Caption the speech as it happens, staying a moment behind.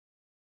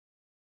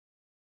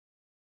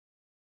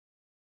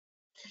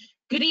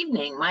Good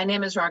evening. My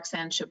name is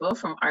Roxanne Chabot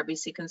from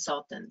RBC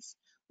Consultants.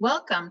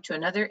 Welcome to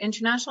another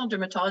International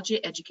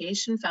Dermatology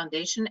Education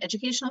Foundation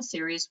Educational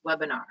Series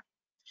webinar.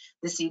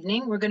 This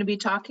evening, we're going to be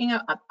talking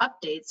about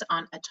updates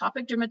on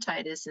atopic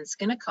dermatitis and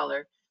skin of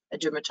color, a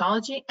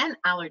dermatology and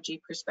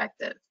allergy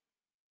perspective.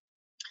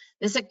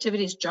 This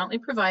activity is jointly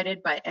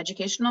provided by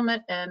Educational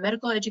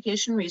Medical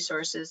Education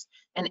Resources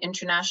and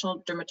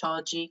International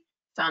Dermatology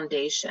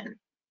Foundation.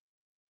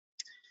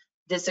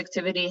 This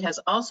activity has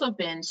also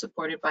been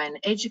supported by an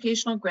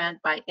educational grant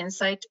by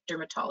Insight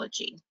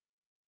Dermatology.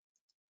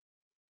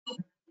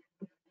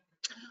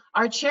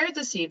 Our chair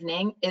this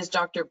evening is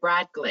Dr.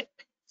 Brad Glick.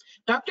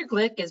 Dr.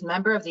 Glick is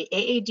member of the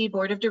AAD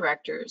Board of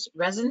Directors,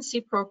 Residency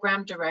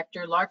Program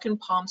Director, Larkin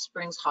Palm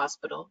Springs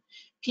Hospital,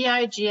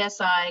 PI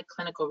GSI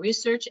Clinical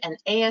Research, and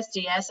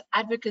ASDS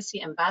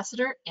Advocacy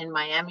Ambassador in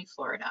Miami,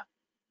 Florida.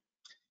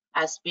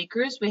 As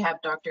speakers, we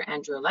have Dr.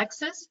 Andrew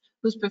Alexis,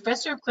 who's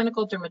Professor of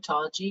Clinical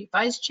Dermatology,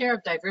 Vice Chair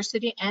of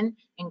Diversity and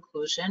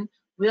Inclusion,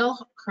 Will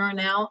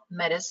Cornell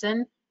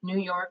Medicine, New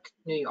York,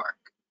 New York.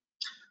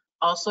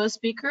 Also a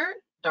speaker,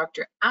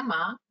 Dr.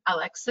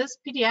 Alexis,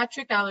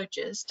 Pediatric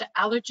Allergist,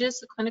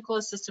 Allergist, Clinical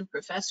Assistant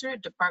Professor,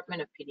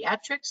 Department of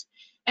Pediatrics,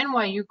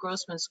 NYU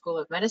Grossman School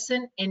of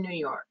Medicine in New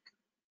York.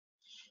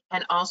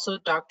 And also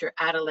Dr.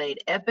 Adelaide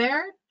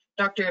Hebert.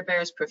 Dr.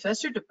 Hebert is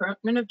Professor,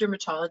 Department of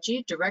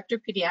Dermatology, Director,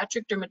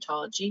 Pediatric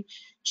Dermatology,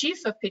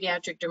 Chief of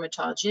Pediatric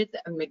Dermatology at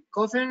the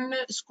McGovern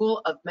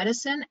School of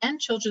Medicine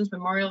and Children's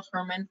Memorial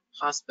Hermann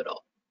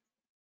Hospital.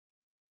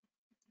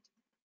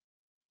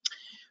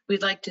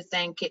 We'd like to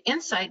thank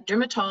Insight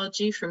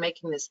Dermatology for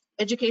making this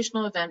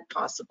educational event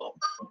possible.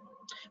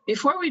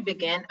 Before we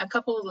begin, a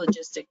couple of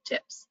logistic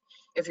tips.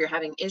 If you're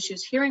having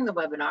issues hearing the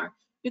webinar,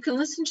 you can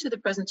listen to the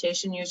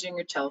presentation using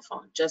your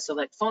telephone. Just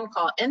select phone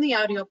call in the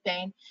audio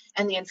pane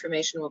and the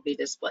information will be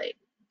displayed.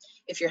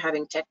 If you're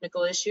having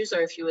technical issues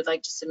or if you would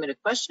like to submit a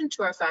question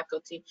to our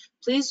faculty,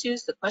 please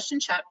use the question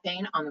chat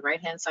pane on the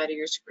right-hand side of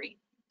your screen.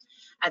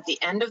 At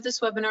the end of this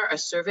webinar, a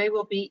survey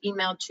will be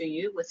emailed to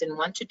you within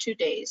 1 to 2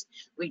 days.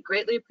 We'd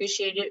greatly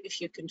appreciate it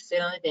if you can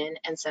fill it in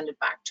and send it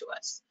back to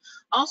us.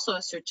 Also,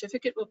 a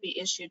certificate will be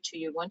issued to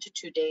you 1 to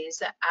 2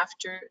 days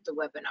after the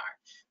webinar.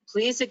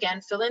 Please,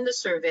 again, fill in the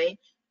survey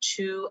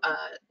to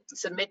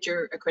submit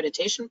your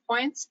accreditation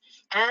points,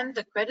 and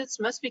the credits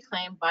must be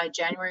claimed by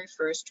January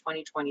 1st,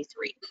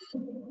 2023.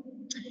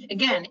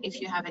 Again,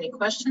 if you have any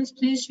questions,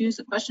 please use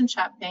the question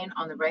chat pane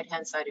on the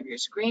right-hand side of your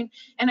screen,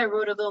 and I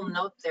wrote a little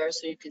note there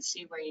so you can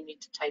see where you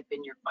need to type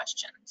in your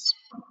questions.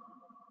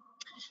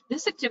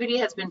 This activity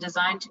has been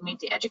designed to meet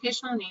the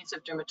educational needs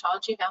of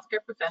dermatology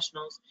healthcare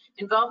professionals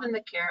involved in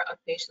the care of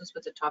patients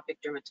with atopic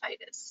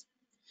dermatitis.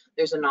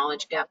 There's a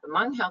knowledge gap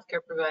among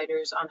healthcare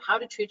providers on how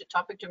to treat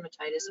atopic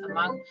dermatitis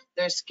among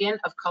their skin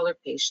of color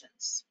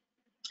patients.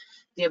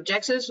 The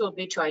objectives will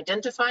be to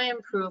identify and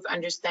improve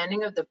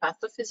understanding of the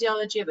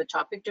pathophysiology of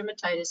atopic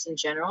dermatitis in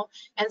general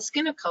and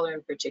skin of color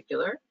in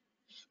particular,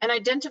 and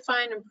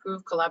identify and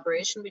improve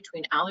collaboration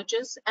between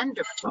allergists and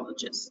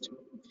dermatologists.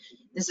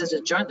 This is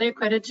a jointly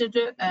accredited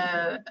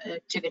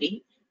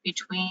activity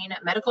between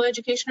Medical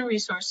Education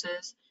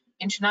Resources,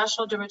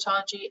 International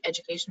Dermatology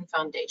Education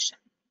Foundation.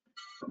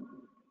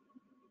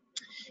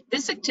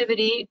 This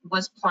activity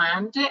was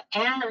planned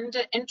and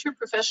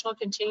interprofessional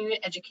continuing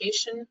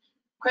education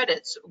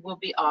credits will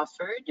be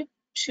offered,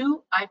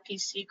 2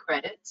 IPC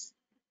credits.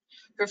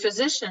 For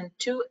physician,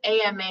 2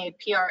 AMA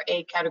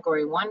PRA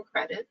Category 1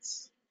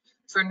 credits.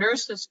 For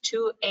nurses,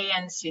 2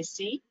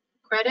 ANCC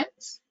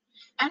credits.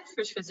 And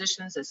for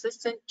physician's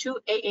assistant, 2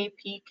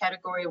 AAP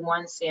Category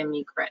 1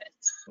 CME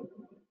credits.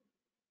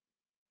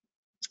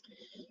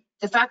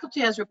 The faculty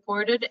has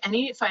reported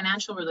any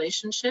financial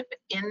relationship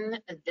in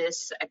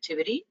this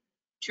activity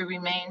to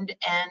remain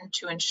and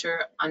to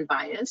ensure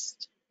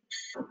unbiased.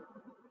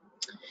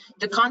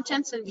 The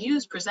contents and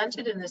views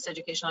presented in this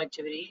educational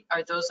activity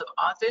are those of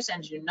authors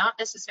and do not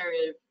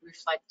necessarily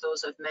reflect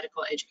those of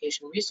Medical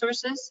Education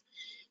Resources,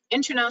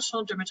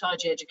 International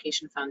Dermatology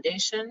Education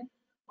Foundation,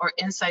 or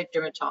Insight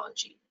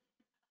Dermatology.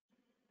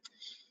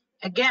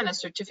 Again, a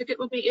certificate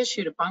will be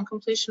issued upon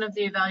completion of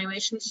the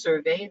evaluation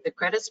survey. The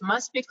credits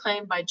must be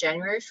claimed by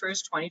January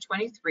 1st,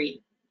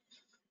 2023.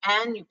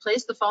 And you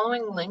place the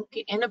following link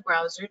in a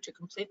browser to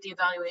complete the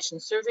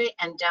evaluation survey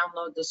and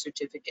download the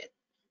certificate.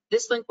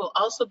 This link will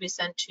also be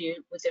sent to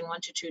you within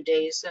 1 to 2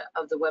 days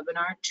of the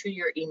webinar to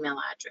your email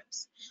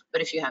address.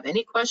 But if you have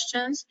any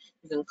questions,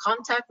 you can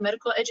contact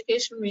Medical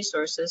Education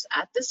Resources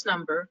at this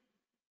number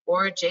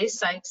or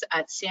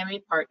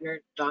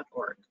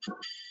jsykes@cmepartner.org. So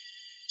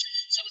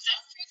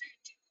without further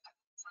ado, I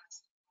will pass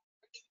the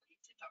opportunity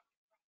to Dr.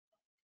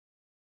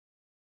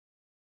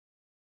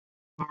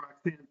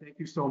 Roxanne, thank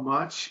you so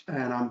much.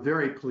 And I'm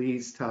very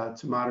pleased to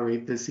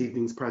moderate this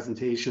evening's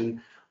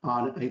presentation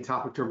on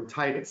atopic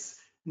dermatitis.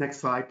 Next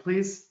slide,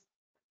 please.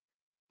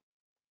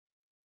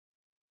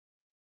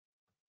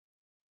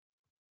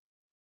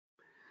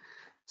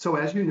 So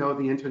as you know,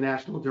 the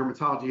International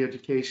Dermatology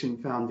Education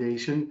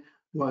Foundation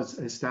was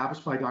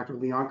established by Dr.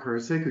 Leon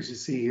Kursik, as you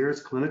see here,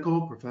 as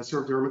clinical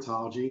professor of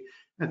dermatology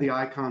at the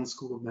Icahn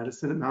School of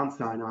Medicine at Mount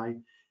Sinai,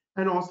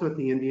 and also at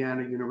the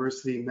Indiana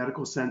University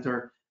Medical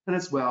Center, and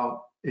as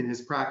well in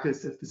his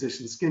practice at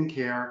Physician Skin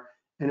Care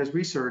and his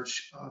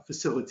research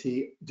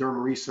facility,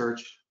 Derma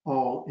Research,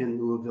 all in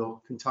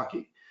Louisville,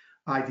 Kentucky.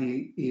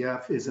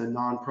 IDEF is a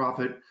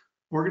nonprofit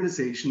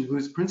organization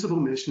whose principal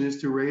mission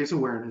is to raise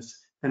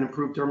awareness and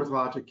improve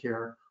dermatologic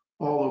care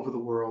all over the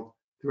world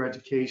through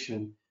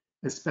education,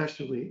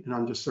 especially in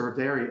underserved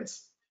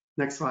areas.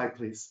 Next slide,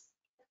 please.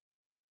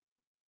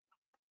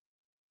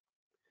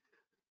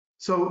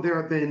 So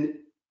there have been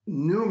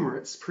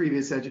numerous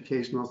previous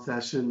educational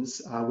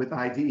sessions with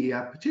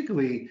IDEF,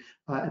 particularly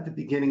at the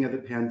beginning of the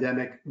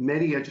pandemic,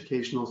 many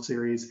educational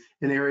series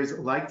in areas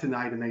like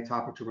tonight in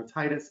atopic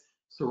dermatitis,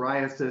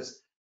 psoriasis,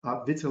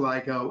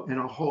 vitiligo, and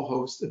a whole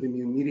host of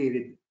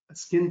immune-mediated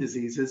skin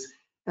diseases.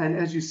 And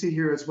as you see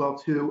here as well,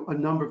 too, a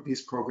number of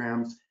these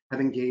programs have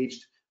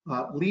engaged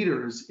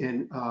leaders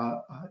in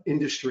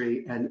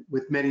industry and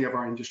with many of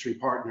our industry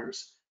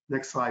partners.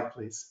 Next slide,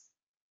 please.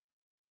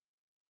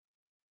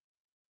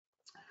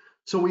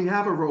 So we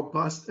have a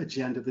robust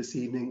agenda this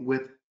evening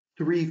with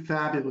 3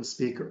 fabulous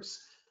speakers.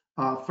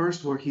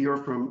 First, we'll hear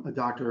from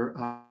Dr.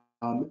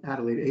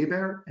 Adelaide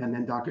Hebert, and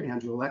then Dr.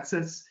 Andrew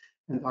Alexis,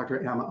 and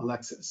Dr.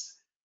 Alexis.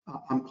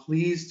 I'm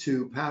pleased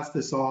to pass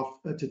this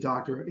off to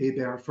Dr.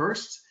 Hebert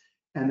first,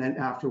 and then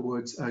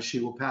afterwards she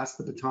will pass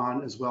the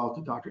baton as well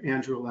to Dr.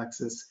 Andrew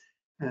Alexis,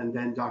 and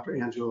then Dr.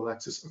 Andrew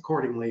Alexis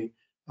accordingly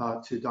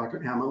to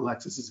Dr.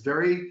 Alexis. It's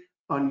very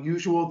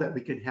unusual that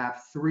we can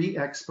have 3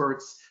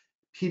 experts,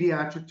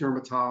 pediatric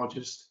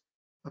dermatologist,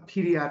 a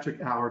pediatric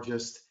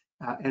allergist,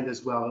 and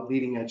as well a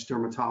leading edge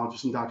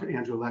dermatologist, and Dr.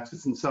 Andrew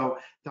Alexis. And so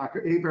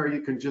Dr. Hebert,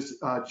 you can just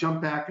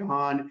jump back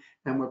on,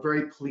 and we're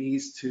very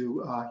pleased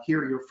to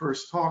hear your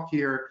first talk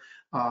here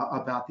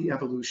about the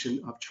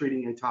evolution of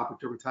treating atopic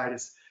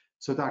dermatitis.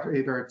 So Dr.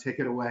 Hebert, take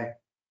it away.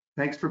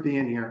 Thanks for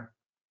being here.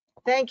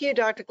 Thank you,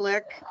 Dr.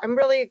 Glick. I'm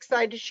really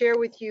excited to share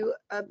with you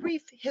a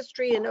brief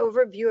history and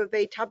overview of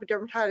atopic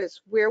dermatitis,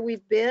 where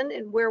we've been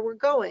and where we're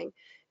going.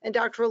 And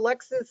Dr.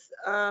 Alexis,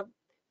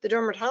 the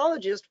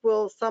dermatologist,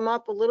 will sum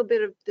up a little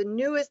bit of the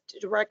newest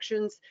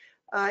directions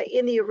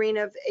in the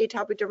arena of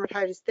atopic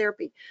dermatitis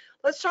therapy.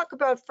 Let's talk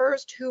about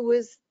first who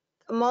was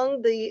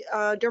among the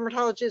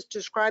dermatologists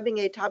describing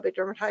atopic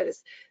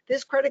dermatitis.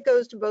 This credit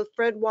goes to both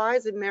Fred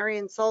Wise and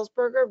Marion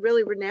Sulzberger,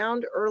 really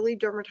renowned early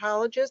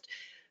dermatologist.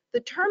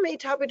 The term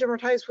atopic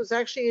dermatitis was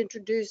actually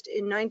introduced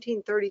in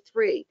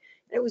 1933.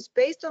 And it was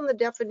based on the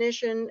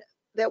definition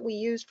that we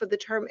used for the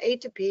term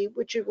atopy,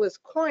 which it was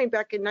coined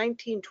back in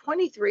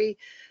 1923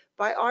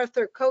 by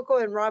Arthur Coco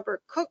and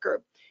Robert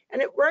Cooker. And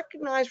it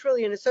recognized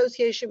really an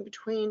association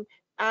between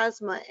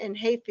asthma and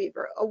hay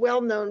fever, a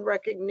well-known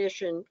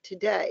recognition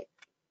today.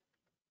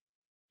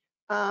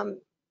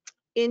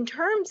 In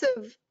terms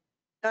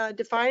of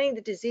defining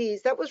the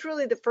disease, that was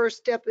really the first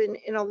step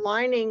in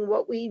aligning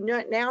what we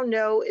now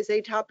know is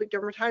atopic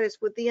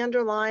dermatitis with the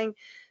underlying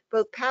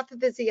both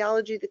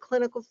pathophysiology, the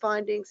clinical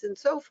findings, and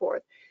so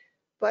forth.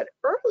 But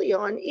early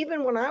on,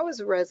 even when I was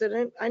a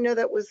resident, I know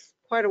that was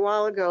quite a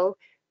while ago,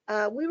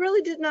 we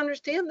really didn't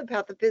understand the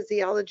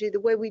pathophysiology the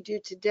way we do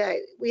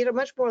today. We had a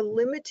much more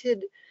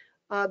limited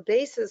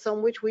basis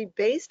on which we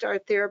based our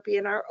therapy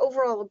and our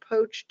overall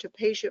approach to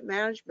patient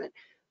management.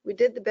 We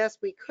did the best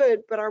we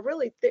could, but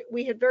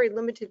we had very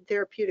limited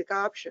therapeutic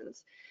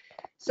options.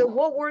 So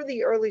what were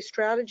the early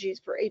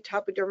strategies for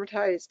atopic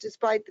dermatitis,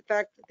 despite the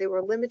fact that they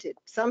were limited?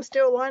 Some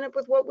still line up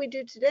with what we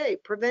do today,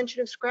 prevention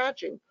of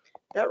scratching.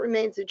 That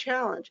remains a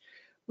challenge.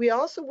 We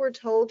also were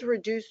told to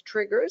reduce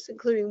triggers,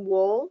 including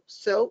wool,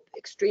 soap,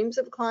 extremes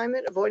of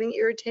climate, avoiding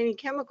irritating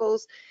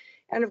chemicals.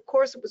 And of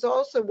course, it was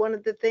also one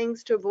of the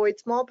things to avoid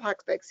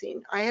smallpox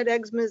vaccine. I had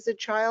eczema as a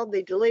child.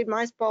 They delayed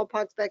my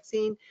smallpox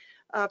vaccine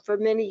for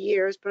many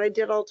years, but I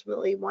did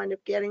ultimately wind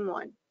up getting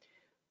one.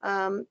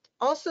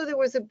 Also, there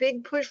was a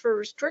big push for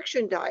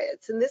restriction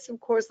diets, and this, of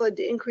course, led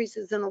to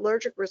increases in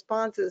allergic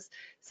responses,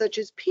 such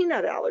as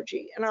peanut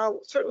allergy. And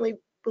I'll certainly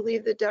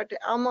believe that Dr.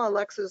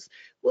 Alexis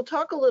will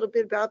talk a little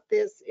bit about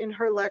this in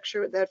her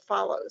lecture that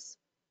follows.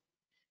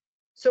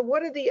 So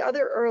what are the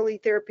other early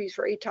therapies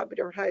for atopic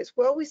dermatitis?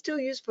 Well, we still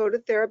use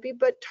phototherapy,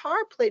 but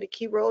tar played a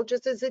key role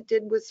just as it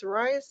did with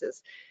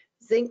psoriasis.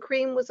 Zinc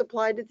cream was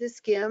applied to the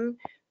skin.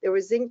 There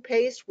was zinc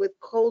paste with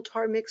coal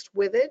tar mixed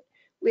with it.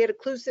 We had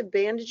occlusive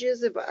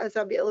bandages, as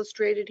I've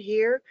illustrated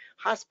here,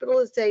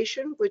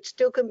 hospitalization, which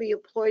still can be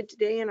employed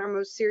today in our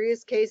most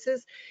serious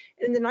cases.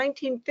 In the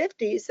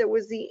 1950s, there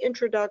was the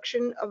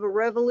introduction of a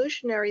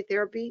revolutionary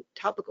therapy,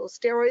 topical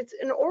steroids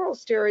and oral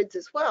steroids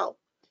as well.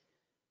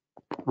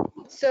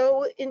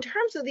 So in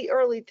terms of the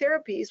early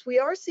therapies, we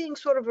are seeing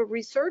sort of a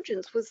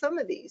resurgence with some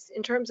of these.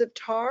 In terms of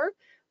tar,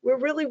 we're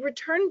really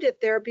returning to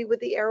therapy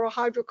with the aryl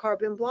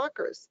hydrocarbon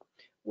blockers.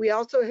 We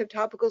also have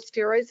topical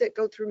steroids that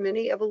go through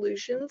many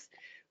evolutions.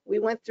 We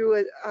went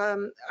through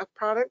a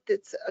product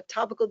that's a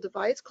topical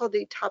device called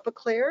the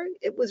Atopic.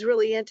 It was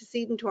really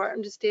antecedent to our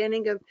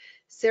understanding of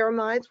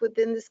ceramides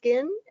within the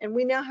skin, and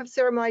we now have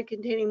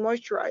ceramide-containing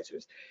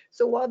moisturizers.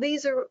 So while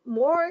these are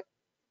more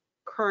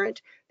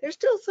current, there's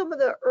still some of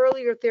the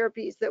earlier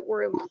therapies that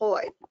were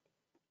employed.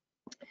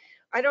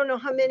 I don't know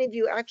how many of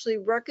you actually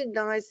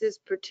recognize this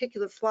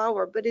particular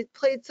flower, but it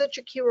played such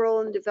a key role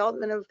in the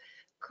development of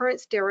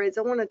current steroids.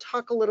 I want to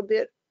talk a little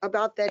bit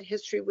about that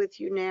history with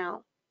you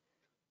now.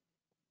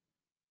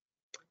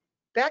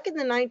 Back in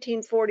the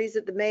 1940s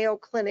at the Mayo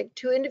Clinic,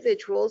 two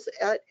individuals,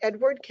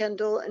 Edward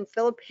Kendall and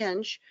Philip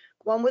Hench,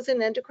 one was an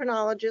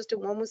endocrinologist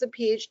and one was a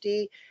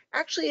PhD,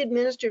 actually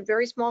administered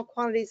very small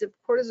quantities of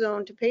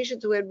cortisone to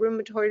patients who had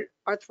rheumatoid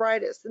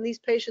arthritis. And these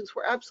patients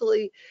were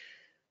absolutely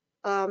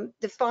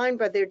defined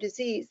by their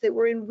disease. They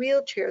were in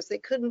wheelchairs, they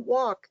couldn't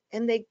walk,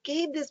 and they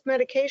gave this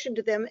medication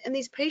to them, and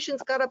these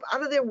patients got up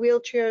out of their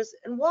wheelchairs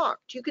and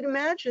walked. You can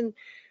imagine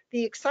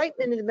the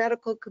excitement in the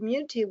medical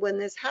community when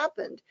this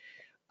happened.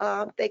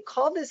 They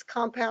called this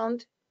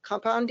compound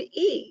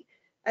E,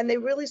 and they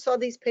really saw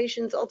these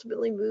patients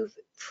ultimately move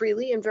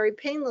freely and very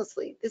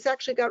painlessly. This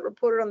actually got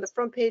reported on the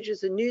front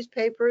pages of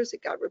newspapers,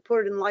 it got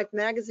reported in Life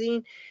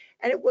magazine,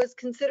 and it was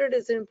considered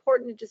as an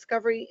important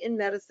discovery in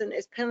medicine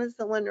as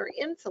penicillin or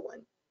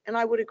insulin, and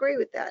I would agree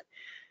with that.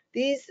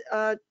 These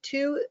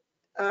two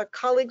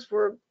colleagues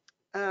were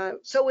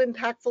so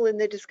impactful in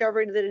the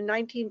discovery that in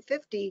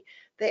 1950,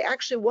 they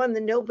actually won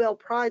the Nobel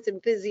Prize in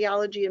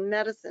Physiology and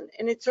Medicine,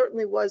 and it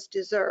certainly was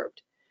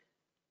deserved.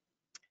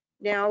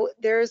 Now,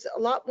 there's a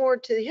lot more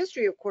to the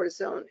history of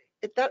cortisone.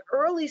 At that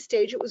early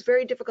stage, it was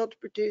very difficult to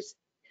produce.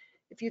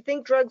 If you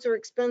think drugs are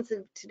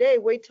expensive today,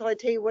 wait till I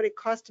tell you what it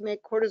cost to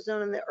make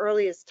cortisone in the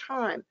earliest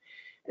time.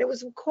 And it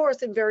was, of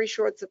course, in very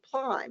short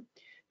supply.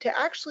 To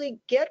actually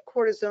get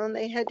cortisone,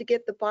 they had to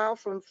get the bile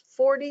from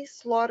 40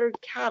 slaughtered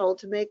cattle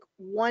to make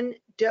one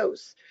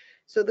dose.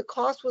 So the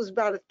cost was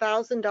about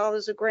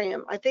 $1,000 a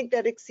gram. I think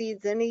that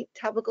exceeds any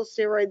topical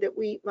steroid that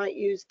we might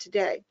use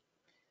today.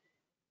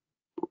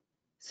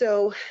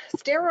 So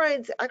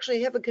steroids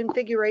actually have a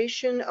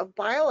configuration of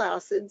bile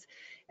acids,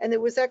 and there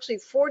was actually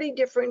 40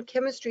 different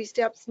chemistry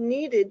steps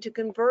needed to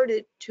convert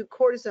it to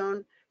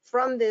cortisone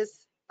from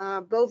this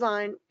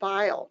bovine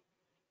bile.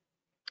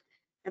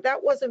 And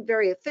that wasn't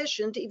very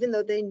efficient, even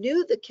though they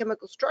knew the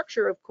chemical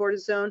structure of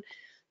cortisone.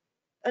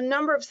 A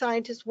number of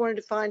scientists wanted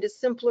to find a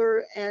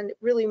simpler and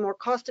really more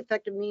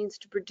cost-effective means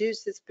to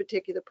produce this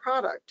particular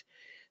product.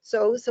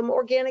 So some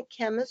organic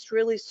chemists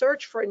really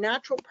searched for a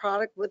natural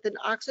product with an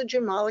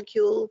oxygen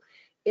molecule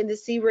in the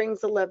C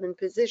rings 11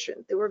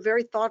 position. They were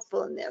very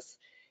thoughtful in this.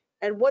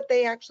 And what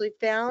they actually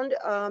found,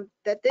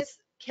 that this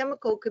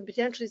chemical could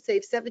potentially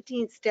save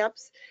 17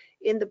 steps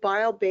in the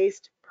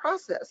bile-based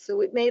process.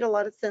 So it made a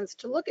lot of sense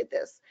to look at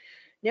this.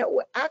 Now,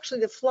 actually,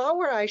 the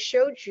flower I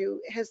showed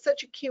you has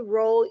such a key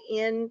role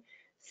in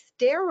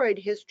steroid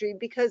history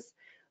because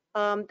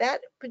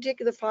that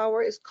particular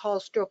flower is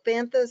called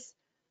Strophanthus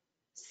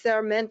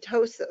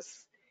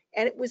sarmentosus,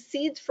 and it was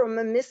seeds from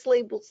a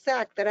mislabeled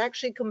sac that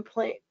actually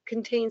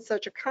contains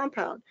such a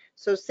compound.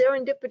 So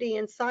serendipity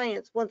and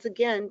science once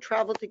again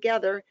travel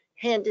together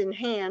hand in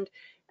hand,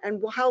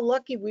 and how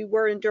lucky we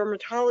were in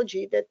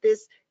dermatology that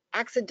this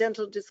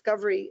accidental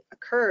discovery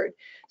occurred.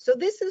 So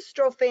this is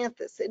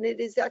Strophanthus, and it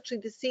is actually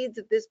the seeds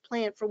of this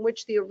plant from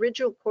which the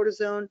original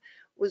cortisone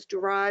was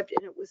derived,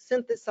 and it was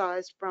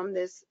synthesized from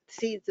this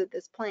seeds of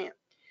this plant.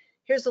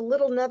 Here's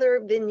another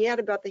vignette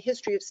about the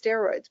history of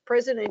steroids.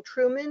 President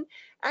Truman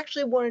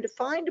actually wanted to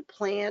find a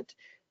plant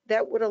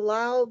that would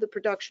allow the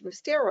production of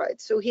steroids.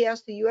 So he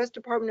asked the U.S.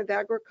 Department of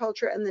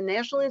Agriculture and the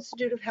National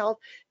Institute of Health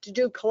to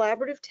do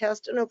collaborative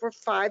tests on over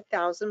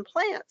 5,000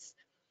 plants.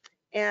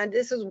 And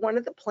this is one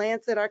of the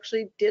plants that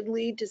actually did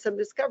lead to some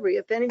discovery.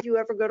 If any of you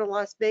ever go to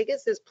Las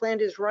Vegas, this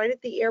plant is right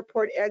at the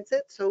airport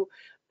exit, so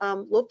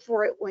look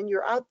for it when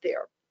you're out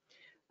there.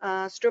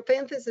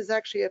 Strophanthus is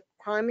actually a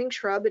climbing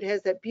shrub. It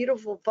has that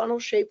beautiful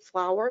funnel-shaped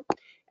flower,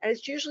 and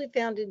it's usually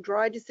found in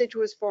dry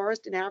deciduous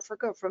forest in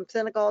Africa from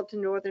Senegal to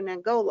northern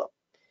Angola.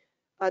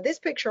 This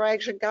picture I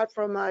actually got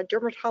from a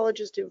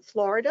dermatologist in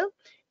Florida,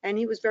 and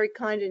he was very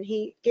kind, and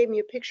he gave me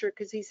a picture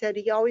because he said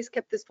he always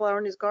kept this flower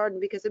in his garden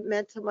because it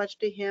meant so much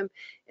to him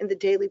in the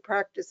daily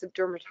practice of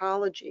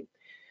dermatology.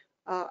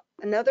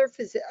 Another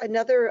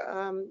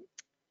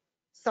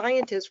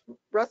scientist,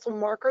 Russell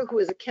Marker, who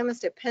is a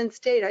chemist at Penn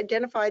State,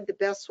 identified the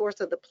best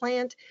source of the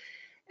plant,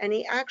 and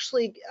he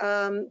actually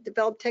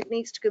developed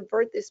techniques to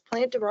convert this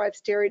plant-derived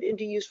steroid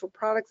into useful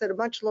products at a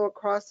much lower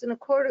cost and, of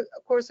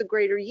course, a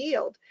greater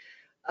yield.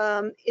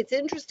 It's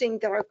interesting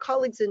that our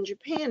colleagues in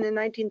Japan in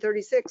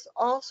 1936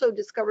 also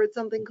discovered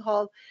something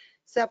called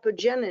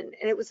sapogenin,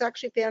 and it was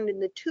actually found in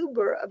the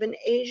tuber of an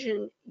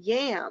Asian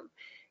yam,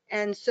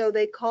 and so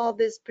they call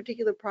this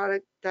particular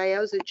product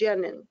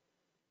diazogenin.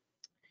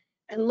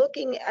 And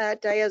looking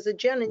at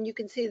diazogenin, you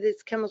can see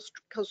this chemical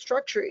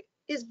structure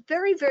is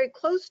very, very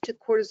close to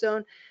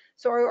cortisone.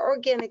 So our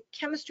organic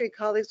chemistry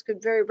colleagues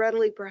could very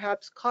readily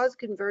perhaps cause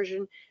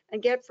conversion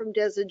and get from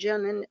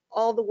diazogenin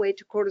all the way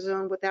to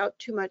cortisone without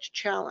too much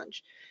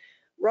challenge.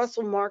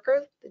 Russell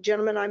Marker, the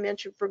gentleman I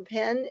mentioned from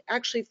Penn,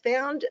 actually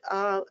found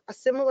a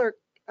similar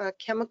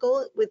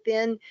chemical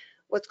within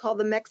what's called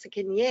the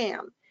Mexican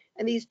yam.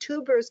 And these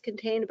tubers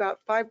contain about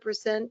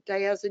 5%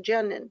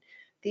 diazogenin.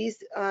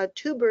 These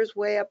tubers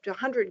weigh up to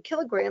 100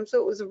 kilograms,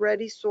 so it was a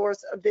ready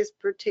source of this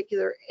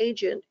particular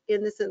agent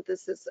in the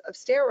synthesis of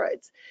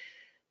steroids.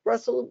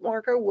 Russell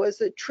Marker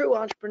was a true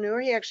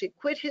entrepreneur. He actually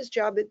quit his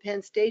job at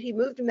Penn State. He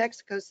moved to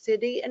Mexico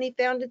City and he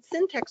founded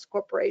Syntex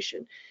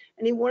Corporation.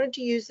 And he wanted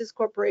to use this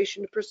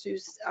corporation to pursue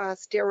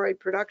steroid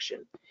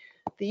production.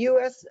 The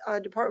U.S.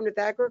 Department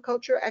of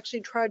Agriculture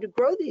actually tried to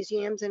grow these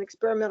yams in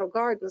experimental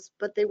gardens,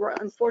 but they were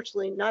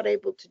unfortunately not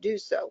able to do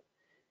so.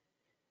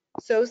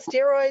 So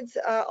steroids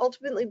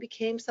ultimately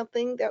became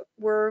something that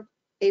were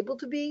able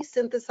to be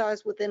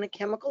synthesized within a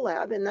chemical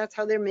lab, and that's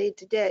how they're made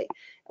today.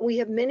 And we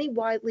have many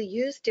widely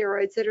used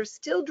steroids that are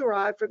still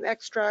derived from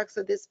extracts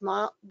of this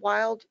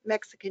wild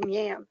Mexican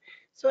yam.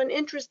 So an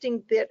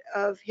interesting bit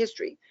of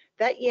history.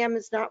 That yam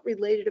is not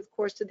related, of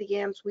course, to the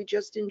yams we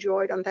just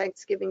enjoyed on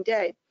Thanksgiving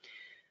Day.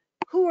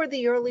 Who are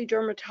the early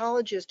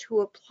dermatologists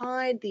who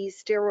applied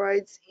these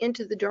steroids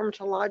into the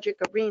dermatologic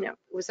arena?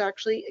 It was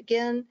actually,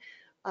 again,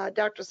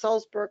 Dr.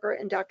 Salzberger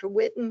and Dr.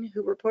 Witten,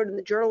 who reported in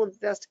the Journal of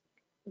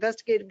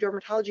Investigative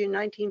Dermatology in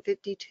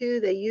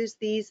 1952. They used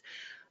these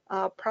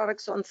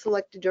products on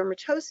selected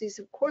dermatoses,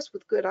 of course,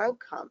 with good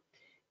outcome.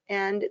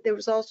 And there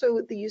was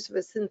also the use of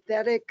a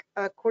synthetic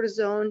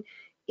cortisone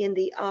in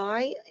the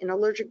eye in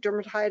allergic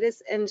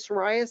dermatitis and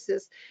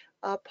psoriasis,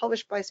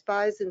 published by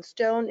Spies and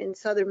Stone in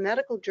Southern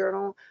Medical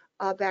Journal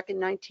back in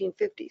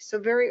 1950. So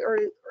very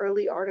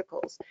early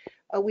articles.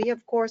 We have,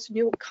 of course,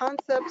 new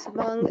concepts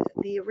among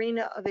the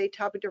arena of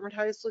atopic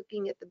dermatitis,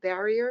 looking at the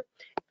barrier,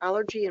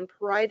 allergy, and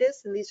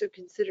pruritus, and these are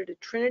considered a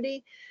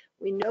trinity.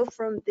 We know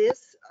from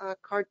this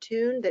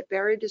cartoon that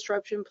barrier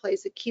disruption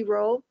plays a key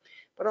role,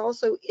 but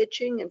also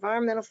itching,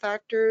 environmental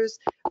factors,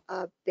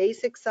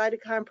 basic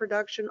cytokine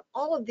production,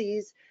 all of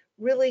these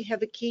really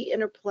have a key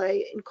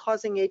interplay in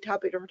causing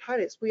atopic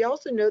dermatitis. We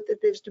also note that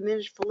there's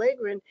diminished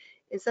filaggrin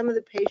in some of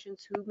the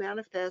patients who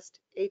manifest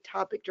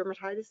atopic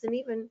dermatitis and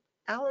even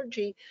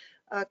allergy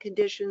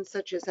conditions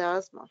such as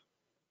asthma.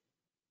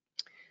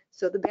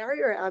 So the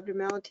barrier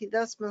abnormality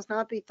thus must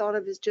not be thought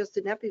of as just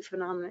an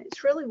epiphenomenon.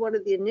 It's really one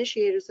of the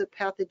initiators of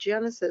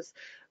pathogenesis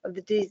of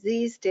the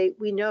disease state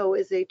we know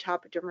as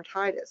atopic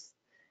dermatitis.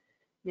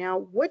 Now,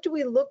 what do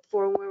we look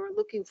for when we're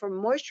looking for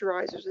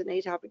moisturizers in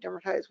atopic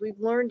dermatitis? We've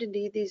learned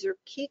indeed these are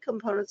key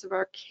components of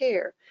our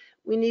care.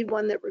 We need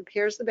one that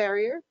repairs the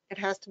barrier. It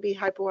has to be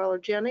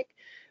hypoallergenic.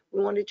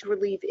 We want it to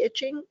relieve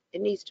itching.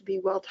 It needs to be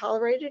well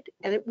tolerated,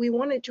 and we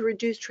want it to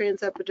reduce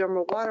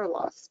transepidermal water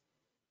loss.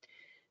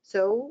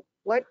 So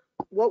what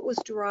was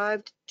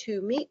derived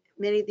to meet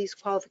many of these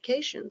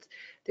qualifications?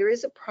 There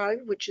is a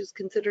product which is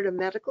considered a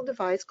medical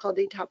device called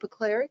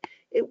Atopic.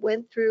 It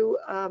went through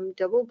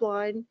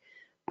double-blind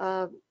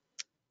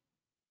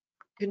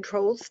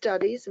controlled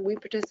studies, and we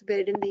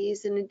participated in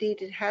these, and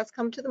indeed it has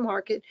come to the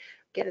market.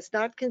 Again, it's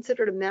not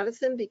considered a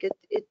medicine because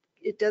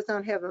it does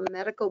not have a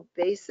medical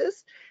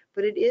basis,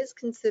 but it is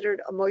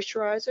considered a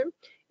moisturizer.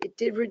 It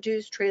did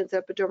reduce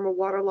transepidermal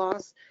water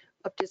loss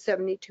up to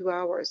 72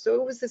 hours. So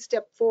it was a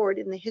step forward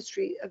in the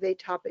history of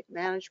atopic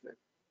management.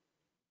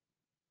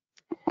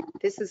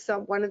 This is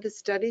one of the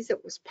studies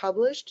that was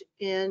published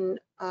in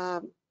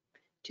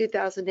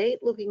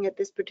 2008, looking at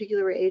this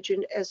particular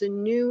agent as a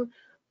new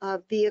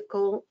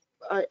vehicle,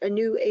 a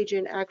new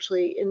agent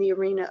actually in the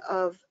arena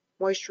of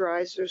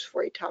moisturizers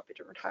for atopic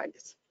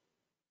dermatitis.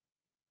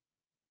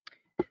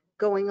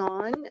 Going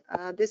on,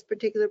 this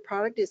particular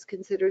product is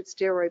considered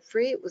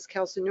steroid-free. It was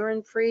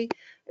calcineurin-free.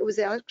 It was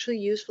actually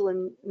useful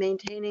in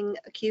maintaining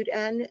acute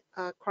and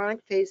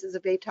chronic phases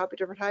of atopic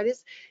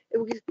dermatitis.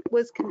 It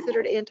was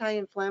considered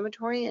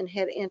anti-inflammatory and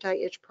had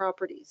anti-itch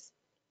properties.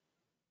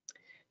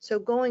 So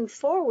going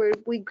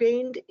forward, we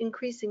gained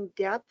increasing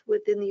depth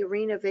within the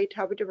arena of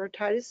atopic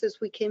dermatitis as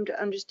we came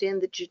to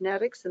understand the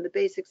genetics and the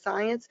basic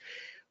science.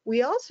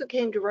 We also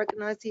came to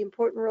recognize the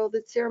important role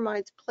that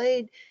ceramides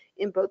played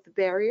in both the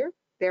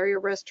barrier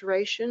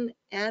restoration,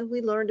 and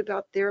we learned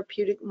about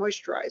therapeutic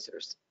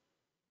moisturizers.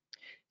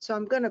 So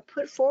I'm going to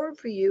put forward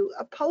for you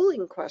a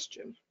polling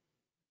question.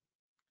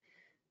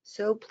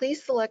 So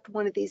please select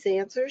one of these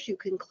answers. You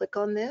can click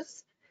on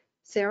this.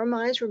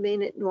 Ceramides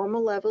remain at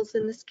normal levels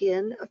in the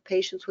skin of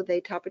patients with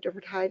atopic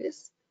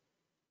dermatitis.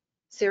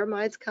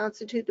 Ceramides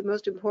constitute the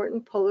most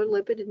important polar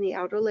lipid in the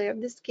outer layer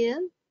of the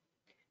skin.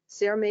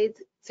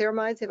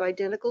 Ceramides have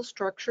identical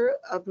structure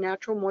of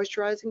natural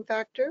moisturizing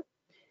factor.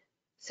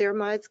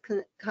 Ceramides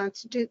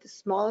constitute the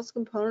smallest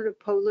component of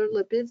polar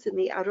lipids in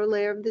the outer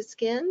layer of the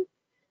skin.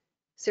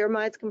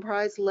 Ceramides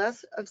comprise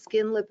less of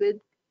skin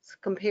lipids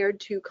compared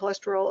to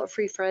cholesterol or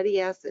free fatty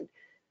acid.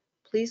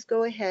 Please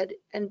go ahead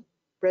and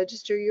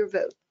register your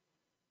vote.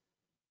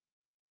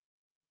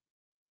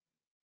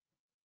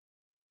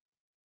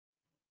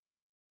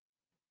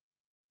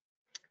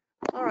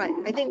 All right,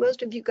 I think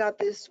most of you got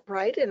this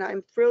right, and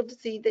I'm thrilled to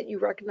see that you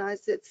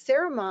recognize that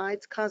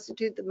ceramides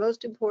constitute the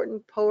most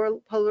important polar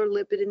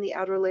lipid in the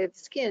outer layer of the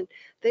skin.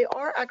 They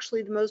are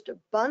actually the most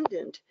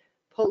abundant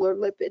polar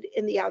lipid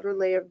in the outer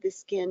layer of the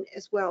skin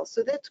as well.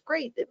 So that's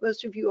great that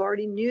most of you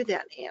already knew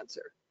that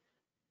answer.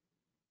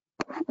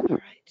 All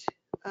right.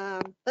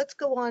 Let's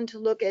go on to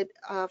look at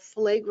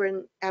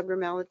filaggrin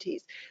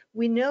abnormalities.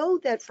 We know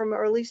that from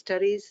early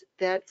studies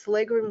that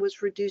filaggrin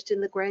was reduced in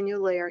the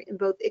granular layer in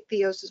both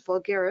ichthyosis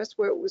vulgaris,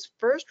 where it was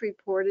first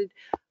reported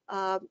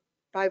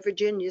by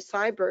Virginia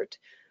Seibert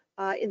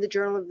in the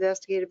Journal of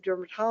Investigative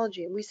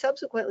Dermatology. And we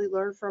subsequently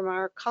learned from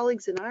our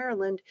colleagues in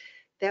Ireland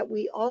that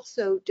we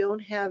also don't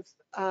have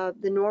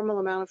the normal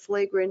amount of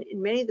filaggrin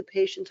in many of the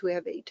patients who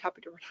have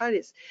atopic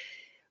dermatitis.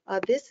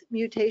 This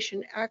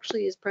mutation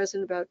actually is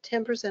present about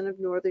 10% of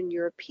Northern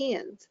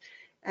Europeans.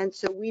 And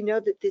so we know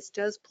that this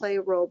does play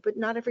a role, but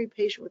not every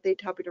patient with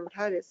atopic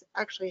dermatitis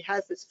actually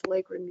has this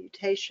filaggrin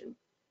mutation.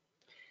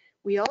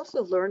 We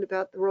also learned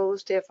about the role of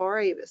Staph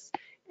aureus,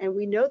 and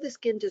we know the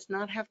skin does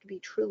not have to be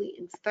truly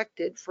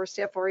infected for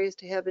Staph aureus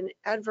to have an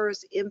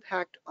adverse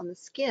impact on the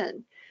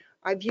skin.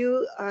 I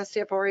view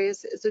Staph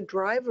aureus as a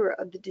driver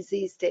of the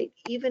disease state.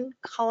 Even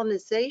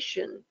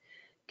colonization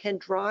can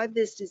drive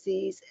this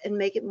disease and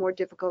make it more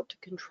difficult to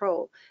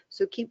control.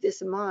 So keep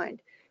this in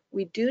mind.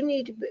 We do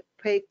need to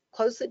pay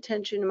close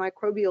attention to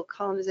microbial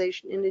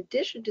colonization in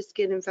addition to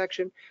skin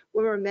infection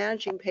when we're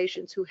managing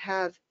patients who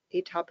have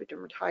atopic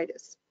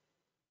dermatitis.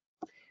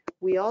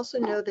 We also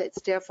know that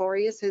Staph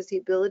aureus has the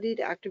ability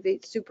to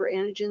activate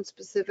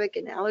superantigen-specific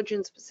and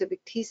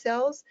allergen-specific T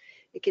cells.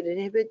 It can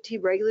inhibit T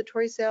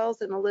regulatory cells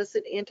and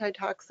elicit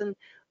antitoxin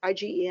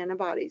IgE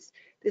antibodies.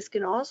 This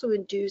can also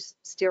induce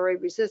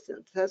steroid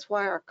resistance. That's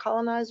why our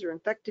colonized or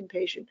infected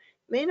patient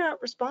may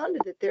not respond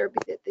to the therapy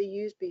that they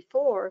used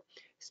before,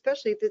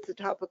 especially if it's a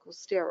topical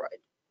steroid.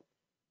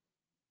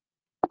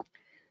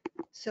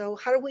 So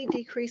how do we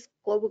decrease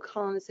global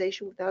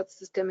colonization without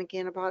systemic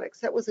antibiotics?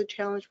 That was a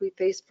challenge we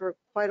faced for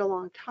quite a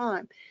long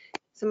time.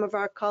 Some of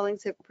our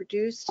colleagues have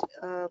produced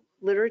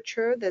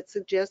literature that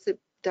suggests that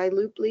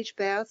dilute bleach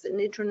baths and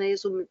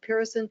intranasal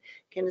mupirocin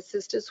can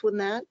assist us with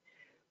that.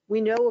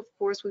 We know, of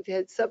course, we've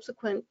had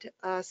subsequent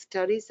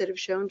studies that have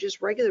shown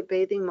just regular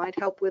bathing might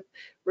help with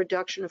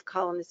reduction of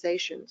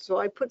colonization. So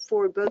I put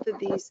forward both of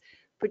these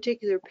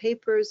particular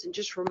papers and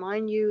just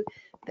remind you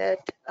that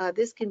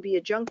this can be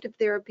adjunctive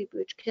therapy,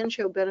 which can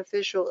show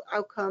beneficial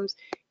outcomes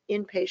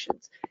in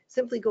patients.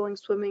 Simply going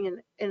swimming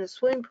in a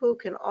swimming pool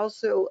can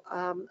also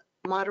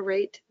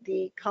moderate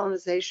the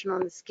colonization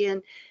on the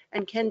skin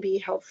and can be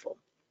helpful.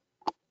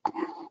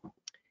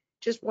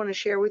 Just want to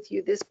share with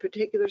you this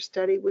particular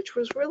study, which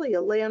was really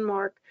a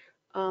landmark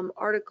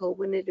article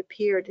when it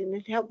appeared, and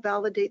it helped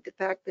validate the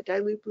fact that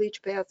dilute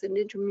bleach baths and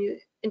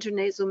intranasal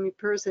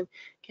mupirocin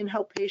can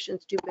help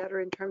patients do better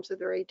in terms of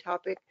their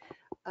atopic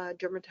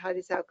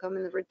dermatitis outcome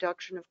and the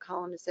reduction of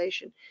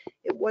colonization.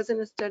 It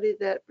wasn't a study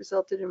that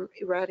resulted in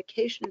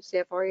eradication of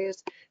Staph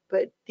aureus,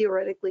 but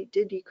theoretically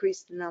did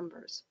decrease the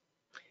numbers.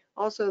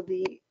 Also,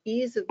 the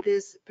ease of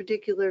this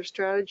particular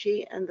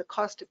strategy and the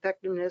cost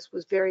effectiveness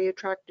was very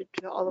attractive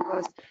to all of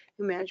us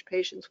who manage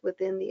patients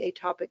within the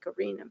atopic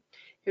arena.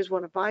 Here's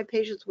one of my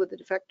patients with a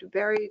defective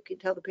barrier. You can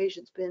tell the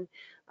patient's been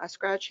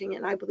scratching,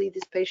 and I believe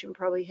this patient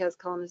probably has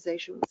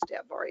colonization with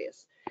Staph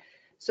aureus.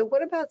 So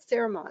what about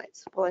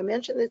ceramides? Well, I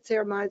mentioned that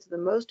ceramides are the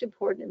most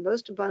important and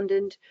most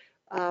abundant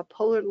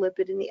polar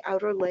lipid in the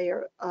outer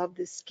layer of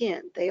the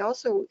skin. They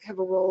also have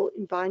a role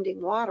in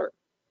binding water.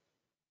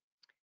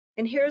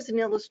 And here's an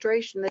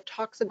illustration that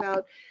talks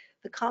about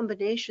the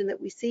combination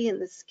that we see in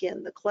the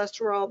skin, the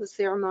cholesterol, the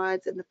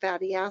ceramides, and the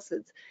fatty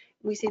acids.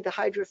 We see the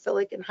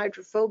hydrophilic and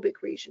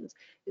hydrophobic regions.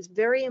 It's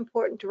very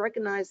important to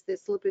recognize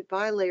this lipid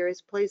bilayer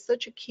plays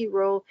such a key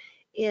role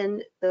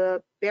in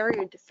the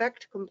barrier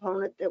defect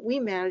component that we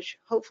manage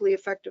hopefully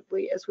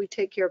effectively as we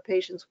take care of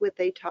patients with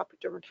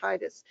atopic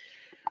dermatitis.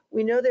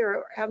 We know there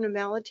are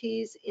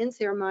abnormalities in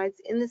ceramides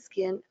in the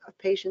skin of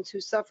patients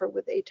who suffer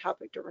with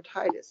atopic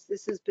dermatitis.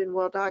 This has been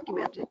well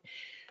documented.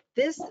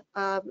 This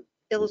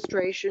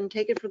illustration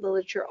taken from the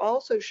literature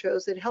also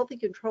shows that healthy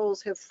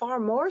controls have far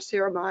more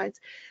ceramides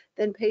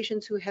than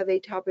patients who have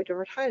atopic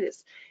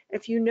dermatitis.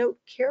 If you note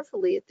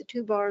carefully at the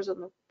two bars on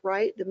the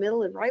right, the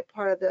middle and right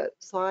part of the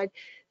slide,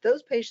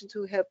 those patients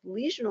who have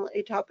lesional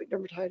atopic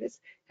dermatitis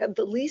have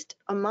the least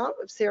amount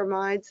of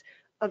ceramides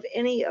of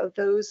any of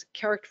those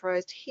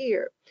characterized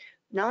here.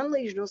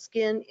 Non-lesional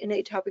skin in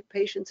atopic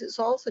patients is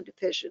also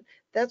deficient.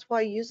 That's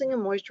why using a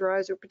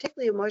moisturizer,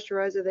 particularly a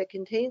moisturizer that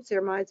contains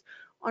ceramides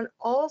on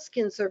all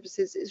skin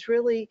surfaces, is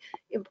really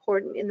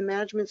important in the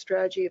management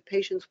strategy of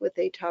patients with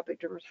atopic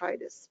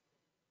dermatitis.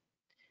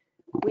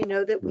 We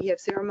know that we have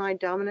ceramide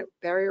dominant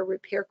barrier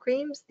repair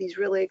creams. These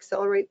really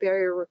accelerate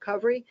barrier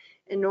recovery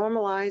and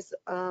normalize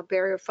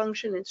barrier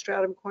function and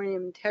stratum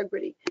corneum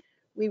integrity.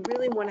 We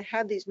really want to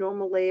have these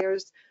normal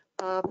layers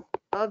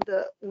of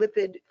the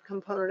lipid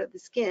component of the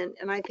skin.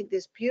 And I think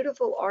this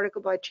beautiful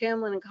article by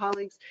Chamlin and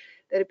colleagues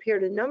that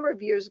appeared a number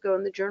of years ago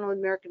in the Journal of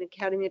the American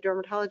Academy of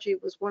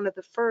Dermatology was one of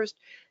the first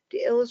to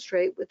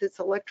illustrate with its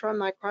electron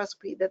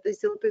microscopy that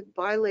these lipid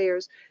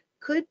bilayers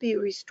could be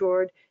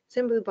restored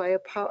simply by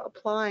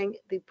applying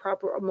the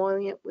proper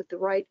emollient with the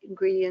right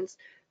ingredients,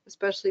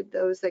 especially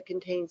those that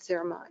contain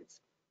ceramides.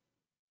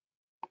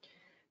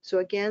 So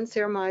again,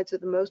 ceramides are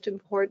the most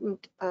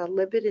important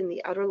lipid in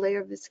the outer layer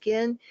of the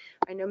skin.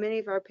 I know many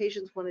of our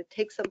patients want to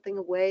take something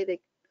away. They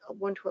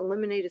want to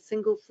eliminate a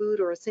single food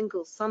or a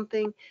single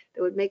something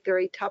that would make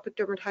their atopic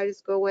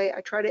dermatitis go away.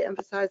 I try to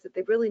emphasize that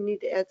they really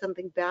need to add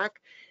something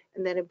back,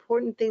 and that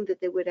important thing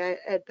that they would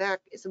add back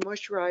is a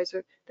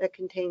moisturizer that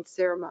contains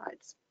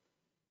ceramides.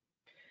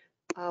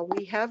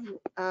 We have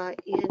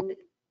in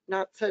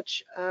not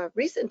such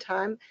recent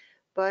time,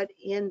 but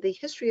in the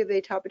history of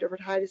atopic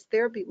dermatitis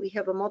therapy, we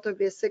have a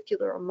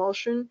multivesicular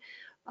emulsion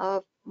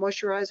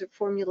moisturizer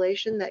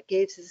formulation that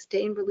gave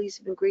sustained release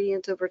of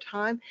ingredients over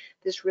time.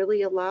 This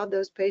really allowed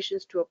those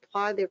patients to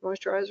apply their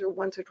moisturizer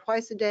once or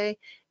twice a day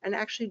and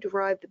actually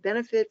derive the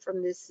benefit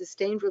from this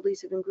sustained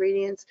release of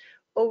ingredients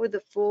over the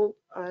full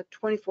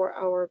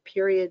 24-hour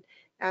period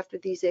after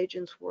these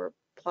agents were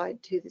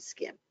applied to the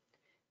skin.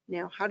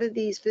 Now, how do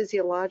these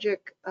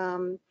physiologic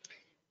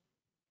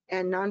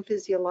and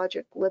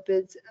non-physiologic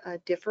lipids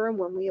differ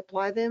when we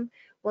apply them?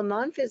 Well,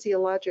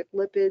 non-physiologic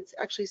lipids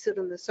actually sit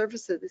on the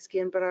surface of the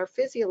skin, but our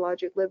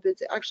physiologic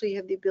lipids actually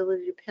have the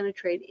ability to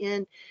penetrate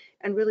in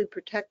and really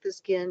protect the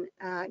skin,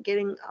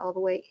 getting all the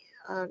way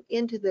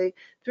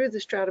through the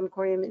stratum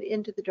corneum and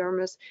into the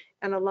dermis,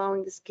 and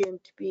allowing the skin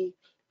to be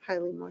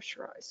highly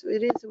moisturized. So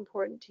it is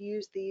important to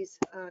use these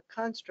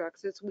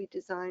constructs as we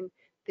design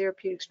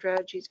therapeutic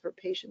strategies for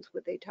patients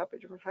with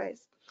atopic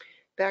dermatitis.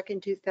 Back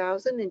in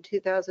 2000 and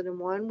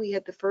 2001, we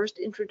had the first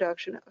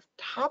introduction of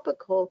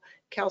topical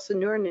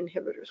calcineurin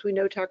inhibitors. We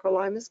know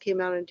tacrolimus came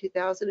out in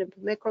 2000, and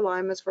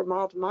pimecrolimus for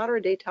mild to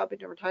moderate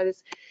atopic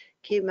dermatitis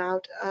came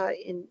out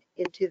in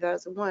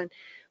 2001.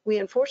 We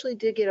unfortunately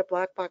did get a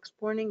black box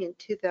warning in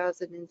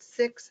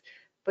 2006,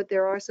 but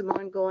there are some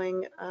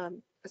ongoing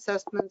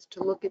assessments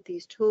to look at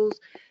these tools.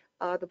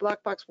 The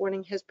black box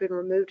warning has been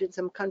removed in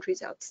some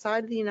countries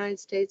outside of the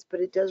United States,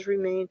 but it does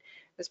remain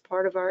as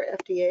part of our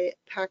FDA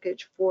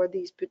package for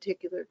these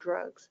particular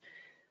drugs.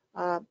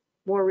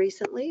 More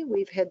recently,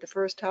 we've had the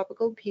first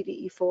topical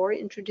PDE4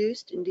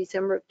 introduced in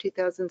December of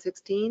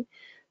 2016.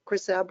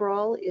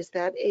 Crisaborole is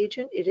that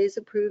agent. It is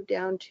approved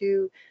down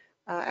to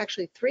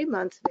actually 3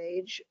 months of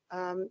age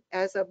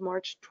as of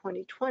March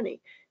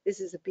 2020. This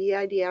is a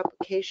BID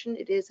application.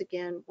 It is,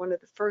 again, one of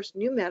the first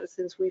new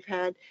medicines we've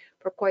had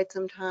for quite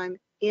some time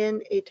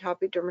in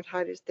atopic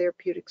dermatitis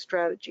therapeutic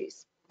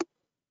strategies.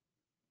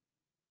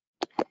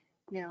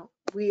 Now,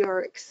 we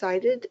are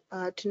excited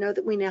to know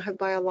that we now have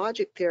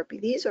biologic therapy.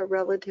 These are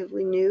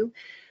relatively new.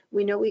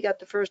 We know we got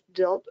the first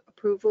adult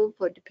approval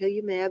for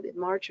dupilumab in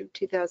March of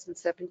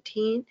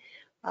 2017.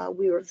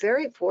 We were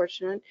very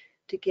fortunate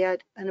to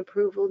get an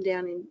approval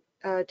down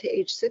to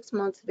age 6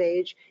 months of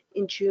age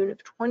in June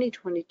of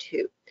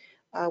 2022.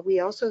 We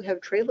also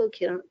have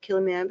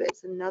tralokilimab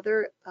as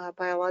another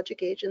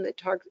biologic agent that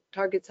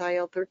targets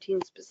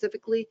IL-13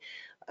 specifically.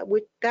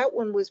 That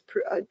one was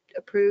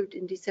approved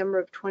in December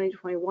of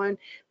 2021,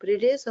 but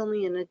it is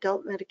only an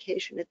adult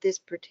medication at this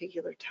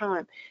particular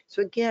time.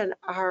 So again,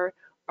 our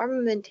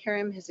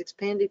armamentarium has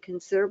expanded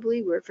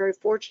considerably. We're very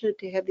fortunate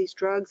to have these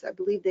drugs. I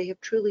believe they have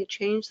truly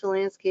changed the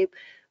landscape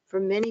for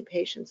many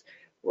patients.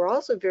 We're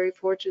also very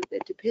fortunate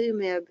that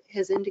dupilumab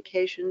has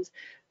indications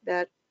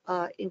that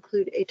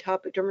include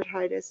atopic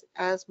dermatitis,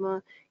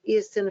 asthma,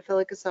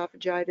 eosinophilic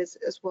esophagitis,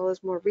 as well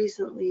as more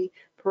recently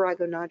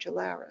prurigo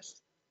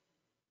nodularis.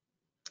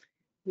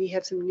 We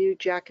have some new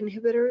JAK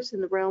inhibitors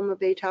in the realm of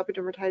atopic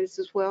dermatitis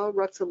as well.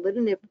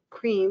 Ruxolitinib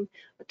cream,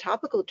 a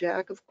topical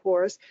JAK, of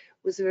course,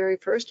 was the very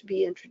first to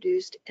be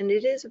introduced, and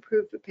it is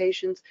approved for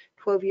patients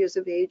 12 years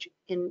of age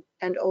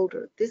and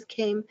older. This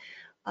came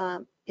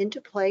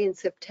into play in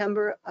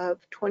September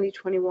of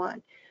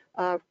 2021.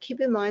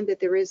 Keep in mind that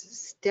there is a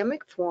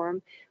systemic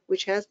form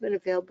which has been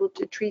available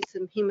to treat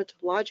some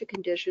hematologic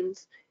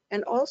conditions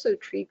and also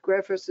treat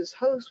graft versus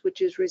host,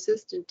 which is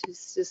resistant to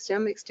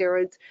systemic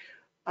steroids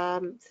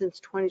since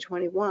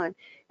 2021.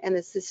 And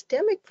the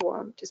systemic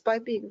form,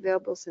 despite being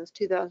available since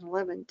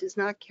 2011, does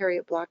not carry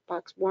a black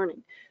box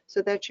warning.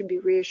 So that should be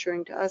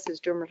reassuring to us as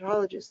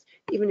dermatologists,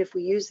 even if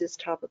we use this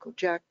topical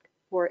JAK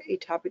for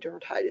atopic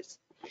dermatitis.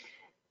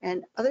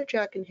 And other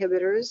JAK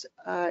inhibitors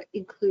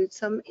include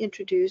some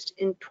introduced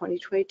in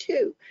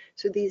 2022.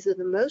 So these are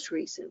the most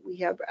recent. We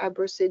have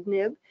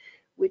abrocitinib,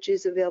 which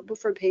is available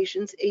for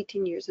patients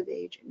 18 years of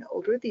age and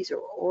older. These are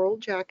oral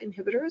JAK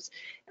inhibitors.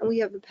 And we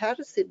have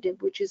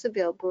upadacitinib, which is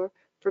available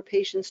for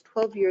patients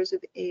 12 years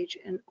of age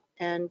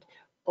and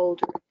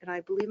older. And I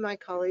believe my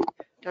colleague,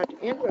 Dr.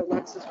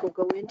 Alexis, will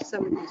go into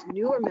some of these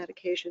newer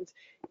medications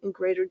in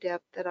greater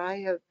depth that I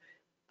have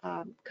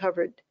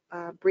covered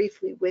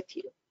briefly with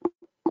you.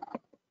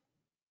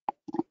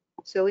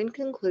 So in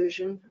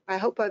conclusion, I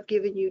hope I've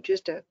given you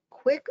just a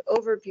quick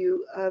overview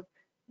of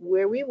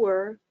where we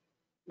were,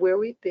 where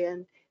we've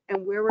been,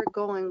 and where we're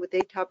going with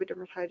atopic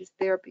dermatitis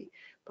therapy.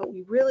 But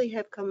we really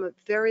have come a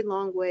very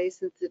long way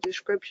since the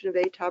description of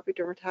atopic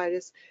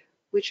dermatitis,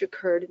 which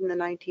occurred in the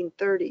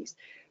 1930s.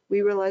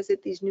 We realize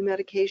that these new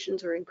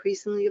medications are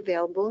increasingly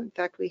available. In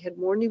fact, we had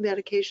more new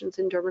medications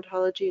in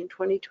dermatology in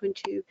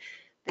 2022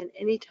 than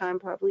any time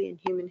probably in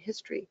human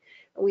history.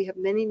 And we have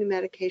many new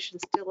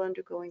medications still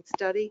undergoing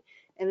study,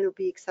 and it'll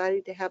be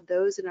exciting to have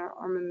those in our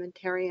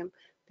armamentarium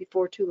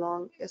before too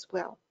long as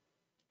well.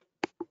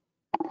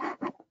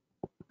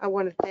 I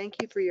want to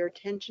thank you for your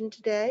attention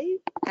today,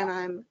 and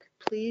I'm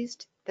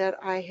pleased that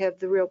I have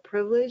the real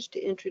privilege to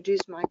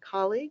introduce my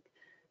colleague,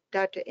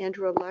 Dr.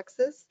 Andrew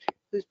Alexis,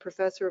 who's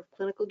Professor of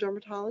Clinical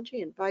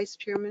Dermatology and Vice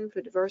Chairman for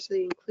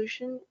Diversity and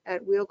Inclusion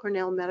at Weill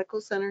Cornell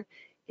Medical Center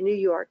in New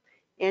York.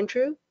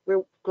 Andrew,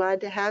 we're glad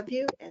to have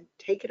you, and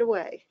take it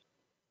away.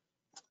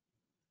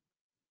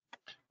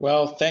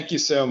 Well, thank you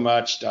so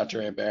much,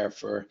 Dr. Hebert,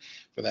 for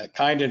that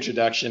kind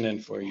introduction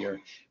and for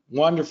your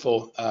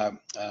wonderful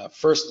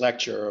first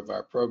lecture of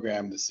our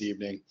program this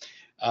evening.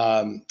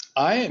 I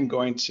am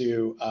going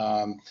to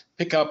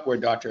pick up where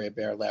Dr.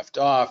 Hebert left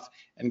off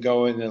and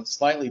go in a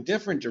slightly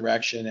different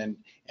direction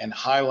and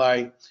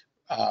highlight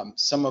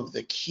some of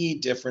the key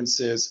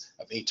differences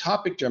of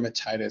atopic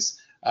dermatitis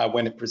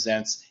when it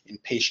presents in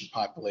patient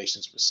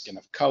populations with skin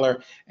of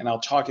color. And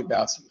I'll talk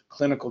about some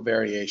clinical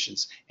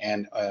variations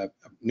and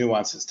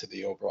nuances to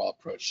the overall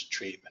approach to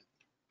treatment.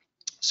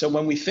 So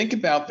when we think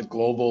about the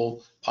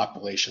global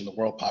population, the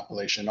world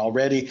population,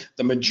 already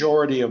the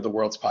majority of the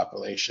world's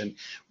population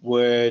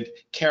would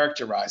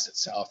characterize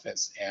itself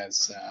as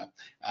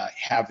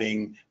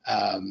having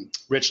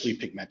richly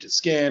pigmented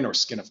skin or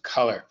skin of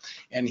color.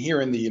 And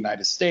here in the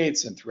United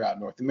States and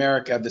throughout North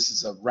America, this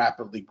is a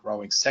rapidly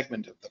growing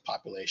segment of the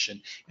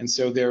population. And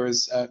so there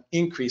is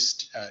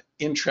increased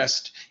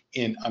interest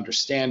in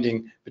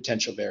understanding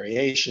potential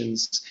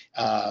variations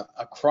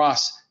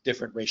across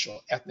different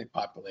racial ethnic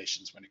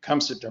populations when it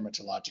comes to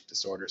dermatologic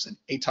disorders, and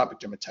atopic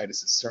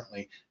dermatitis is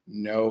certainly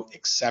no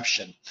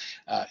exception,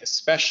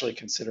 especially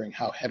considering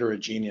how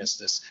heterogeneous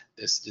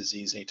this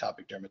disease,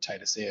 atopic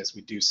dermatitis, is.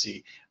 We do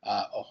see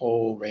a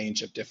whole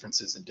range of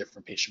differences in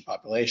different patient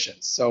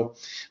populations. So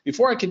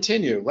before I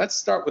continue, let's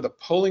start with a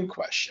polling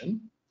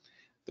question.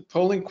 The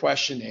polling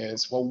question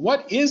is, well,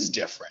 what is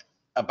different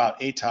about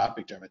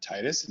atopic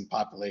dermatitis in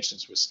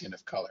populations with skin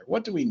of color?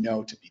 What do we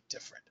know to be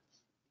different?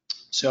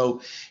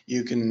 So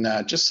you can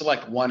just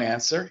select one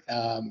answer,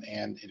 and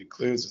it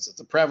includes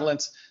the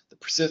prevalence, the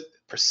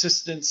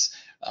persistence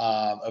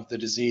of the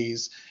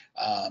disease,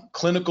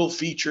 clinical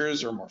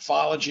features or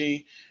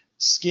morphology,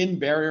 skin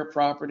barrier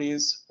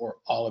properties, or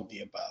all of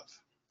the above.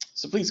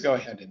 So please go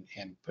ahead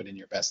and put in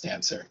your best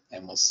answer,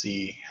 and we'll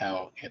see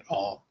how it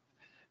all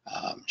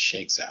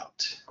shakes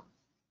out.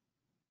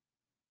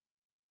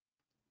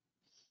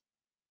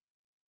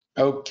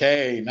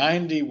 Okay,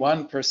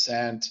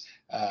 91%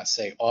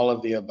 say all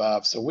of the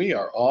above. So we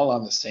are all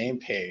on the same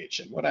page.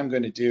 And what I'm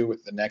going to do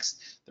with the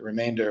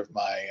remainder of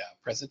my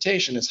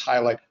presentation is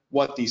highlight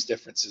what these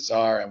differences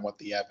are and what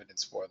the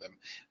evidence for them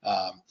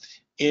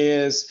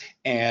is,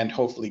 and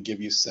hopefully give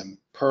you some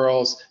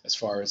pearls as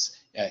far as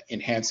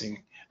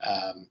enhancing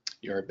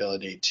your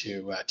ability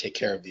to take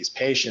care of these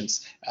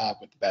patients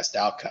with the best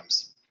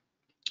outcomes.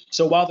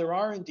 So while there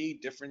are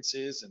indeed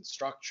differences in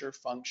structure,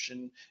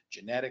 function,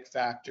 genetic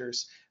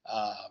factors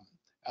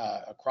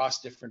across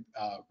different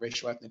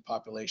racial ethnic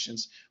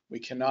populations, we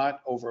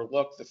cannot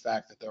overlook the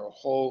fact that there are a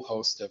whole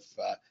host of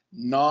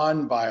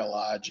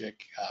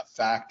non-biologic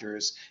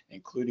factors,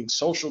 including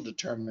social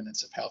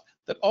determinants of health,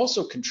 that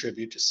also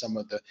contribute to some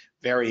of the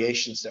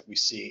variations that we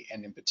see,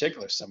 and in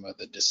particular, some of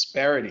the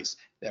disparities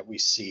that we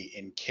see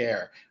in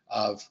care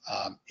of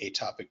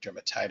atopic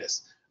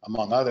dermatitis,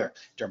 among other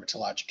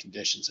dermatologic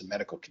conditions and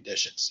medical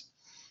conditions.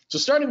 So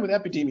starting with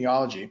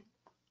epidemiology,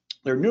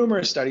 there are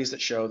numerous studies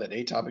that show that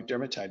atopic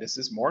dermatitis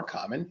is more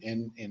common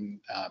in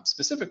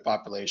specific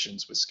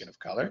populations with skin of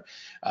color.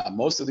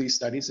 Most of these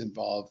studies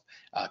involve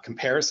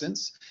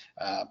comparisons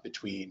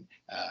between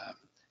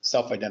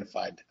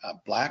self-identified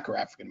Black or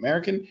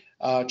African-American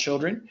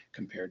children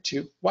compared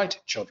to white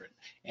children.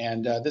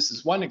 And this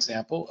is one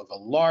example of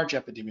a large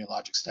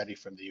epidemiologic study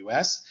from the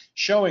US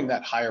showing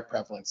that higher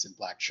prevalence in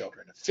Black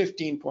children of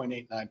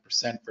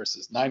 15.89%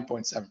 versus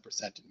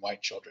 9.7% in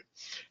white children.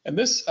 And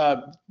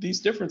these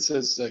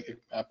differences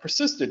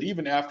persisted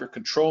even after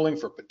controlling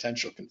for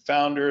potential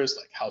confounders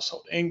like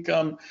household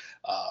income,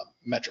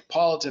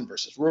 metropolitan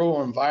versus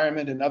rural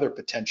environment, and other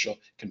potential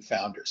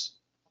confounders.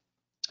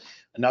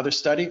 Another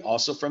study,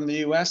 also from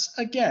the US,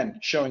 again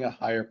showing a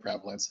higher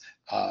prevalence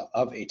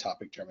of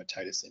atopic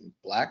dermatitis in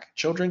Black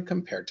children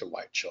compared to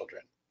white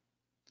children.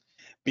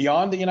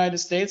 Beyond the United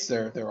States,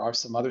 there are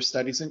some other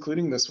studies,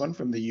 including this one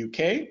from the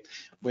UK,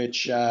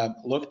 which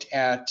looked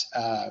at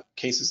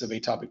cases of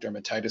atopic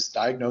dermatitis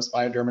diagnosed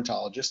by a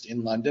dermatologist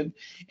in London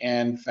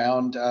and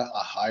found a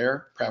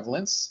higher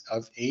prevalence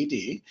of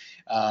AD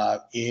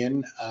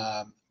in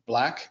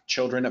Black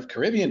children of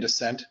Caribbean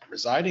descent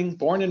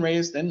born and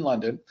raised in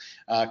London,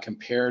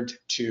 compared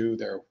to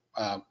their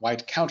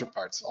white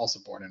counterparts, also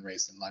born and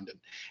raised in London.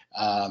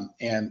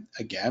 And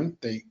again,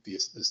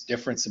 this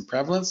difference in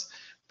prevalence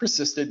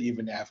persisted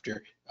even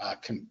after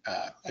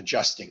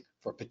adjusting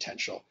for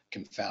potential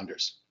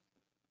confounders.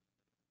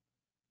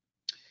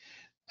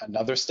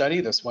 Another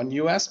study, this one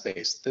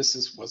US-based,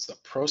 was a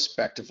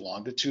prospective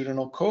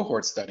longitudinal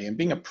cohort study. And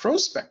being a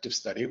prospective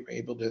study, we're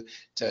able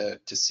to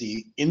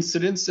see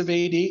incidence of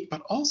AD,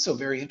 but also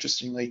very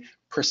interestingly,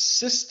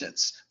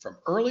 persistence from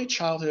early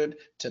childhood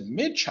to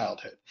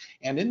mid-childhood.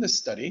 And in this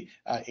study,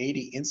 AD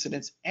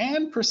incidence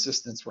and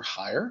persistence were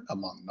higher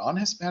among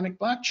non-Hispanic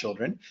Black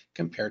children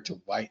compared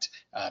to white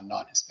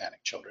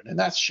non-Hispanic children. And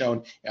that's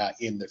shown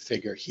in the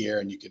figure here,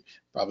 and you can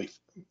probably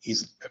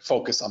easily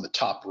focus on the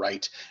top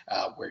right,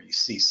 where you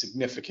see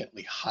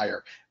significantly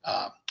higher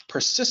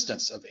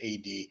persistence of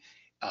AD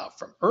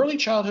from early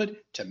childhood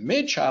to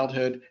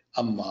mid-childhood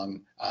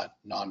among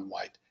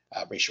non-white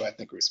racial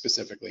ethnic groups,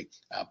 specifically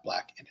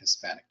Black and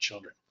Hispanic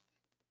children.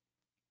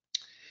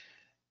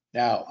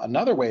 Now,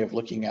 another way of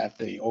looking at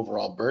the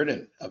overall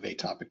burden of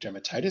atopic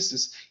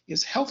dermatitis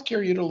is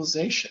healthcare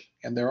utilization.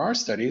 And there are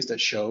studies that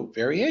show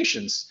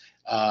variations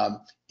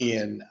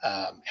in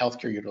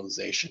healthcare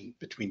utilization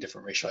between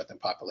different racial ethnic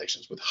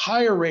populations, with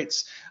higher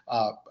rates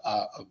of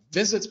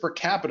visits per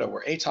capita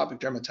where atopic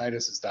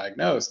dermatitis is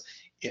diagnosed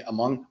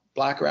among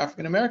Black or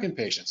African American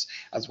patients,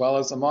 as well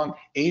as among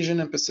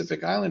Asian and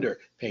Pacific Islander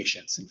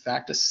patients. In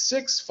fact, a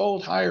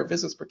 6-fold higher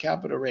visits per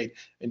capita rate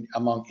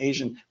among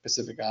Asian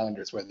Pacific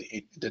Islanders where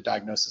the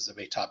diagnosis of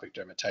atopic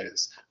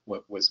dermatitis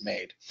was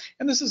made.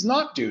 And this is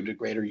not due to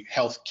greater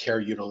health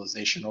care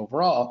utilization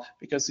overall,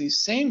 because these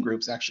same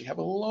groups actually have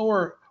a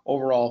lower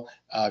overall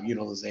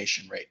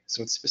utilization rate.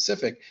 So it's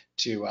specific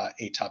to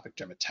atopic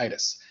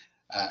dermatitis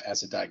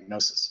as a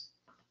diagnosis.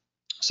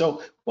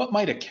 So what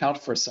might account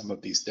for some of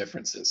these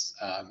differences?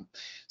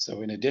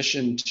 So in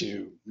addition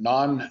to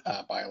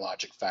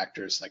non-biologic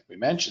factors, like we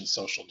mentioned,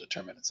 social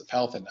determinants of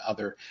health and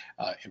other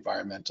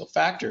environmental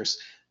factors,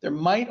 there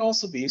might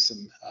also be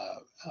some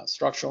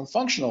structural and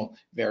functional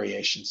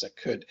variations that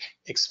could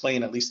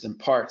explain, at least in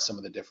part, some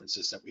of the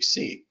differences that we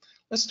see.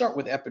 Let's start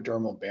with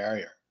epidermal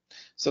barrier.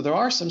 So there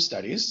are some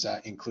studies,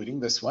 including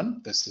this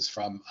one. This is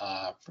from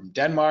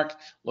Denmark,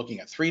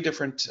 looking at 3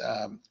 different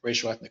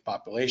racial ethnic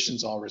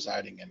populations, all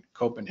residing in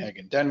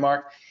Copenhagen,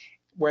 Denmark,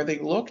 where they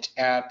looked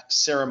at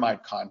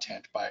ceramide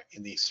content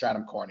in the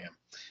stratum corneum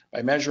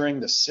by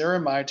measuring the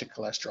ceramide to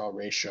cholesterol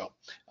ratio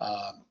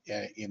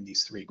in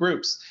these 3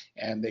 groups.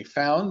 And they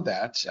found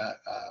that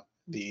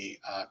the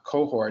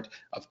cohort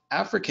of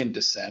African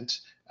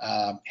descent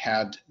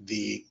had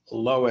the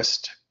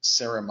lowest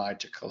ceramide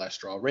to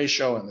cholesterol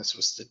ratio, and this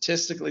was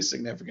statistically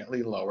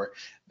significantly lower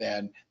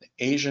than the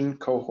Asian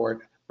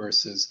cohort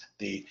versus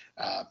the,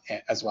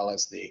 as well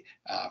as the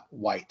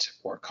white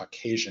or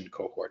Caucasian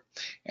cohort.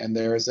 And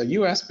there is a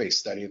US-based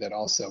study that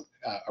also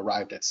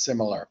arrived at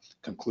similar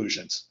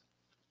conclusions.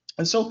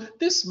 And so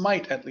this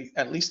might,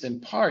 at least in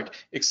part,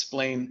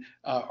 explain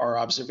our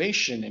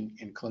observation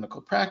in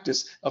clinical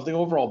practice of the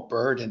overall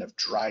burden of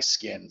dry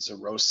skin,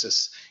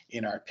 xerosis,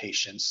 in our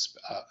patients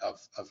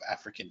of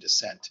African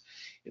descent.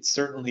 It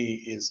certainly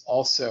is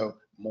also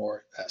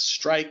more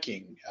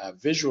striking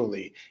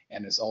visually,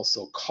 and is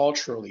also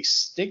culturally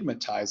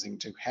stigmatizing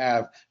to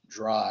have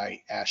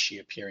dry, ashy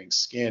appearing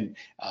skin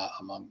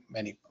among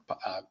many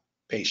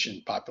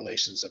patient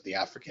populations of the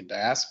African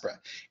diaspora.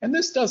 And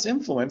this does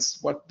influence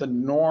what the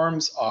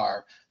norms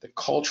are, the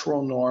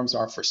cultural norms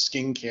are for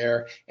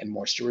skincare and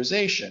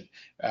moisturization,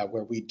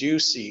 where we do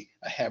see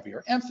a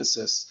heavier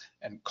emphasis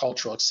and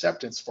cultural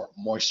acceptance for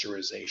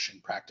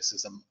moisturization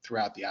practices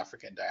throughout the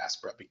African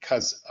diaspora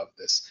because of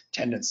this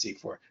tendency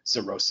for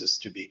xerosis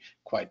to be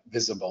quite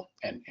visible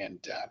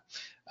and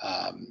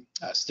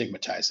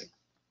stigmatizing.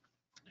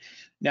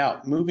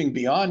 Now, moving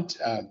beyond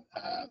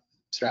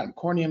stratum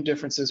corneum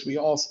differences, we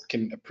also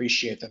can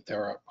appreciate that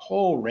there are a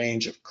whole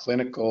range of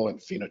clinical and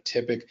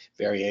phenotypic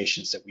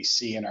variations that we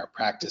see in our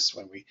practice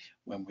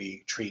when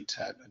we treat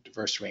a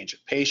diverse range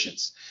of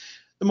patients.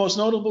 The most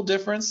notable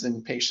difference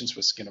in patients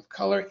with skin of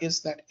color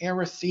is that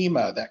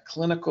erythema, that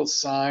clinical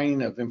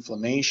sign of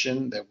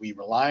inflammation that we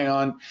rely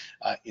on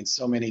in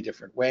so many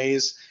different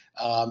ways.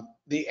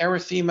 The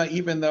erythema,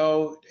 even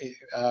though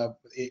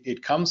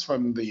it comes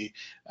from the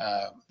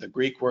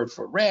Greek word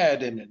for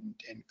red and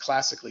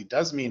classically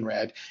does mean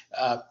red,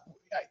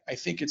 I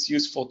think it's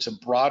useful to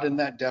broaden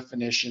that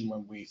definition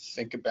when we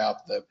think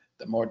about the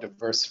more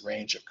diverse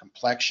range of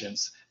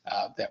complexions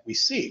that we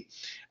see.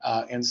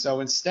 And so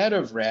instead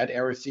of red,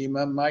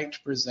 erythema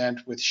might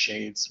present with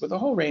shades, with a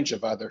whole range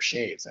of other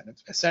shades. And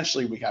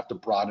essentially, we have to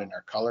broaden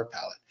our color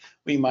palette.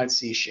 We might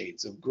see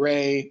shades of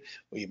gray,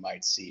 we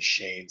might see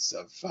shades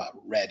of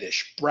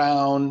reddish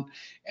brown.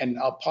 And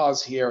I'll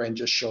pause here and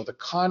just show the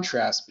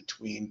contrast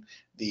between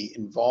the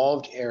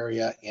involved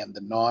area and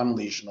the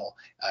non-lesional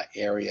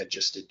area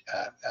just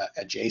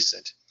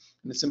adjacent.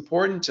 And it's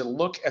important to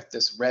look at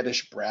this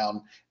reddish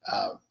brown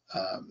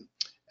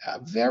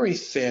very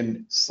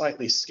thin,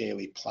 slightly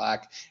scaly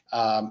plaque,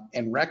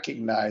 and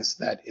recognize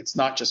that it's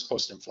not just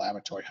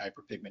post-inflammatory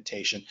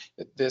hyperpigmentation,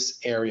 that this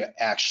area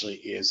actually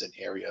is an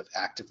area of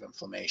active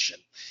inflammation.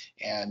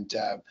 And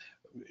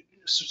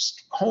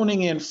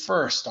honing in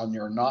first on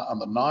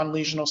the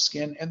non-lesional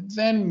skin and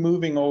then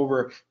moving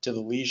over to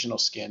the lesional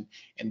skin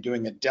and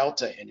doing a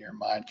delta in your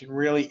mind can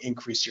really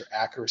increase your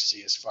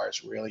accuracy as far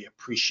as really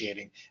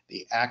appreciating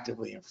the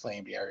actively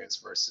inflamed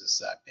areas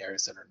versus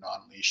areas that are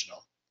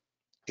non-lesional.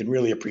 You can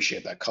really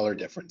appreciate that color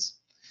difference.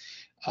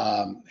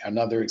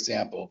 Another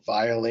example,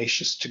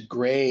 violaceous to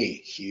gray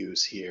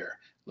hues here.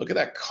 Look at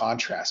that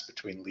contrast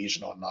between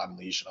lesional and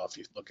non-lesional if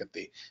you look at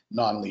the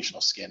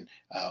non-lesional skin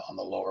on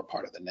the lower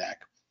part of the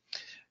neck.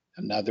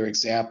 Another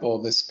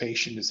example, this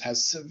patient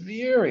has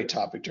severe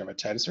atopic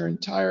dermatitis. Her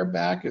entire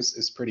back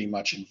is pretty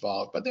much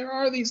involved, but there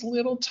are these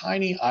little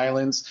tiny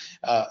islands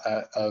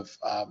of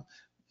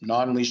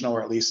non-lesional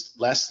or at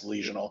least less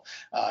lesional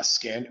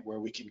skin where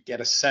we can get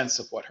a sense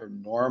of what her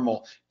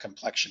normal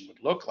complexion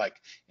would look like.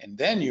 And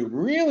then you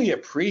really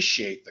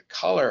appreciate the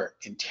color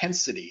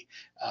intensity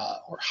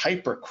or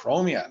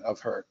hyperchromia of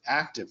her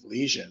active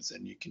lesions,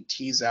 and you can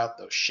tease out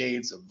those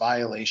shades of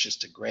violaceous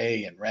to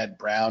gray and red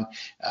brown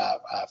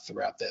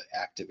throughout the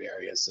active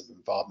areas of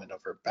involvement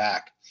of her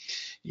back.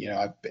 You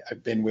know,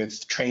 I've been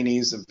with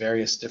trainees of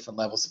various different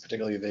levels,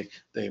 particularly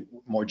the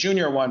more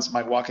junior ones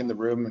might walk in the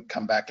room and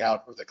come back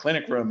out of the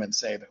clinic room and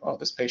say that, oh,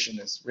 this patient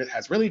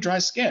has really dry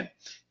skin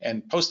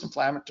and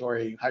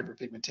post-inflammatory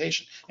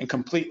hyperpigmentation, and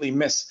completely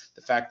miss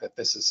the fact that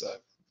this is a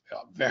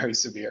very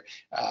severe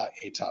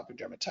atopic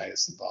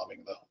dermatitis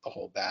involving the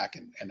whole back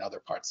and other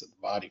parts of the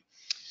body.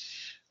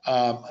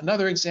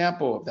 Another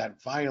example of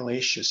that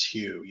violaceous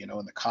hue, you know,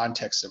 in the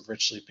context of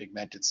richly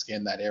pigmented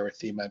skin, that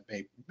erythema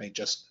may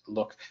just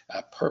look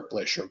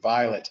purplish or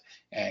violet,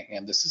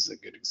 and this is a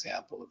good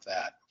example of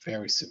that,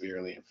 very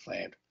severely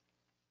inflamed.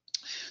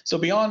 So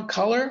beyond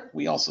color,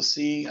 we also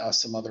see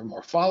some other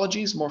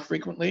morphologies more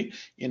frequently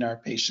in our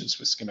patients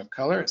with skin of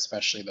color,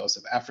 especially those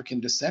of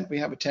African descent. We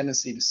have a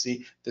tendency to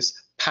see this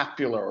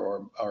papular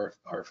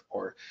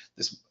or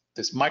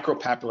this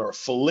micropapular or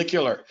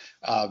follicular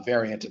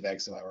variant of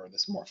eczema, or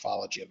this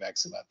morphology of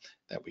eczema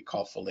that we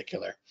call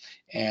follicular.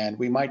 And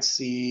we might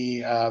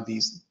see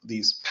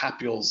these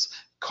papules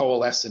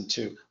coalesce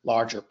into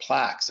larger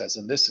plaques, as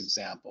in this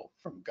example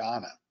from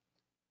Ghana.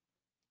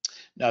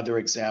 Another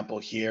example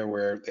here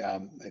where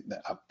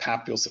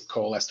papules have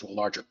coalesced to a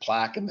larger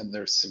plaque, and then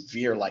there's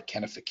severe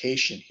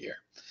lichenification here.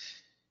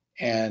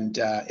 And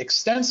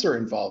extensor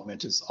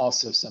involvement is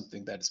also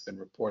something that has been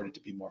reported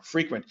to be more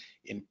frequent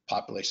in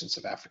populations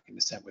of African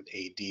descent with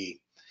AD.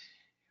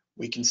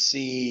 We can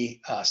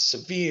see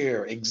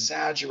severe,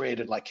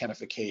 exaggerated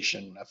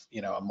lichenification of,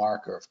 you know, a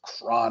marker of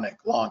chronic,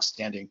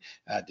 long-standing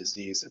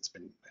disease that's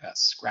been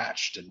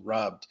scratched and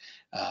rubbed,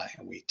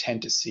 and we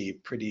tend to see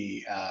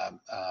pretty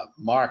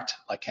marked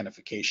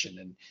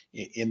lichenification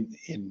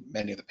in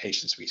many of the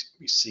patients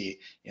we see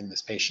in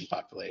this patient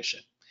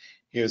population.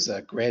 Here's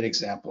a great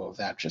example of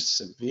that, just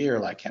severe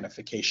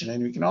lichenification,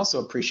 and we can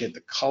also appreciate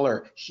the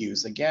color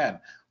hues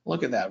again.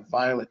 Look at that,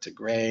 violet to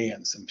gray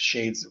and some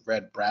shades of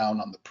red brown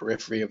on the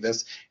periphery of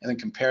this, and then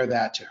compare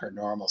that to her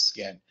normal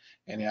skin.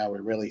 And now we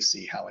really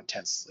see how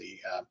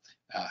intensely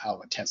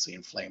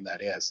inflamed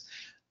that is.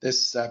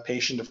 This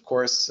patient, of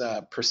course,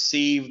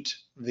 perceived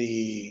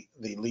the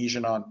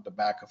lesion on the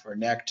back of her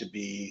neck to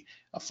be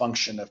a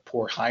function of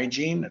poor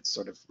hygiene. It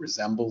sort of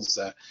resembles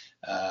a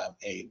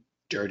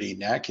dirty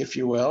neck, if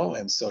you will,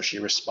 and so she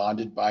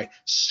responded by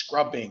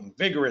scrubbing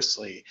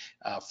vigorously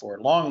for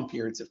long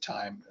periods of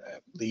time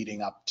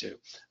leading up to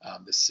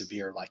the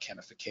severe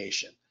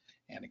lichenification.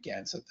 And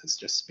again, so this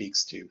just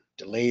speaks to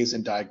delays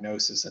in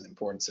diagnosis and the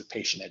importance of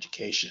patient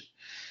education.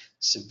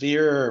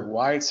 Severe,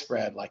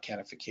 widespread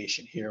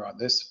lichenification here on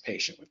this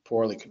patient with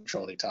poorly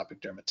controlled atopic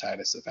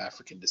dermatitis of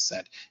African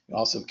descent. We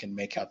also can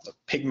make out the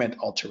pigment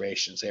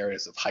alterations,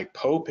 areas of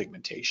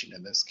hypopigmentation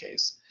in this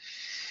case.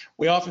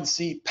 We often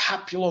see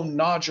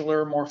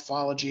papulonodular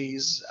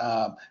morphologies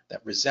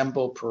that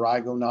resemble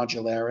prurigo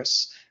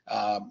nodularis.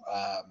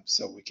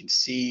 So we can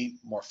see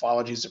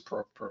morphologies of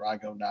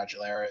prurigo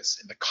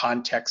nodularis in the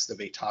context of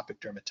atopic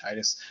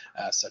dermatitis,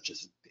 such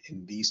as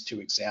in these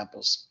two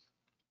examples.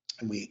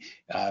 And we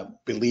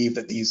believe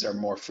that these are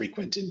more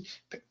frequent in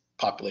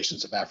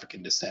populations of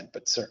African descent,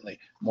 but certainly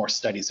more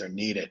studies are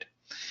needed.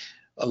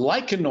 A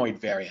lichenoid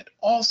variant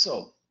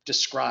also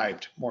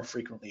described more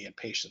frequently in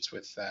patients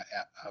with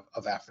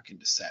of African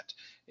descent.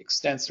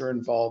 Extensor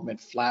involvement,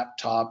 flat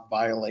top,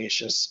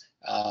 violaceous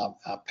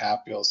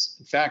papules.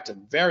 In fact, a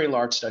very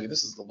large study,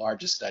 this is the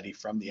largest study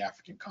from the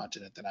African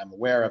continent that I'm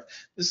aware of.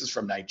 This is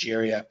from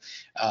Nigeria,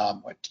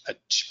 a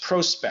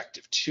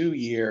prospective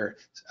 2-year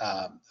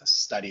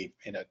study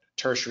in a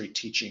tertiary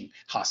teaching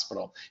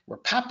hospital where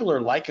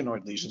papular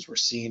lichenoid lesions were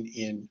seen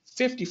in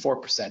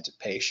 54% of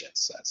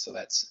patients. So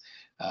that's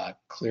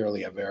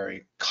clearly a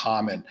very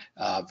common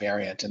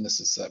variant, and this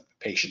is a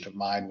patient of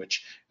mine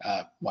which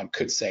one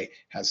could say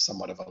has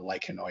somewhat of a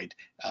lichenoid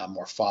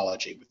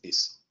morphology with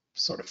these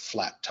sort of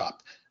flat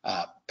top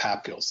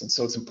papules. And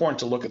so it's important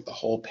to look at the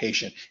whole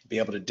patient and be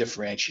able to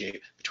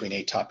differentiate between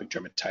atopic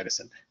dermatitis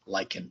and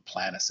lichen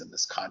planus in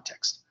this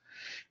context.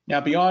 Now,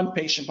 beyond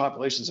patient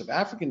populations of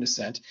African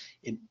descent,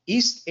 in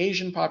East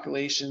Asian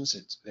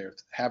populations, there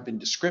have been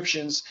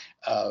descriptions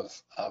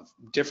of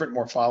different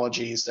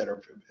morphologies that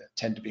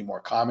tend to be more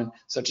common,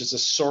 such as a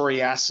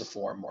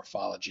psoriasiform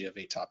morphology of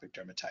atopic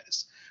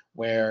dermatitis,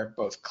 where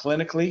both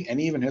clinically and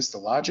even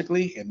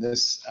histologically in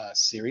this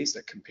series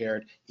that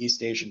compared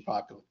East Asian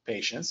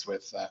patients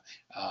with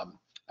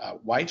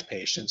white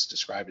patients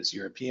described as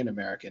European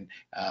American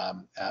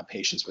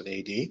patients with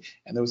AD,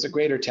 and there was a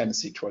greater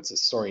tendency towards a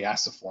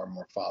psoriasiform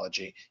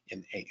morphology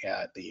in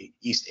the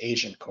East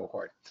Asian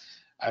cohort.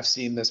 I've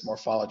seen this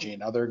morphology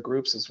in other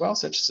groups as well,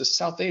 such as a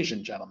South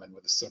Asian gentleman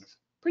with a sort of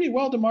pretty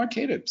well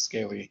demarcated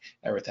scaly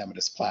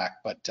erythematous plaque,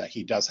 but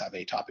he does have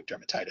atopic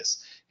dermatitis,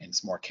 and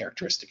it's more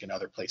characteristic in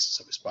other places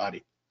of his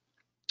body.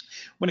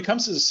 When it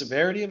comes to the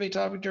severity of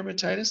atopic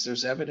dermatitis,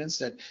 there's evidence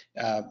that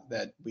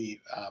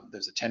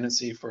there's a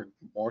tendency for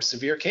more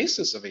severe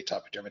cases of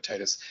atopic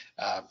dermatitis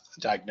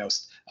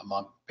diagnosed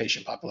among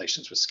patient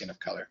populations with skin of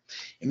color.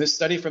 In this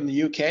study from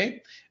the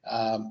UK,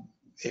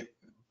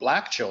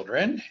 Black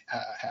children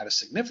had a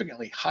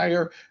significantly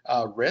higher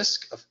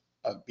risk of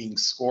being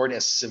scored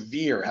as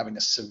severe, having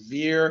a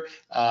severe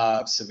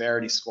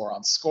severity score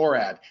on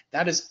SCORAD.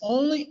 That is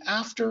only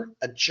after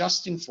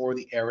adjusting for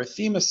the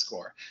erythema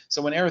score.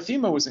 So when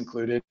erythema was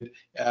included,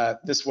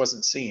 this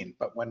wasn't seen.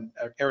 But when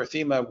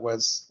erythema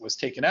was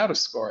taken out of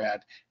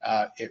SCORAD,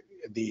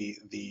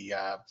 the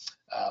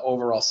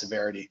overall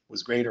severity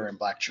was greater in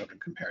Black children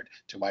compared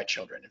to white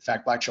children. In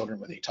fact, Black children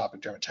with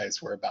atopic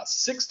dermatitis were about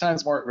 6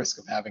 times more at risk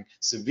of having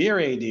severe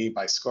AD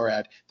by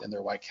SCORAD than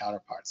their white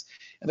counterparts.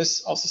 And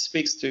this also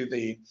speaks to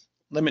the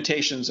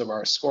limitations of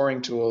our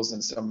scoring tools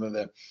and some of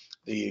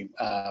the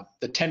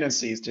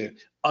tendencies to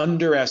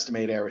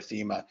underestimate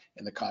erythema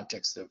in the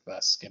context of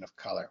skin of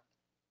color.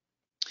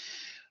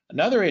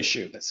 Another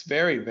issue that's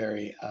very,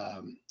 very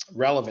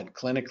relevant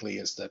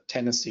clinically is the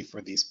tendency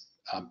for these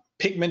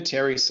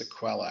pigmentary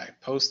sequelae,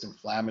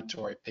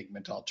 post-inflammatory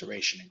pigment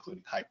alteration,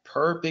 including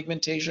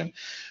hyperpigmentation,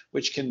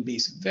 which can be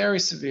very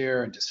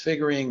severe and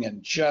disfiguring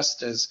and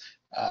just as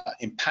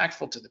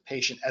impactful to the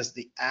patient as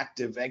the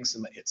active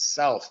eczema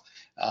itself,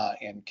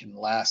 and can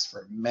last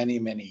for many,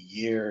 many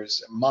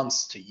years,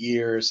 months to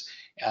years.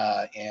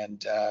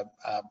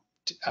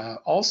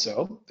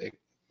 Also,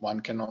 one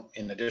can,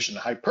 in addition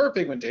to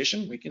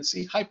hyperpigmentation, we can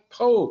see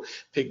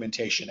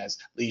hypopigmentation as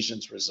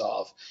lesions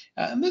resolve.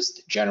 And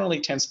this generally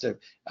tends to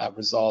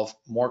resolve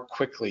more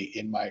quickly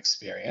in my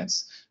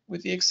experience,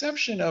 with the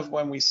exception of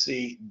when we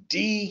see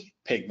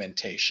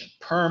depigmentation,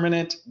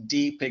 permanent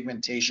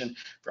depigmentation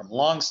from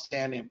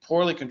long-standing,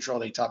 poorly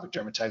controlled atopic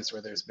dermatitis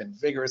where there's been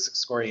vigorous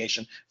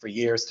excoriation for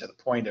years to the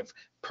point of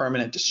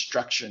permanent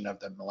destruction of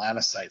the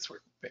melanocytes, where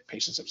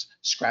patients have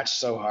scratched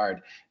so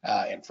hard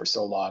and for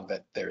so long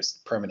that there's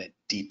permanent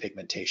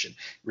depigmentation.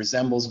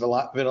 Resembles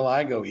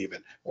vitiligo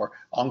even, or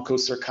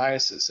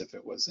onchocerciasis if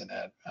it was in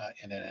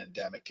an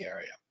endemic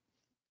area.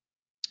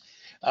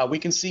 We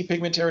can see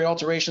pigmentary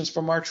alterations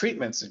from our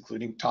treatments,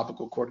 including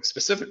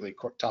specifically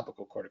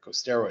topical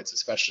corticosteroids,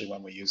 especially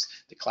when we use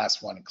the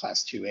class 1 and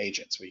class 2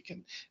 agents. We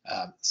can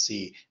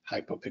see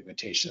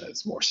hypopigmentation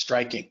that's more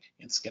striking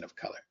in skin of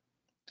color.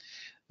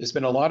 There's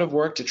been a lot of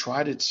work to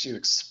try to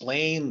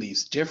explain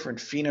these different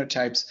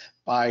phenotypes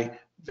by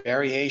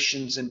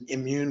variations in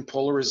immune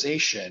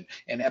polarization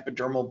and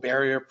epidermal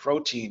barrier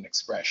protein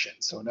expression.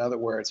 So in other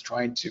words,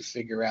 trying to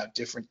figure out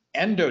different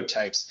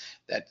endotypes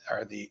that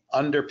are the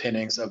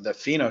underpinnings of the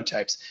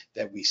phenotypes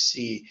that we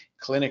see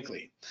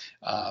clinically.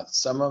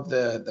 Some of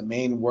the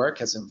main work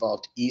has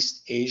involved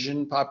East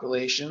Asian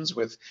populations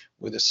with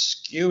a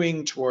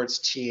skewing towards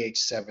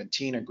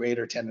Th17, a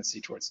greater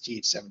tendency towards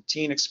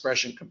Th17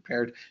 expression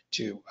compared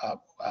to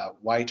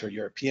white or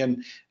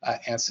European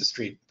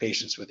ancestry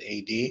patients with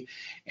AD.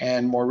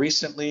 And more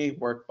recently,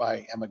 work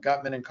by Emma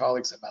Gutman and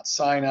colleagues at Mount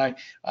Sinai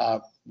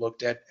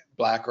looked at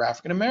Black or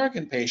African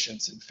American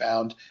patients and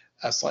found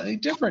a slightly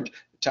different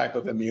type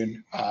of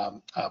immune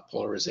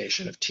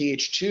polarization of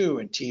Th2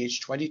 and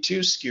Th22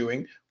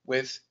 skewing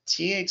with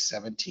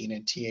Th17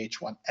 and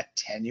Th1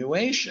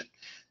 attenuation.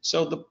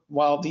 So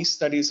while these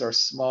studies are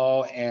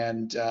small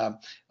and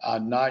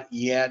not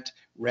yet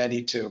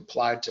ready to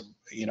apply to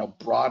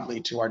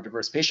broadly to our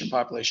diverse patient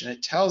population,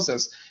 it tells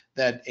us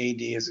that AD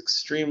is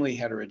extremely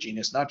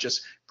heterogeneous, not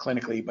just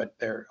clinically, but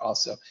they're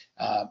also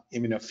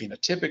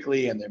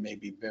immunophenotypically, and there may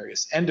be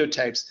various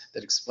endotypes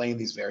that explain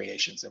these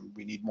variations, and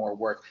we need more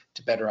work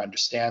to better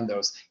understand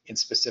those in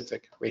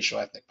specific racial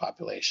ethnic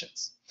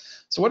populations.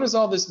 So what does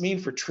all this mean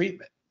for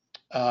treatment?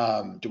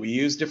 Do we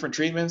use different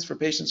treatments for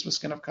patients with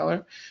skin of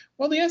color?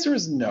 Well, the answer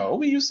is no.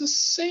 We use the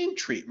same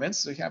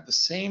treatments. We have the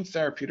same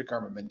therapeutic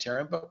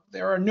armamentarium, but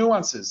there are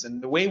nuances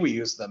in the way we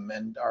use them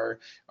and our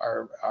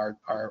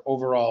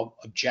overall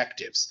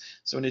objectives.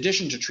 So in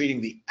addition to treating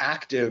the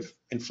active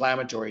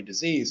inflammatory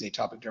disease,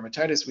 atopic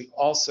dermatitis, we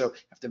also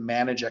have to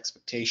manage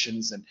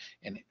expectations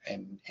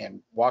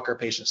and walk our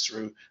patients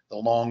through the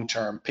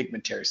long-term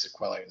pigmentary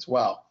sequelae as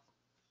well.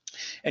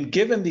 And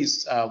given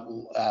these,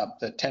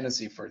 the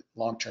tendency for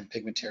long-term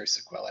pigmentary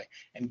sequelae,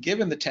 and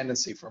given the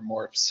tendency for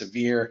more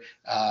severe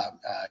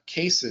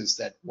cases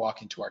that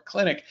walk into our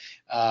clinic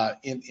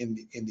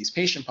in these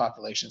patient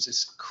populations,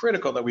 it's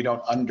critical that we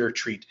don't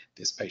undertreat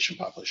this patient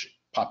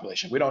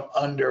population. We don't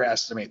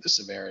underestimate the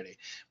severity.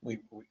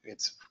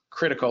 It's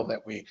critical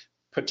that we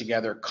put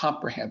together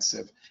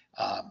comprehensive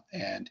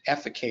and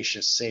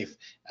efficacious, safe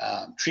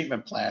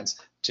treatment plans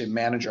to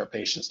manage our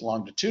patients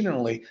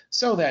longitudinally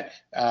so that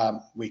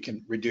we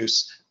can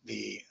reduce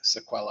the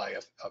sequelae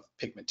of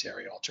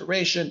pigmentary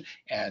alteration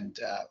and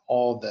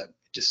all the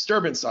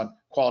disturbance on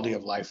quality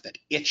of life that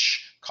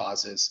itch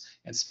causes.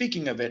 And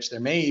speaking of itch, there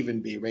may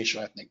even be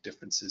racial ethnic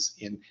differences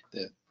in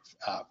the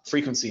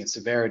frequency and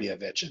severity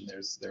of itch, and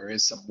there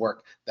is some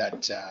work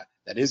that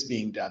is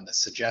being done that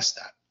suggests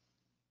that.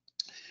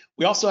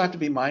 We also have to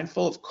be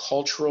mindful of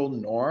cultural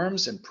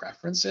norms and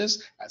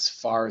preferences as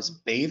far as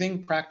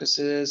bathing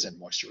practices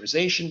and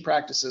moisturization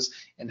practices,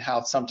 and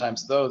how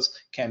sometimes those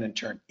can in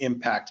turn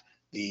impact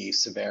the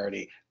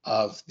severity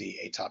of the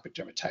atopic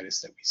dermatitis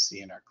that we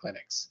see in our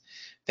clinics.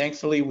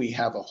 Thankfully, we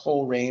have a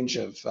whole range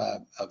of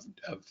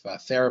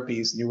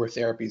therapies, newer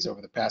therapies over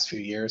the past few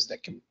years that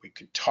we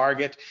can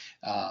target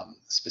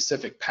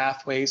specific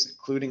pathways,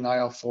 including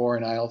IL-4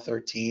 and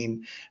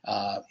IL-13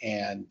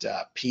 and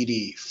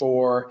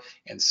PDE4,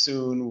 and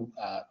soon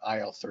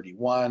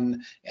IL-31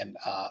 and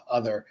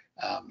other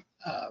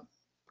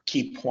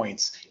key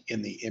points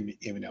in the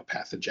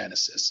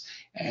immunopathogenesis.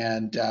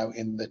 And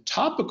in the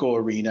topical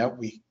arena,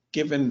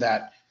 given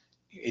that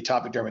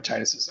atopic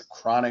dermatitis is a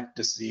chronic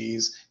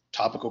disease,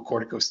 topical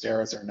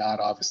corticosteroids are not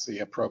obviously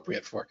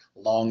appropriate for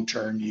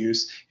long-term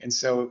use. And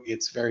so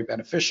it's very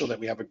beneficial that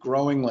we have a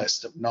growing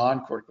list of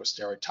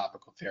non-corticosteroid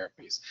topical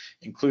therapies,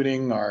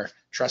 including our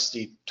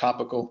trusty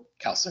topical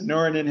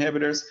calcineurin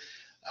inhibitors,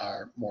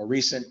 our more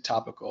recent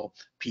topical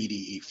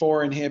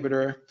PDE4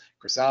 inhibitor,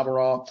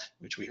 crisaborole,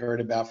 which we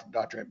heard about from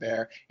Dr.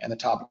 Hebert, and the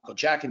topical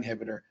JAK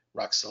inhibitor,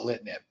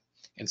 ruxolitinib.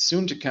 And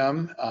soon to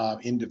come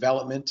in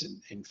development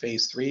in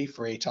phase 3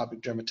 for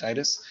atopic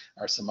dermatitis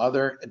are some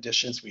other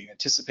additions we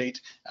anticipate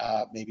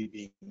maybe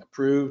being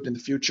approved in the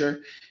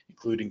future,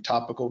 including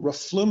topical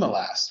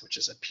roflumilast, which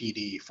is a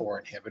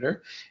PDE4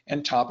 inhibitor,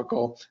 and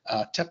topical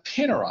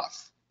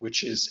tapinarof,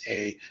 which is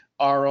a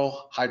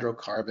oral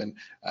hydrocarbon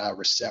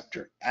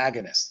receptor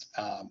agonist.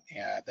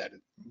 That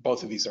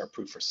both of these are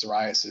approved for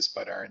psoriasis,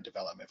 but are in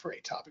development for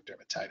atopic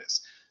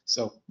dermatitis.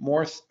 So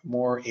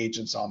more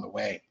agents on the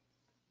way.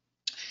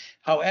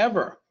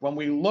 However, when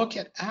we look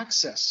at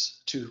access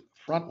to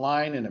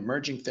frontline and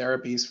emerging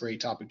therapies for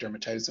atopic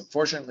dermatitis,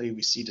 unfortunately,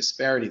 we see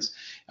disparities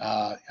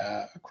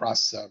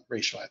across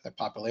racial ethnic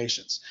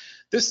populations.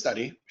 This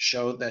study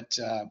showed that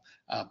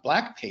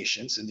Black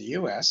patients in the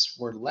US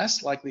were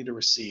less likely to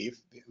receive,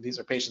 these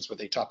are patients with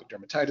atopic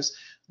dermatitis,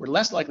 were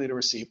less likely to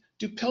receive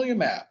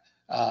dupilumab,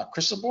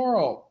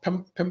 crisaborole,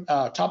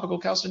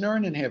 topical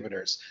calcineurin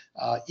inhibitors,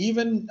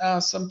 even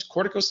some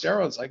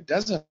corticosteroids like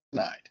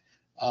desanide.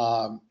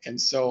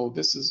 And so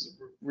this is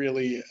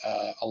really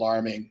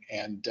alarming,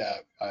 and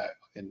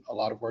a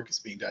lot of work is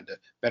being done to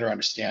better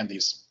understand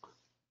these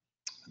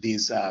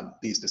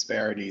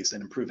disparities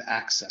and improve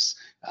access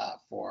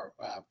for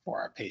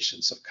our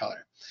patients of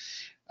color.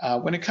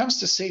 When it comes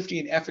to safety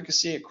and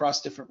efficacy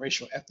across different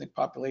racial ethnic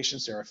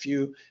populations, there are a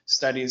few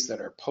studies that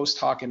are post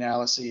hoc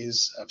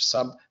analyses of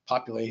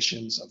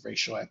subpopulations of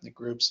racial ethnic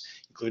groups,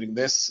 including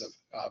this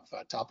of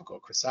topical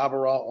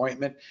crisaborole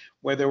ointment,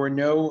 where there were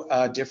no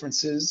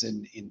differences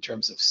in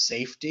terms of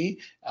safety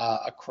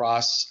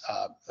across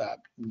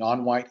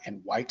non-white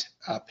and white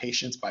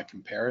patients by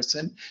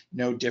comparison.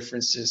 No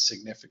differences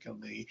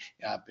significantly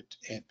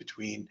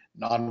between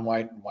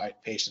non-white and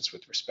white patients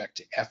with respect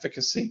to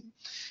efficacy.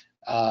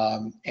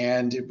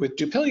 And with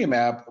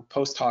dupilumab, a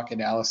post hoc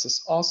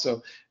analysis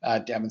also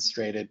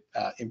demonstrated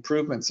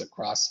improvements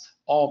across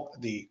all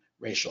the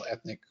racial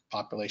ethnic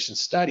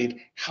populations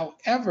studied.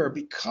 However,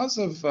 because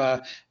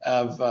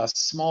of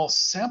small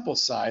sample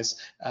size,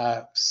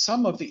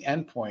 some of the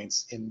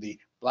endpoints in the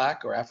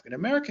Black or African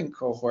American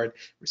cohort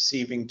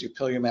receiving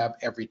dupilumab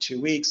every 2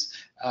 weeks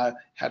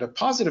had a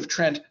positive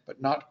trend,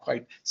 but not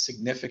quite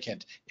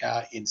significant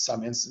in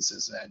some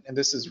instances. And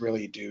this is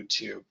really due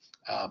to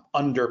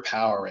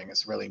underpowering.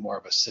 Is really more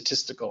of a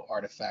statistical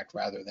artifact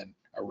rather than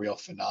a real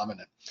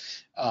phenomenon.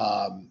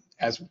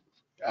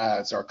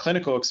 As our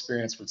clinical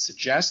experience would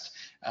suggest,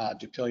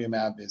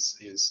 dupilumab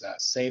is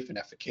safe and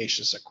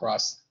efficacious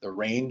across the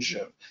range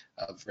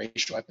of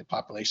racial ethnic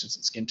populations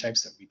and skin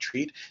types that we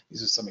treat.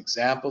 These are some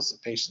examples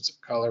of patients of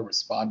color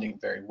responding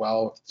very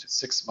well to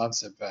 6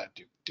 months of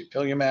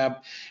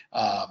dupilumab.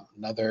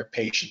 Another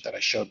patient that I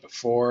showed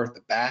before,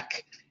 the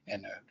back,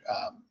 and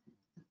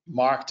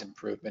marked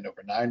improvement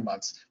over 9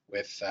 months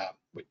with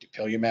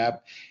dupilumab.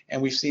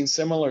 And we've seen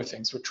similar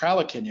things with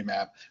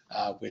tralokinumab,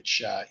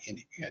 which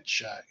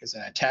is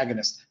an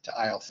antagonist to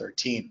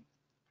IL-13.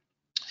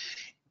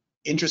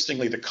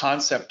 Interestingly, the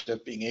concept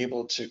of being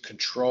able to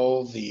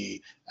control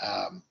the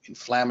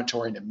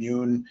inflammatory and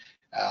immune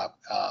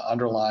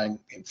underlying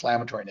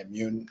inflammatory and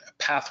immune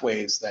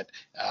pathways that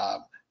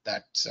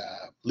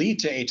lead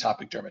to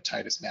atopic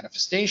dermatitis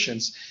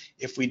manifestations,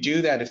 if we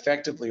do that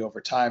effectively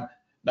over time,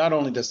 not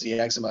only does the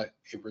eczema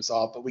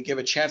resolve, but we give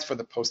a chance for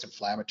the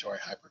post-inflammatory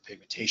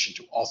hyperpigmentation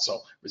to also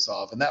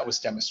resolve. And that was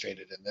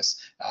demonstrated in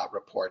this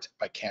report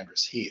by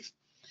Candace Heath,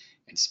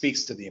 and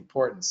speaks to the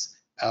importance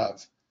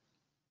of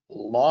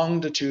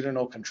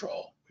longitudinal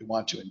control. We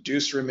want to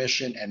induce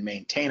remission and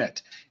maintain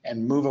it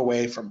and move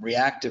away from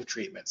reactive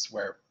treatments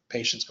where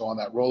patients go on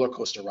that roller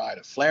coaster ride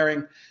of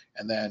flaring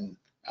and then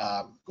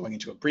going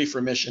into a brief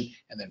remission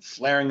and then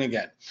flaring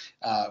again.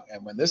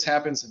 And when this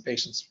happens in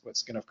patients with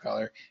skin of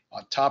color,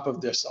 on top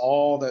of this,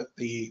 all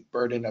the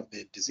burden of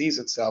the disease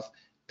itself,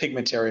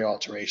 pigmentary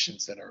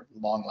alterations that are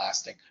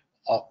long-lasting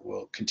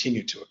will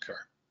continue to occur.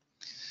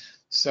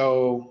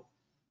 So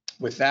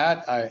with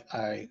that,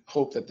 I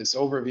hope that this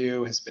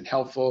overview has been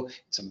helpful.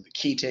 Some of the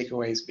key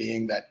takeaways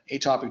being that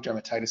atopic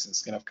dermatitis in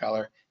skin of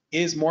color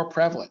is more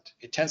prevalent.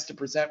 It tends to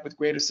present with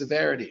greater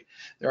severity.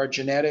 There are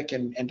genetic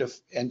and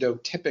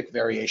endotypic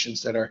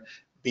variations that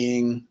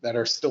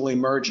are still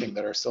emerging,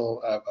 that are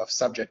still a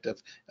subject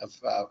of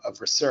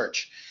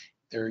research.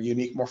 There are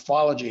unique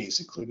morphologies,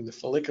 including the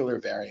follicular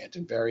variant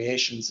and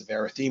variations of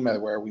erythema,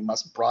 where we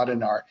must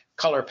broaden our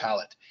color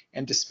palette,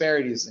 and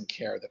disparities in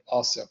care that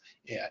also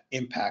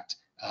impact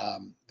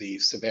the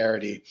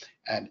severity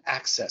and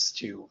access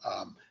to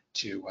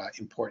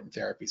important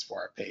therapies for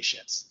our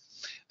patients.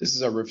 This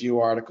is a review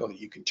article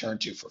that you can turn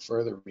to for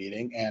further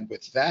reading. And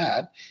with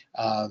that,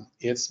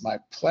 it's my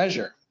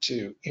pleasure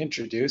to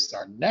introduce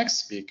our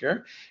next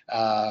speaker,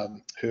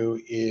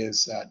 who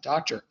is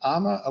Dr.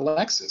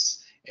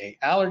 Alexis, an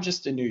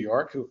allergist in New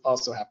York, who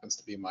also happens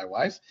to be my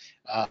wife.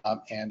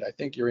 And I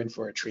think you're in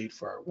for a treat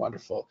for a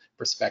wonderful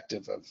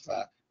perspective of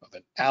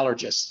an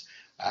allergist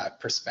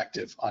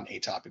perspective on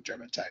atopic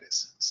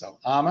dermatitis. So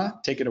Ama,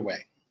 take it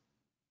away.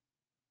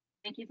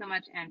 Thank you so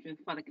much, Andrew,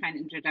 for the kind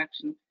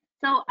introduction.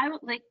 So I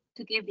would like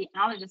to give the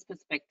allergist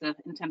perspective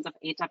in terms of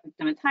atopic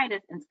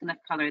dermatitis and skin of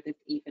color this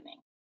evening.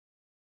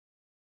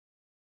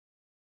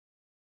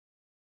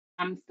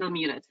 I'm still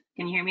muted.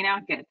 Can you hear me now?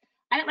 Good.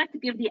 I'd like to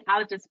give the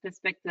allergist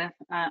perspective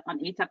on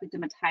atopic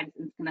dermatitis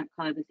and skin of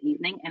color this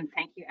evening, and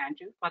thank you,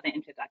 Andrew, for the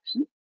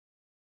introduction.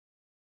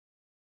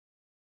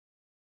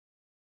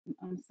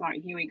 I'm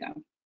sorry, here we go.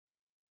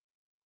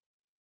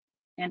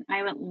 And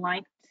I would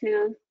like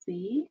to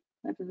see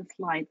whether the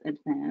slides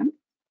advance.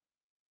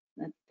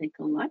 Let's take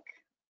a look.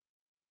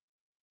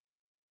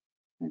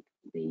 Let's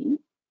see.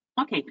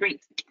 Okay,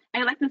 great.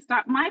 I'd like to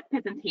start my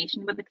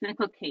presentation with a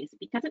clinical case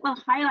because it will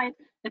highlight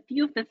a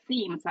few of the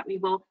themes that we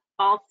will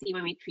all see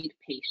when we treat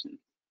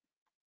patients.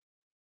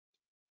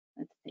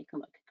 Let's take a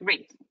look.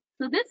 Great.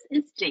 So this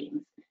is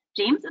James.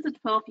 James is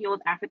a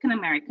 12-year-old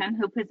African-American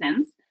who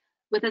presents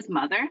with his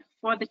mother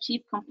for the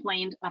chief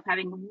complaint of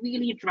having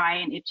really dry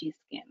and itchy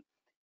skin.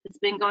 It's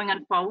been going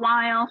on for a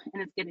while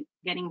and it's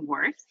getting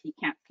worse. He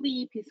can't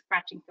sleep, he's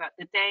scratching throughout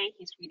the day,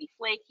 he's really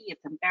flaky, he's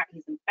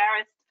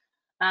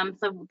embarrassed.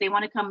 So they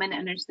want to come in and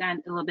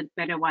understand a little bit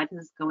better why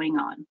this is going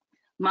on.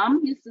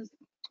 Mom uses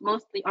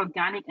mostly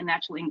organic and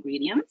natural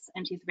ingredients,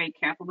 and she's very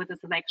careful with the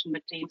selection,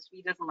 but James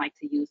really doesn't like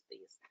to use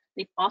these.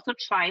 They've also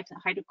tried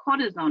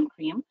hydrocortisone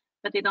cream,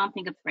 but they don't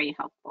think it's very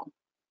helpful.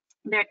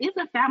 There is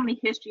a family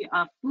history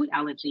of food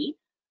allergy,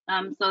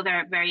 so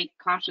they're very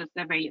cautious,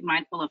 they're very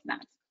mindful of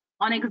that.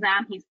 On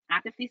exam, he's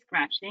actively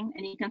scratching,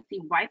 and you can see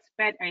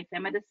widespread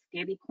erythematous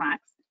scaly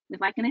plaques with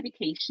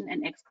lichenification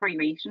and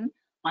excoriation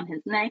on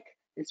his neck,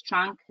 his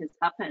trunk, his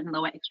upper and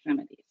lower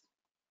extremities.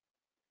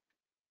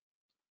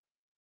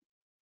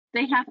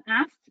 They have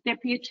asked their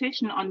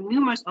pediatrician on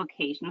numerous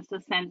occasions to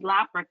send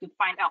lab work to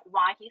find out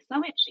why he's so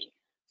itchy.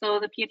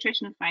 So the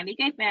pediatrician finally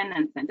gave in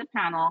and sent a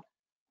panel.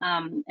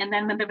 And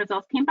then when the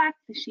results came back,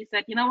 she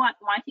said, you know what,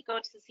 why don't you go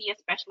to see a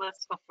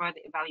specialist for further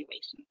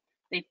evaluation?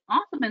 They've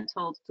also been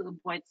told to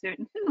avoid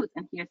certain foods,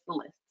 and here's the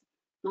list.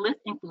 The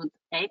list includes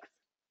eggs,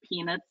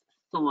 peanuts,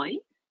 soy,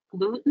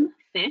 gluten,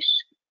 fish,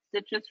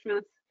 citrus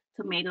fruits,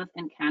 tomatoes,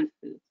 and canned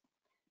foods.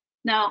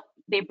 Now,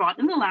 they brought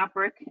in the lab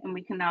work, and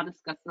we can now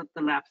discuss the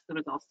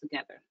results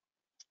together.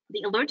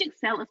 The allergic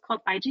cell is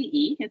called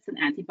IgE. It's an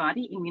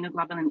antibody,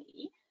 immunoglobulin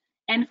E.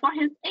 And for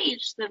his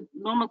age, the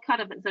normal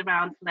cutoff is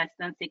around less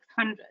than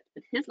 600,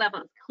 but his level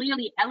is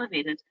clearly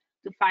elevated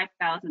to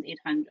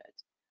 5,800.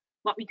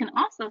 What we can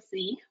also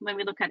see when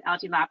we look at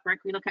allergy lab work,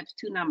 we look at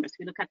two numbers.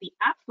 We look at the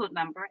absolute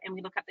number and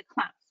we look at the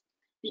class.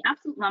 The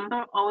absolute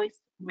number always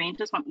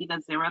ranges from either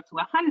 0 to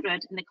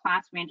 100, and the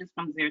class ranges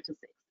from 0 to 6.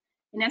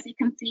 And as you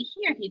can see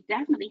here, he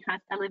definitely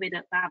has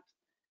elevated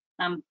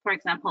labs. For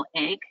example,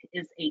 egg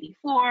is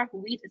 84,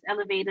 wheat is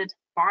elevated,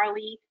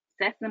 barley,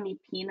 sesame,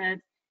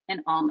 peanuts,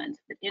 and almond.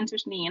 But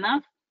interestingly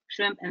enough,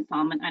 shrimp and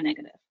salmon are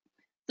negative.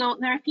 So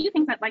there are a few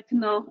things I'd like to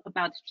know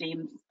about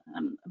James,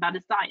 about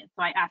his diet.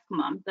 So I asked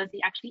Mom, does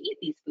he actually eat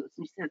these foods?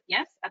 And she said,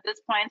 yes, at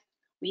this point,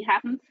 we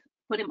haven't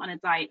put him on a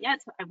diet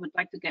yet. So I would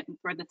like to get him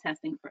further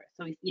testing first.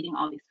 So he's eating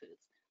all these foods.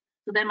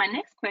 So then my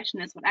next question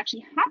is what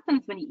actually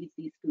happens when he eats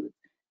these foods?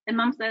 And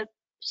Mom says,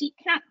 she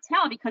can't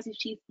tell because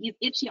he's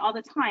itchy all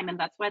the time, and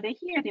that's why they're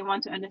here. They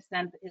want to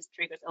understand his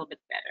triggers a little bit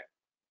better.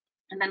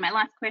 And then my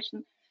last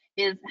question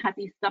is, has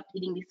he stopped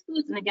eating these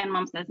foods? And again,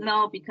 mom says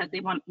no, because they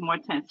want more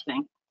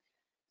testing.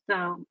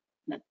 So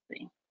let's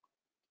see.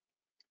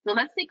 So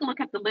let's take a look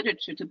at the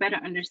literature to better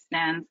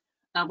understand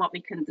what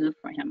we can do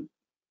for him.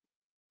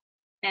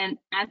 And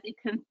as you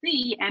can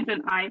see, Andrew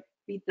and I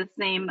read the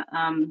same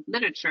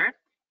literature,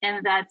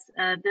 and that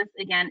this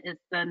again is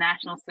the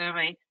national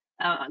survey,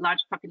 a large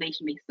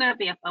population-based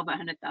survey of over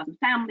 100,000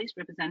 families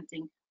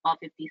representing all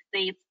 50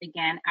 states.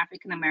 Again,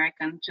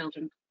 African-American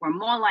children were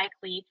more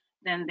likely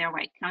than their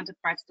white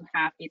counterparts to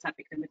have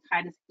atopic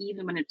dermatitis,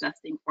 even when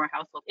adjusting for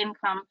household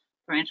income,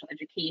 parental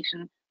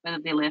education, whether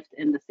they lived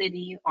in the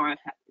city or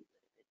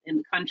in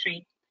the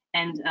country,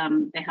 and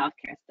their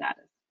healthcare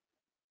status.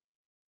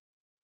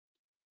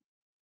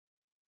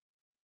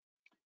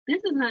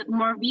 This is a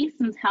more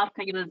recent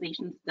healthcare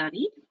utilization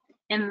study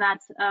in that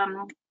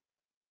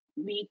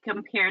we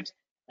compared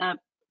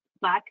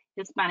Black,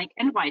 Hispanic,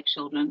 and white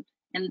children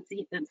and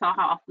saw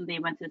how often they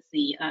went to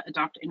see a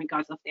doctor in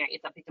regards of their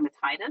atopic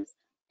dermatitis.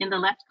 In the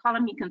left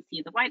column, you can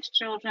see the white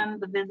children,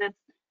 the visits.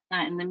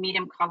 In the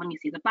medium column, you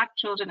see the Black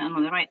children, and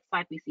on the right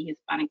side, we see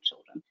Hispanic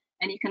children.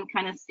 And you can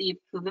kind of see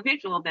through the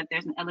visual that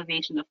there's an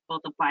elevation of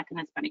both the Black and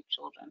Hispanic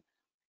children.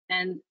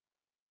 And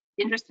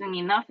interestingly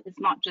enough, it's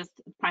not just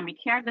primary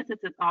care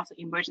visits, it's also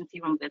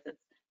emergency room visits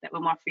that were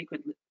more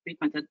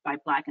frequented by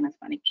Black and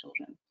Hispanic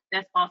children.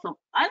 There's also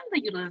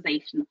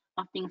underutilization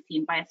of being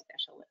seen by a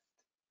specialist.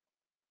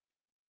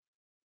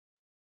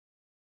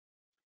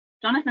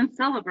 Jonathan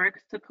Silverberg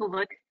took a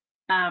look,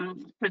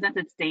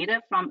 presented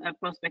data from a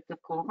prospective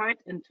cohort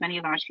in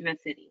 20 large US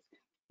cities.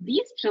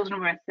 These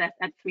children were assessed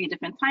at 3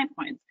 different time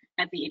points,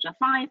 at the age of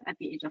 5, at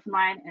the age of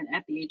 9, and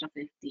at the age of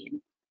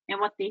 15. And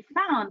what they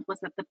found was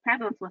that the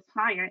prevalence was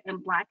higher in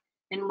Black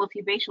and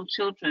multiracial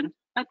children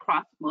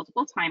across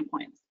multiple time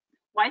points.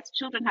 White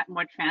children had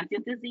more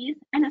transient disease,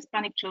 and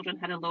Hispanic children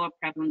had a lower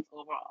prevalence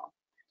overall.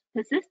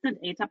 Persistent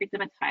atopic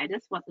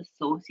dermatitis was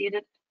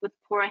associated with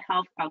poor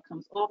health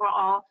outcomes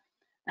overall,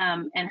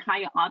 and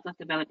higher odds of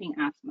developing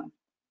asthma.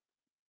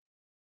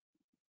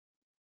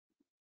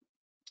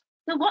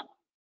 So what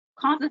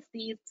causes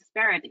these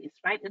disparities,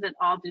 right? Is it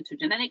all due to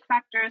genetic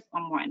factors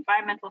or more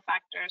environmental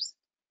factors?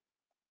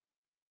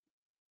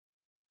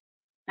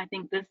 I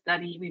think this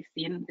study we've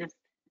seen, this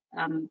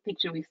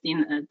picture we've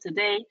seen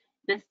today,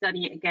 this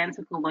study again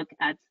took a look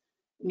at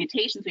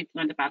mutations. We've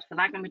learned about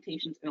filaggrin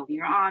mutations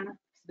earlier on,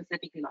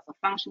 specifically loss of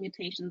function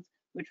mutations,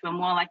 which were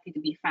more likely to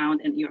be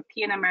found in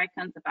European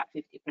Americans, about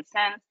 50%.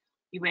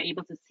 We were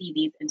able to see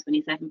these in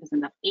 27%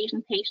 of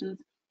Asian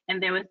patients.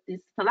 And there was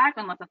this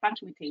filaggrin loss of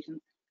function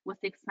mutations was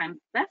 6 times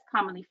less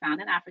commonly found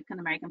in African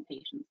American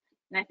patients.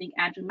 And I think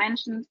Andrew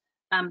mentioned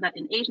that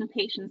in Asian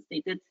patients,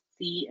 they did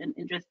see an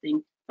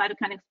interesting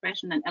cytokine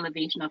expression and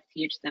elevation of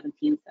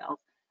Th17 cells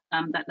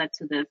that led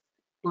to this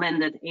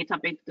blended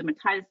atopic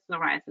dermatitis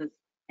psoriasis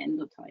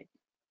endotype.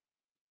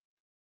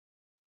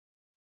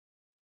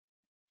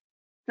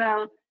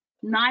 So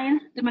 9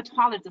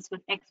 dermatologists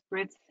with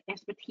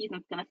expertise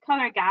in skin of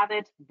color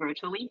gathered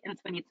virtually in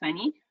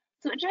 2020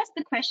 to address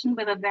the question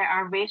whether there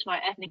are racial or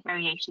ethnic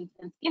variations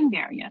in skin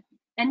barrier.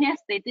 And yes,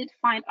 they did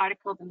find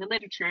articles in the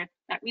literature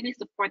that really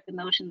support the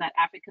notion that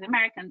African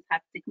Americans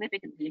have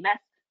significantly less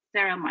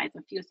ceramides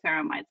or few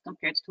ceramides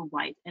compared to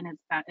white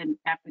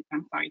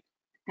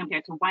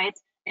compared to white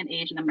and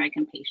Asian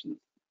American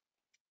patients.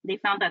 They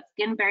found that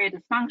skin barrier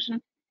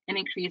dysfunction and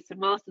increased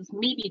cirrhosis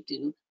may be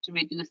due to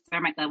reduced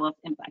ceramide levels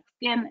in Black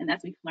skin. And as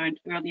we've learned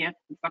earlier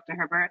with Dr.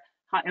 Hebert,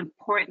 how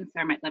important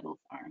ceramide levels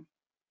are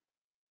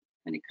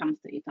when it comes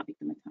to atopic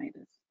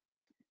dermatitis.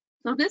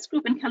 So this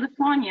group in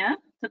California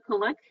took a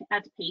look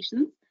at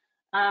patients.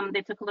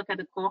 They took a look at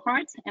the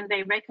cohort, and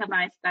they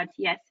recognized that,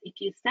 yes, if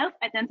you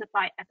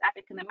self-identify as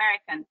African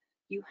American,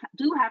 you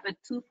do have a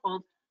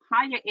twofold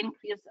higher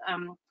increased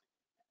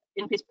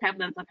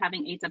prevalence of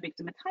having atopic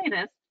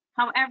dermatitis.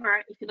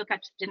 However, if you look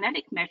at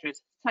genetic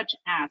measures such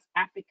as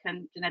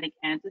African genetic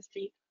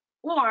ancestry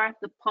or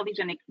the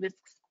polygenic risk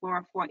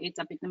score for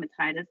atopic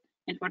dermatitis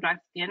and for dark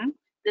skin,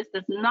 this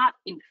does not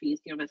increase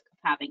your risk of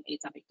having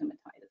atopic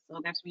dermatitis. So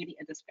there's really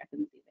a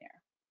discrepancy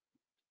there.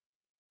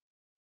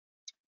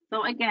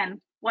 So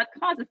again, what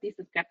causes these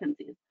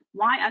discrepancies?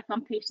 Why are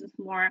some patients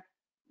more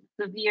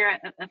severe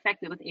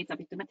affected with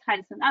atopic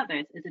dermatitis than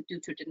others? Is it due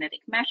to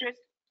genetic measures,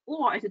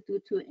 or is it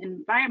due to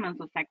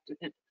environmental factors,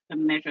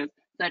 measures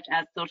such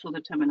as social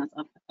determinants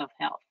of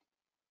health?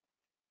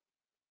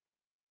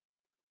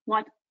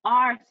 What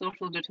are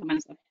social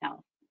determinants of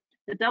health?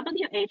 The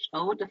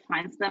WHO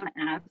defines them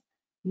as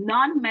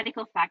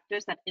non-medical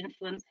factors that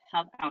influence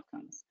health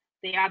outcomes.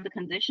 They are the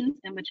conditions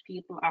in which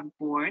people are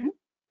born,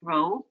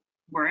 grow,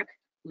 work,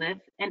 live,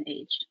 and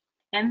age.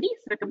 And these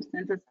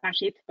circumstances are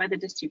shaped by the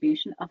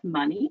distribution of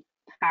money,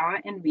 power,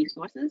 and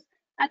resources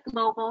at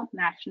global,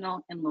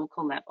 national, and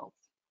local levels.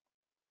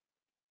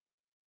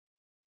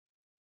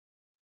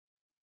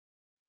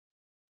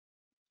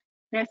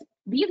 There's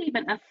really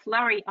been a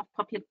flurry of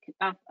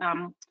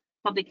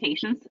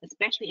publications,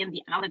 especially in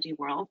the allergy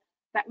world,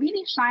 that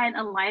really shine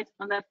a light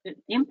on the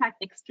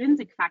impact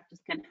extrinsic factors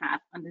can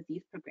have on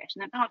disease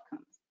progression and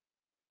outcomes,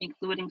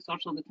 including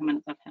social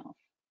determinants of health.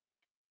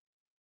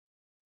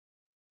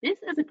 This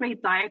is a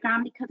great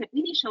diagram because it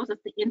really shows us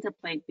the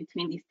interplay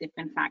between these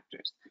different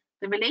factors.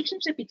 The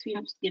relationship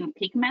between skin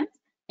pigments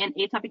and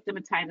atopic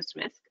dermatitis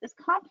risk is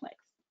complex.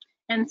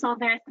 And so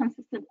there is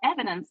consistent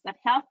evidence that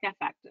healthcare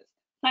factors,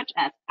 such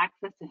as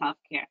access to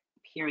healthcare,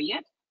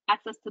 period,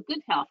 access to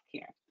good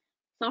healthcare,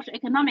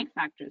 socioeconomic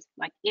factors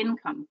like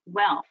income,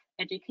 wealth,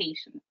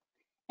 education,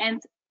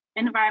 and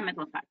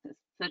environmental factors,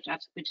 such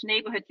as which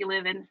neighborhood you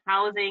live in,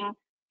 housing,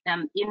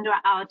 indoor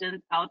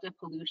allergens, outdoor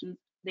pollution,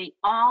 they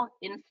all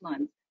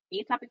influence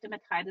atopic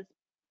dermatitis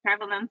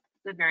prevalence,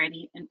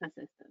 severity, and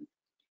persistence.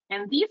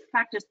 And these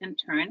factors, in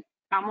turn,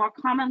 are more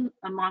common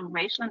among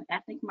racial and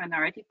ethnic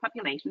minority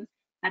populations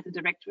as a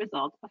direct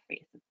result of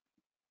racism.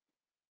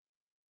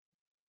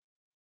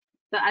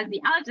 So as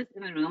the allergist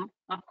in the room,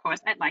 of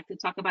course, I'd like to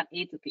talk about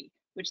atopy,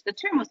 which the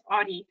term was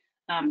already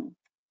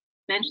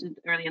mentioned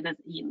earlier this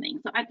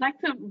evening. So I'd like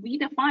to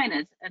redefine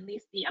it. At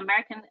least the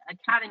American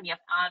Academy of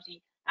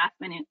Allergy,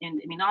 Asthma,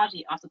 and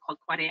Immunology, also called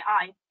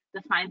FAAAAI,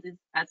 defines it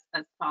as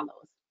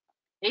follows.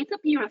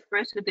 Atopy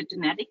refers to the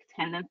genetic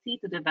tendency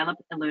to develop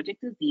allergic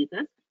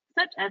diseases,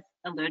 such as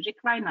allergic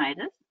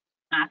rhinitis,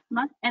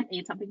 asthma, and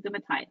atopic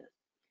dermatitis.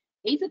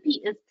 Atopy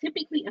is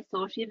typically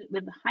associated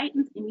with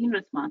heightened immune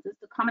responses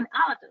to common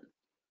allergens,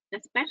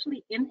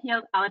 especially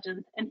inhaled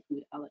allergens and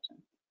food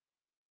allergens.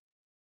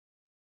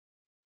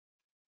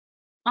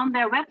 On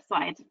their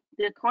website,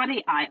 the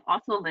FAAAAI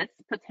also lists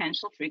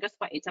potential triggers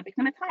for atopic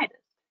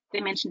dermatitis. They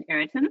mention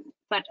irritants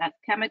such as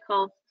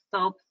chemicals,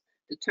 soaps,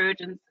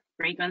 detergents,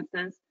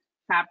 fragrances,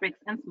 fabrics,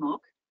 and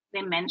smoke.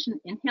 They mention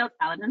inhaled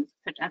allergens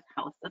such as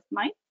house dust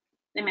mites.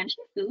 They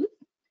mention foods,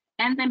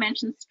 and they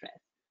mention stress.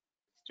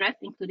 Stress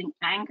including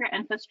anger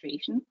and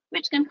frustration,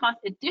 which can cause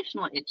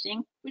additional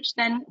itching, which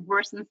then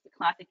worsens the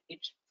classic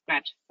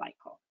itch-scratch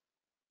cycle.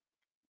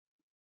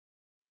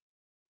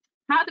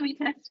 How do we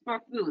test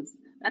for foods?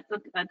 That's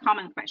a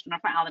common question, or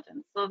for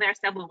allergens. So there are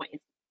several ways,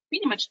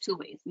 pretty much two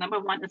ways. Number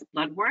one is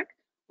blood work,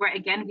 where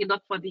again, we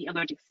look for the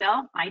allergic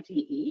cell,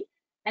 IgE,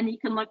 and you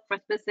can look for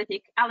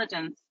specific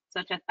allergens,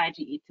 such as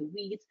IgE to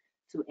wheat,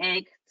 to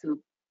egg,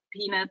 to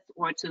peanuts,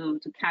 or to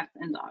cats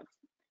and dogs.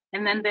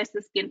 And then there's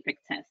the skin prick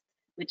test,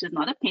 which is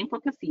not a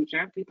painful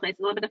procedure. We place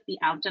a little bit of the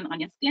allergen on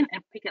your skin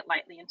and prick it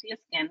lightly into your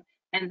skin,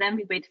 and then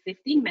we wait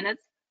 15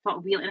 minutes for a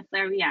wheel and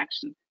flare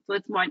reaction. So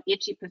it's more an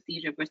itchy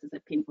procedure versus a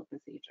painful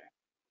procedure.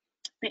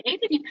 The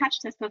ATP patch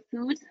test for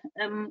food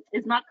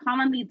is not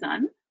commonly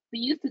done. We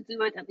used to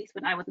do it, at least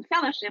when I was in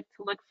fellowship,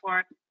 to look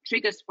for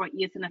triggers for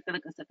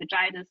eosinophilic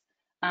esophagitis,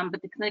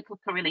 but the clinical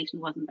correlation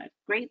wasn't that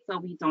great, so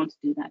we don't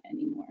do that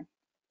anymore.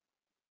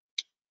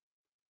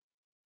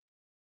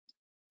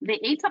 The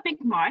atopic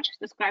march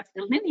describes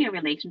a linear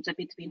relationship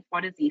between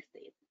 4 disease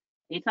states: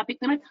 atopic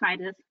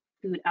dermatitis,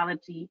 food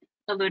allergy,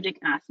 allergic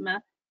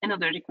asthma, and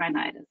allergic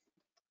rhinitis.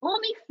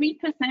 Only 3%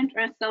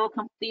 or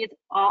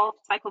so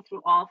cycle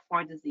through all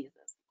 4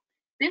 diseases.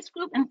 This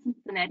group in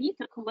Cincinnati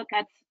took a look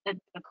at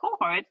a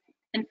cohort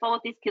and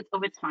followed these kids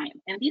over time.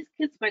 And these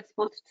kids were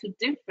exposed to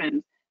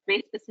different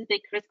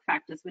race-specific risk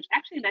factors, which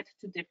actually led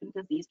to different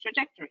disease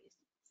trajectories.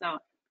 So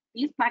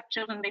these Black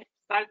children, they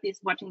started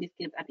watching these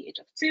kids at the age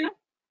of 2,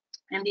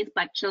 and these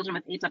Black children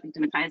with atopic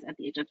dermatitis at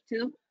the age of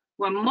 2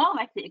 were more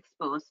likely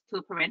exposed to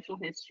a parental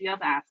history of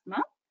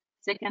asthma,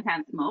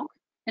 secondhand smoke,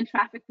 and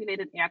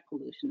traffic-related air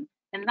pollution.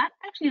 And that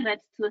actually led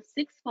to a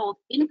 6-fold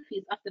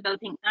increase of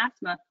developing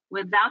asthma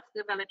without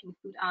developing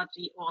food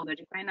allergy or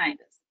allergic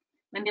rhinitis.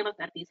 When they looked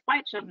at these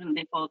white children,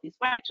 they followed these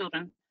white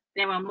children,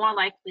 they were more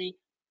likely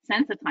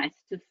sensitized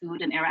to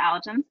food and air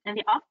allergens, and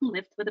they often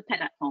lived with a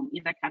pet at home,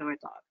 either a cat or a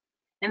dog.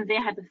 And they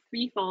had the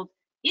 3-fold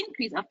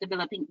increase of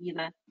developing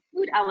either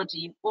food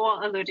allergy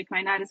or allergic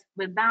rhinitis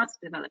without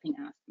developing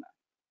asthma.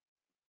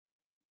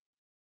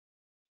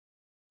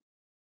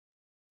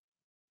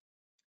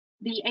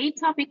 The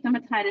atopic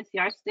dermatitis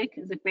yardstick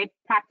is a great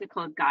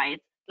practical guide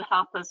to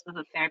help us with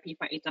a therapy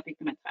for atopic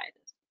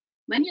dermatitis.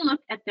 When you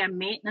look at their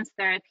maintenance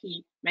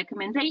therapy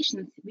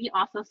recommendations, we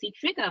also see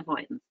trigger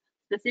avoidance,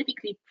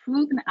 specifically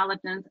proven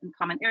allergens and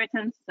common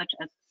irritants such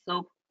as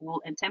soap,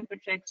 wool, and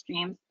temperature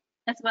extremes,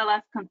 as well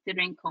as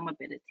considering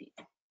comorbidities.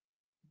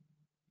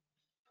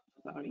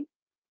 Sorry.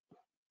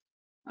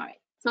 All right,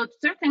 so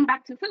circling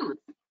back to foods.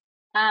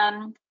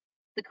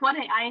 The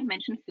FAAAAI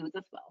mentioned foods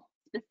as well.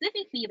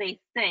 Specifically, they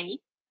say,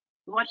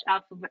 watch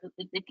out for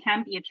it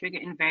can be a trigger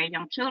in very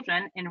young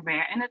children and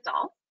rare in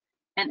adults,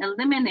 and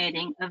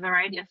eliminating a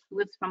variety of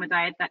foods from a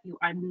diet that you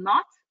are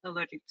not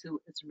allergic to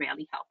is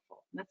rarely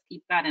helpful. Let's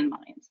keep that in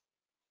mind.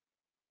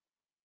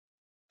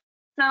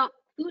 So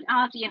food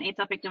allergy and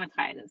atopic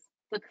dermatitis.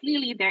 So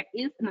clearly there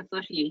is an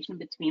association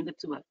between the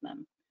two of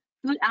them.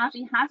 Food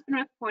allergy has been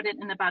reported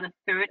in about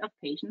 1/3 of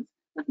patients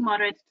with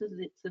moderate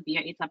to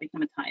severe atopic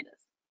dermatitis.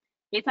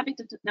 Atopic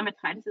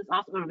dermatitis is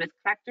also a risk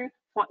factor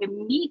for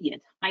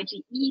immediate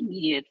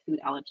IgE-mediated food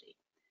allergy.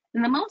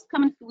 And the most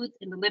common foods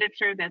in the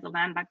literature, there's a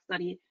landmark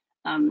study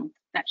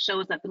that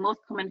shows that the most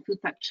common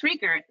foods that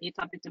trigger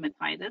atopic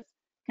dermatitis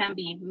can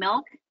be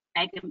milk,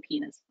 egg, and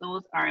peanuts.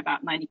 Those are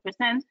about 90%.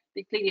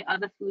 But clearly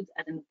other foods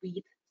as in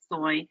wheat,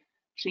 soy,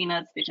 tree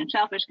nuts, fish, and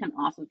shellfish can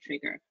also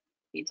trigger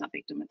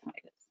atopic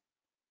dermatitis.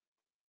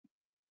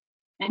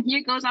 And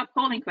here goes our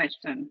polling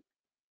question.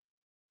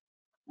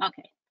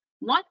 Okay,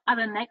 what are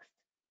the next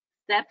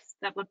steps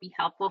that would be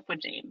helpful for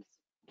James?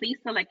 Please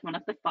select one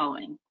of the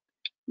following.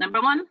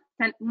 Number one,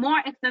 send more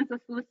extensive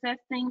food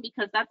testing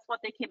because that's what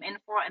they came in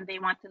for and they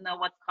want to know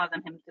what's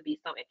causing him to be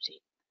so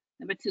itchy.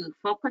 Number two,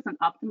 focus on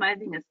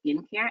optimizing his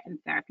skincare and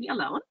therapy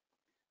alone.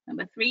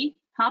 Number three,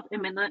 help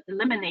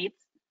eliminate,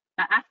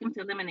 ask him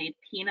to eliminate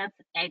peanuts,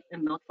 eggs,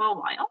 and milk for a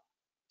while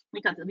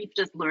because we've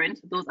just learned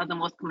those are the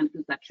most common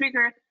foods that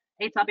trigger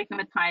atopic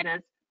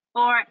dermatitis.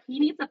 Or he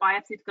needs a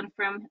biopsy to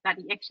confirm that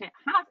he actually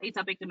has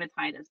atopic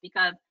dermatitis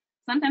because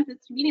sometimes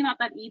it's really not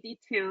that easy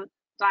to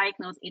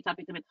diagnose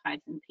atopic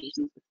dermatitis in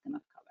patients with skin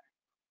of color.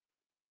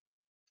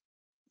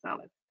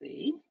 So let's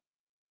see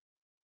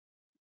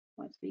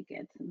what we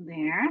get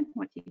there,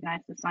 what you guys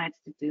decide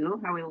to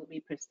do, how will we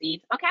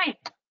proceed. Okay,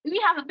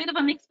 we have a bit of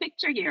a mixed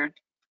picture here.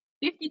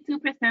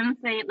 52%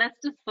 say let's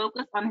just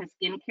focus on his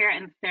skincare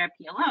and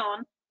therapy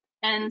alone,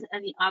 and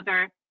the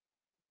other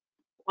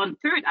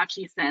one-third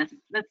actually says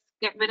let's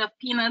get rid of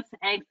peanuts,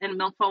 eggs, and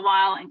milk for a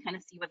while and kind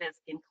of see whether his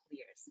skin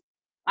clears.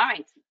 All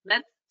right,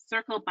 let's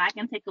circle back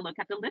and take a look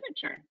at the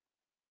literature.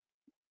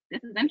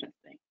 This is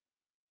interesting.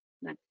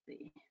 Let's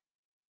see.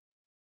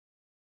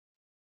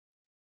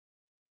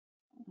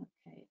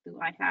 Okay, do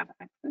I have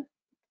access?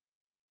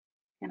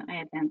 Can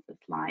I advance the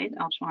slide?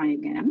 I'll try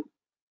again.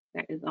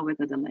 There is always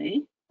a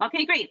delay.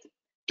 Okay, great.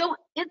 So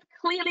it's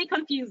clearly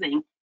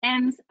confusing.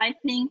 And I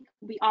think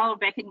we all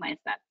recognize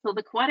that. So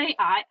the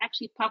FAAAAI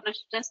actually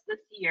published just this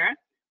year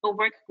a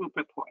work group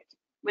report,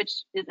 which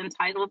is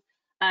entitled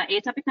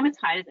Atopic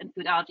Dermatitis and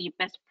Food Allergy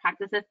Best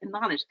Practices and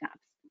Knowledge Gaps.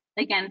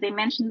 Again, they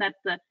mentioned that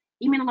the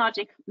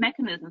immunologic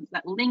mechanisms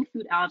that link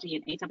food allergy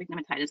and atopic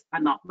dermatitis are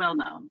not well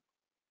known.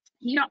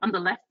 Here on the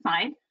left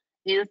side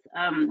is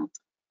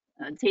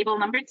table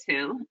number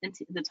 2. And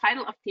the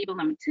title of table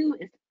number 2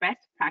 is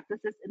Best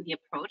Practices in the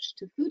Approach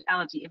to Food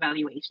Allergy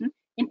Evaluation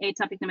in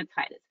Atopic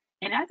Dermatitis.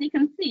 And as you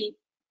can see,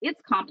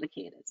 it's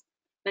complicated.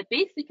 But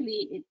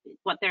basically,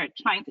 what they're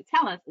trying to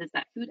tell us is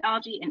that food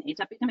allergy and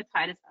atopic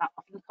dermatitis are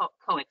often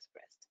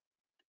co-expressed.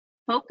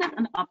 Focus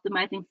on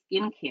optimizing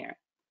skincare.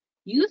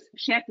 Use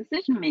shared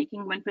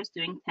decision-making when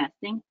pursuing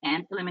testing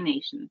and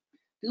elimination.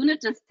 Do not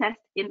just test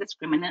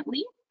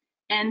indiscriminately,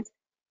 and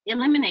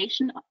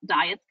elimination of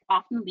diets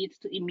often leads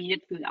to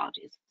immediate food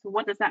allergies. So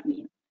what does that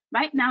mean?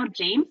 Right now,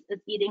 James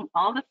is eating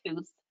all the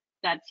foods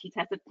that he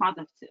tested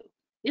positive to.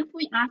 If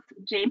we ask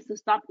James to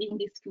stop eating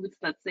these foods,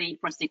 let's say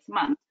for 6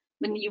 months,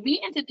 when you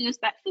reintroduce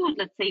that food,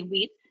 let's say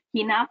wheat,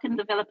 he now can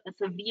develop a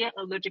severe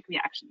allergic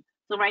reaction.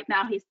 So right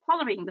now he's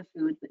tolerating the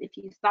food, but if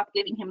you stop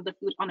giving him the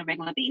food on a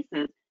regular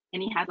basis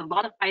and he has a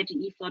lot of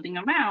IgE floating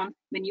around,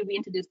 when you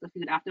reintroduce the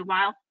food after a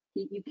while,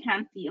 you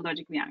can see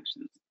allergic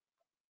reactions.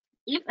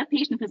 If a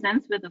patient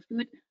presents with a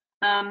food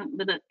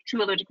with a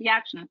true allergic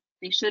reaction,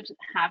 they should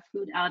have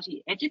food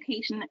allergy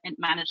education and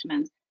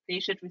management.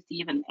 They should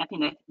receive an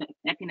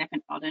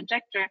epinephrine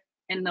auto-injector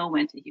and know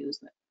when to use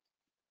it.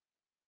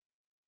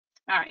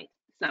 All right,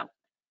 so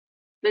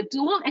the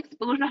dual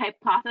exposure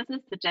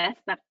hypothesis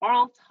suggests that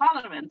oral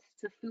tolerance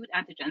to food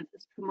antigens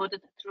is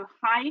promoted through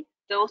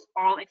high-dose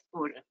oral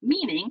exposure,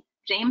 meaning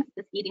James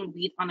is eating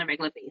wheat on a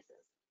regular basis,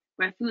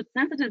 where food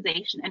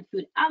sensitization and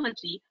food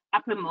allergy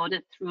are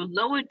promoted through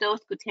lower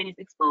dose cutaneous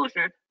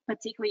exposure,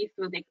 particularly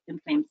through the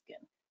inflamed skin.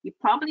 He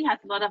probably has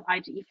a lot of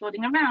IgE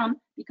floating around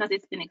because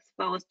it's been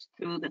exposed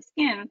through the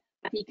skin,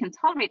 but he can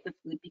tolerate the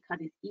food because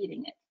he's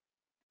eating it.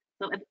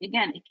 So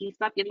if you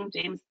stop giving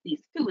James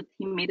these foods,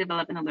 he may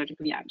develop an allergic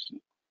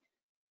reaction.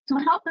 To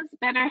help us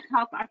better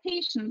help our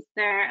patients,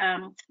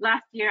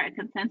 last year a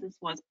consensus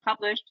was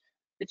published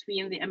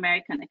between the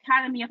American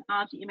Academy of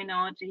Allergy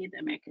Immunology, the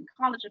American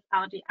College of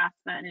Allergy,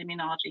 Asthma and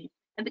Immunology,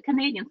 and the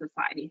Canadian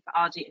Society for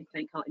Allergy and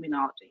Clinical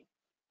Immunology.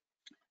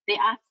 They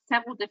asked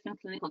several different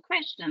clinical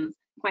questions.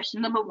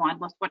 Question number 1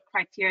 was what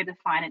criteria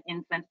define an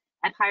infant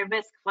at high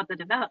risk for the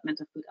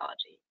development of food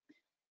allergy?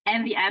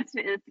 And the answer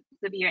is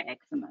severe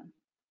eczema.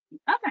 The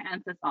other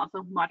answer is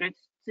also moderate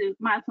to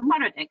mild to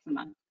moderate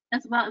eczema,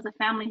 as well as a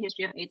family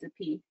history of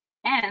atopy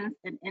and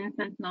an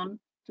infant known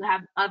to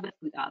have other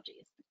food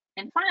allergies.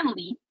 And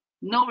finally,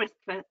 no risk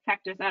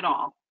factors at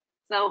all.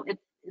 So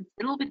it's a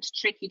little bit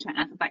tricky to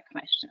answer that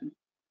question.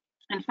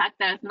 In fact,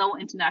 there's no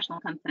international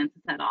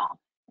consensus at all.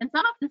 And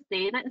some of this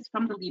data is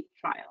from the LEAP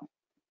trial.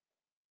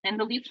 And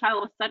the LEAP trial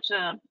was such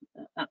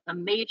a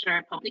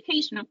major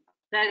publication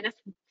that I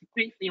just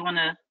briefly want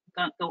to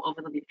go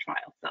over the LEAP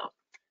trial. So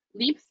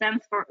LEAP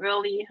stands for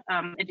Early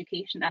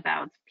Education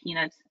about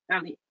Peanut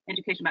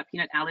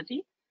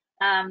Allergy.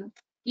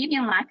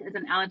 Gideon Lack is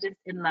an allergist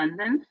in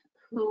London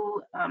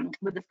who,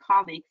 with his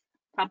colleagues,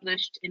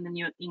 published in the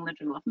New England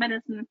Journal of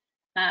Medicine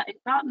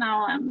about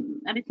now,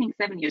 I think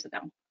 7 years ago.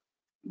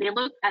 They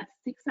looked at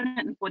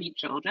 640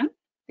 children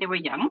They were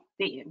young.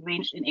 They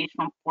ranged in age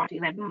from 4 to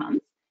 11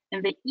 months,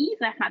 and they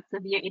either had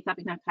severe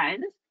atopic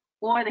dermatitis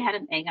or they had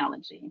an egg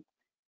allergy.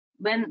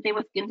 When they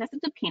were skin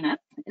tested to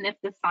peanuts, and if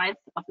the size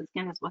of the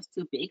skin test was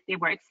too big, they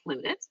were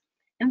excluded.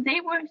 And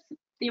they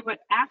were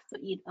asked to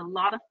eat a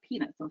lot of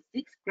peanuts, so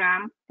 6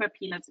 grams per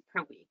peanuts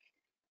per week.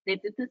 They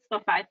did this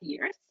for 5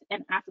 years,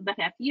 and after the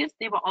 5 years,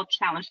 they were all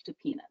challenged to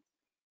peanuts.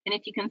 And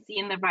if you can see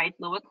in the right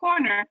lower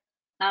corner,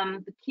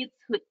 the kids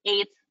who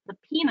ate the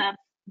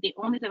peanuts, they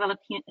only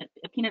developed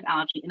a peanut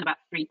allergy in about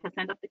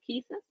 3% of the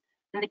cases,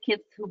 and the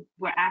kids who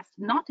were asked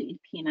not to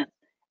eat peanuts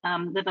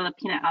developed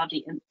peanut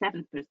allergy in 17%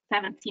 of the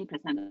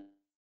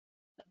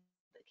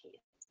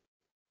cases.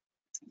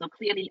 So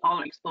clearly,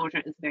 all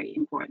exposure is very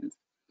important.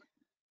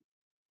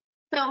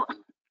 So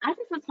as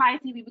a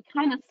society, we were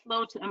kind of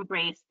slow to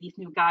embrace these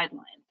new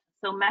guidelines.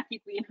 So Matthew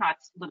Greenhart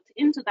looked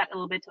into that a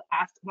little bit to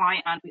ask,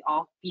 why aren't we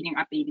all feeding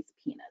our babies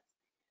peanuts?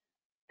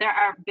 There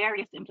are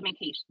various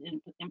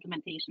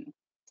implementation.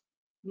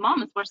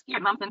 Moms were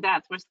scared, moms and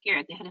dads were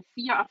scared. They had a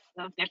fear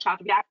of their child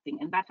reacting,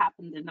 and that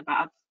happened in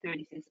about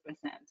 36%.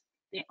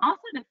 They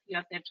also had a fear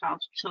of their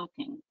child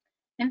choking.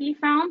 And they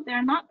found there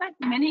are not that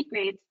many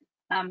great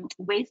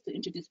ways to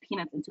introduce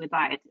peanuts into a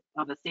diet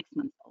of a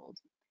 6-month-old.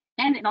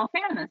 And in all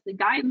fairness, the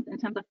guidance in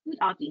terms of food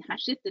allergy has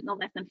shifted no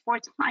less than 4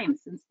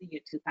 times since the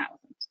year 2000.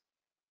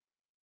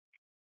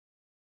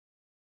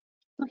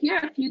 So here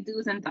are a few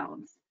do's and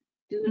don'ts.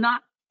 Do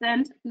not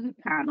send food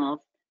panels.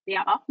 They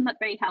are often not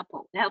very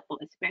helpful,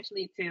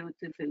 especially to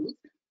foods.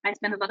 I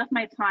spend a lot of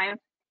my time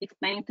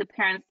explaining to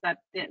parents that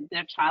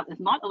their child is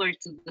not allergic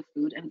to the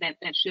food and that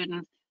they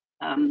shouldn't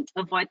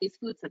avoid these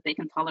foods that they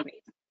can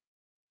tolerate.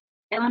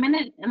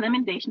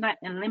 Elimination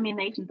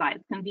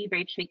diets can be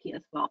very tricky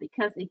as well,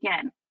 because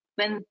again,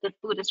 when the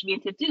food is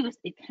reintroduced,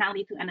 it can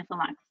lead to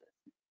anaphylaxis.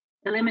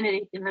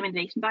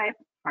 Elimination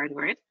diets, hard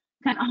word,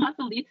 can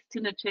also lead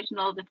to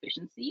nutritional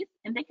deficiencies,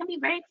 and they can be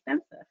very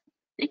expensive.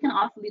 They can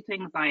also lead to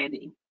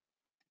anxiety.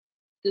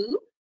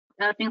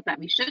 Things that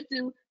we should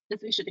do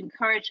is we should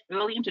encourage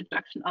early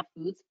introduction of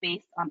foods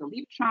based on the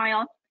LEAP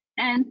trial.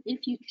 And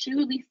if you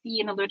truly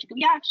see an allergic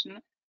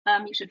reaction,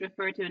 you should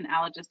refer to an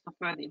allergist for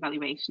further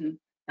evaluation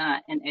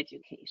and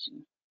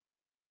education.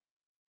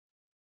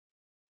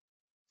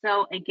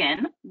 So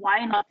again,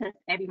 why not test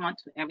everyone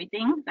to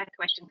everything? That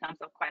question comes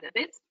up quite a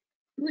bit.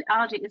 Food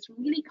allergy is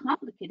really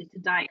complicated to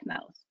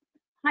diagnose.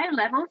 High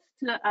levels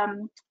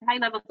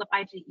of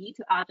IgE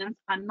to allergens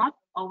are not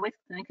always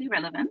clinically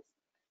relevant.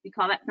 We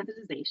call that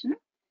sensitization.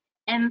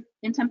 And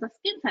in terms of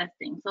skin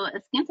testing, so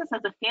a skin test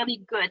has a fairly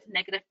good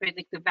negative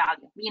predictive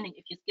value, meaning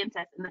if your skin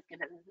test and the skin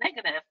test is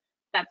negative,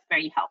 that's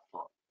very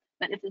helpful.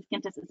 But if the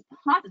skin test is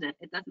positive,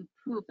 it doesn't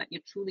prove that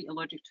you're truly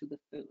allergic to the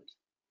food.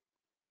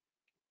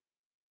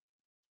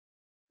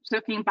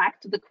 Circling back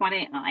to the Quad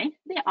AI,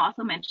 they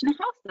also mention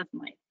house dust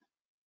mites.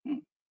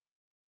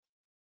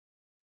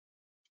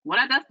 What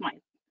are dust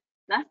mites?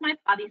 Dust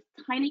mites are these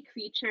tiny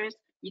creatures.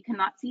 You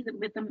cannot see them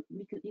with them.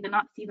 You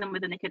cannot see them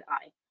with the naked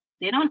eye.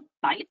 They don't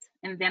bite,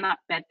 and they're not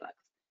bed bugs.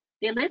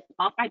 They live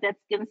off our dead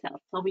skin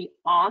cells, so we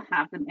all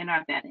have them in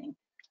our bedding.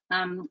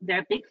 They're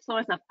a big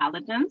source of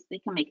allergens. They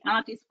can make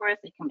allergies worse.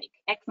 They can make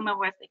eczema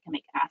worse. They can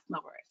make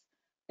asthma worse.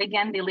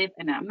 Again, they live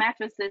in our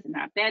mattresses, in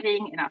our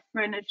bedding, in our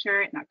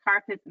furniture, in our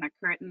carpets, in our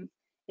curtains.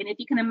 And if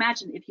you can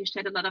imagine, if you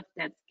shed a lot of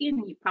dead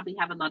skin, you probably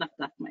have a lot of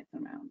dust mites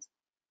around.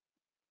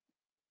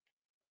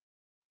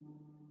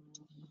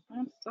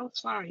 I'm so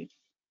sorry.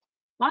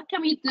 What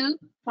can we do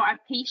for our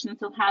patients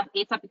who have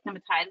atopic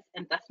dermatitis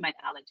and dust mite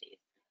allergies?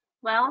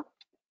 Well,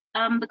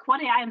 the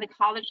Quad AI and the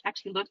college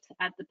actually looked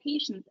at the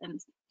patients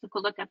and took a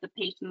look at the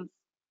patients,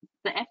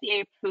 the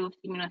FDA-approved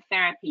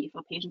immunotherapy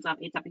for patients of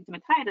atopic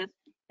dermatitis,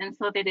 and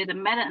so they did a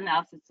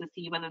meta-analysis to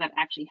see whether that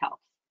actually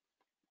helps.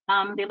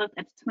 They looked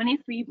at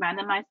 23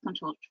 randomized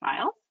controlled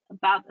trials,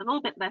 about a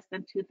little bit less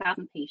than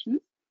 2,000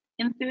 patients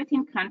in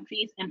 13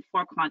 countries and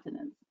 4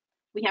 continents.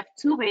 We have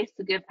 2 ways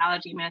to give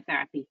allergy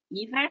immunotherapy,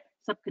 either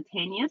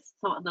subcutaneous,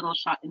 so a little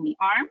shot in the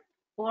arm,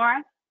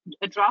 or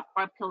a drop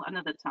or a pill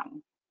under the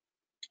tongue.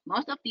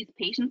 Most of these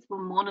patients were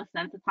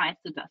monosensitized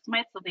to dust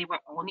mites, so they were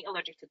only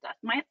allergic to dust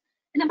mites,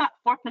 and about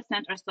 4%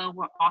 or so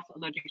were also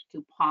allergic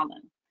to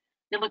pollen.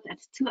 They looked at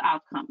 2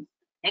 outcomes,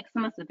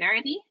 eczema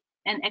severity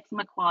and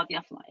eczema quality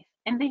of life.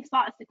 And they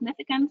saw a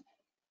significant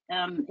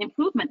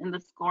improvement in the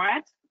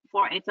scores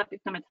for atopic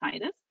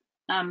dermatitis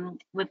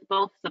with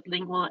both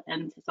sublingual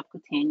and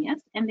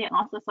subcutaneous. And they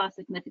also saw a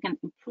significant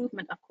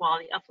improvement of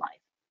quality of life.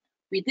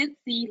 We did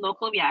see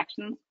local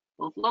reactions,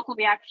 both local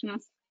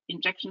reactions,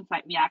 injection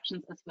site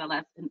reactions, as well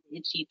as an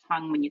itchy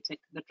tongue when you take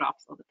the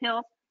drops or the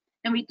pills.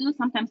 And we do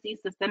sometimes see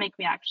systemic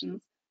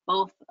reactions,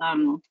 both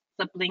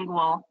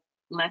sublingual,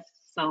 less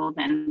so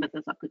than with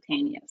the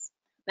subcutaneous.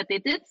 But they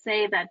did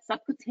say that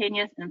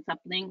subcutaneous and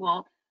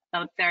sublingual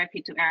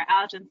therapy to air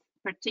allergens,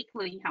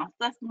 particularly house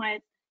dust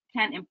mites,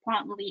 can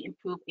importantly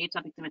improve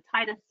atopic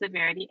dermatitis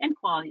severity and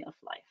quality of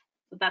life.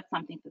 So that's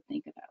something to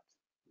think about.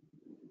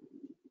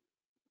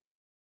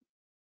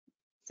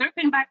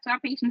 Circling back to our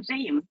patient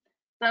James,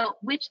 so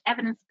which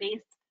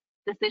evidence-based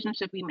decisions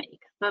should we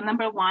make? So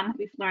number one,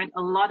 we've learned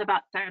a lot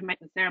about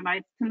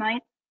ceramides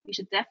tonight. We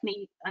should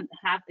definitely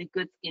have a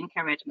good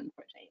skincare regimen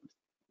for James.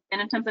 And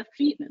in terms of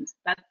treatments,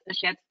 that's a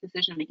shared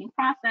decision-making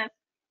process.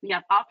 We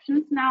have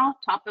options now,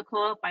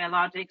 topical,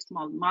 biologic,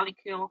 small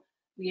molecule.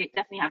 We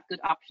definitely have good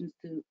options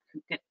to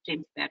get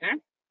James better.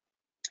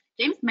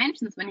 James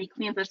mentions when he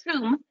cleans his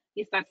room,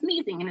 he starts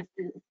sneezing and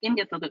his skin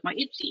gets a little bit more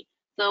itchy.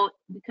 So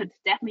we could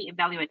definitely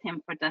evaluate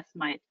him for dust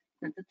mite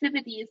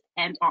sensitivities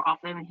and or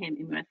offer him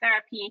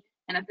immunotherapy.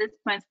 And at this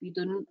point, we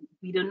do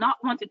not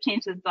want to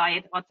change his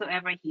diet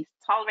whatsoever. He's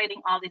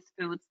tolerating all these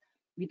foods.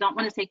 We don't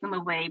want to take them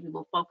away. We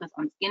will focus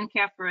on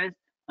skincare first,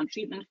 on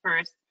treatment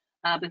first,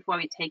 before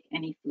we take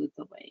any foods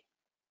away.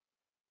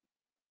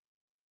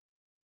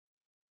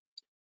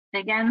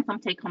 Again, some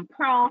take-home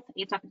pearls,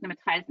 atopic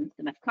dermatitis and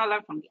skin of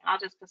color from the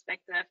allergist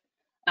perspective.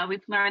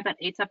 We've learned that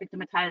atopic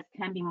dermatitis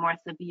can be more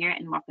severe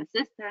and more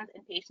persistent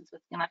in patients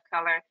with skin of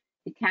color.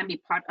 It can be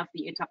part of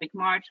the atopic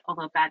march,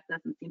 although that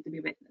doesn't seem to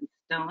be written in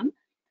stone.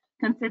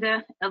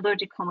 Consider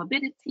allergic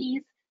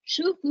comorbidities.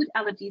 True food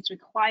allergies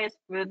requires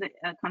further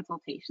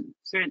consultation,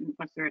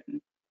 for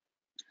certain.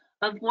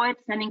 Avoid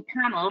sending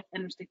panels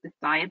and restrictive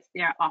diets.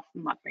 They are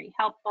often not very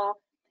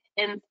helpful.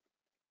 And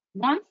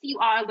once you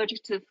are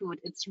allergic to food,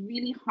 it's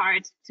really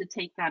hard to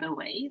take that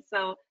away.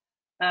 So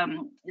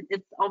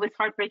it's always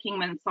heartbreaking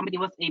when somebody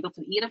was able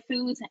to eat a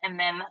food and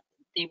then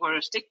they were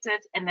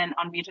restricted, and then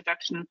on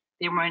reintroduction,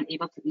 they weren't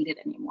able to eat it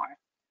anymore.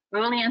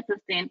 Early and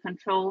sustained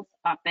controls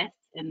are keys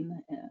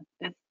in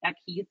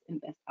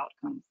best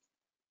outcomes.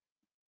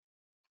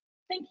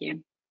 Thank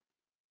you.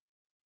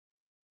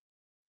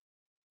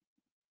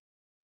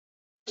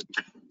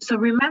 So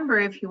remember,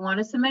 if you want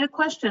to submit a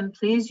question,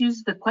 please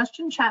use the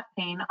question chat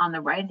pane on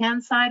the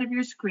right-hand side of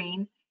your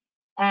screen.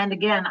 And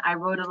again, I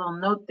wrote a little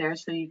note there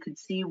so you could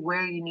see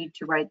where you need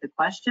to write the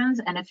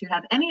questions. And if you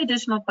have any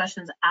additional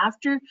questions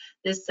after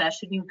this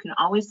session, you can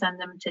always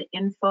send them to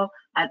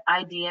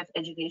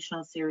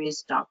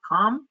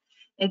info@idfeducationalseries.com.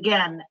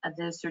 Again,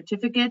 the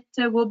certificate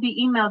will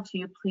be emailed to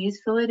you.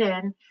 Please fill it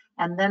in.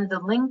 And then the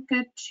link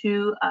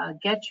to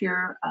get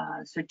your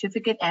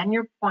certificate and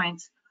your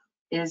points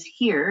is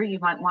here. You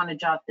might want to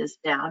jot this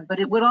down, but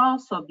it would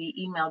also be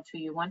emailed to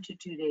you 1 to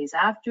 2 days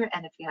after.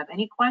 And if you have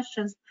any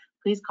questions,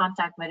 please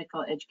contact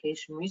Medical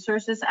Education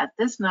Resources at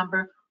this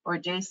number or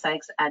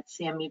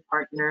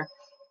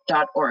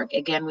jsykes@cmepartner.org.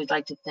 Again, we'd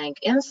like to thank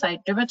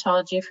Insight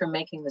Dermatology for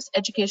making this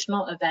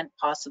educational event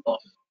possible.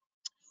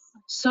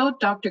 So,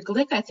 Dr.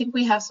 Glick, I think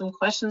we have some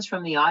questions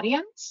from the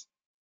audience.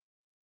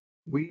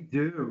 We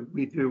do.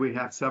 We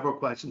have several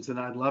questions, and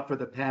I'd love for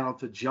the panel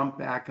to jump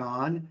back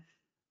on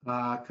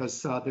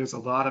because there's a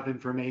lot of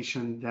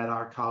information that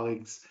our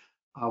colleagues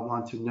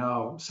want to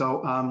know.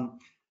 So,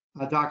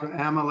 Dr.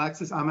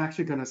 Alexis, I'm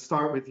actually going to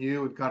start with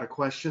you. We've got a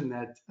question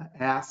that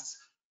asks,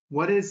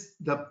 what is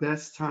the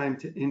best time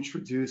to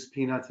introduce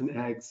peanuts and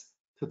eggs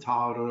to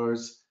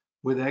toddlers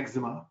with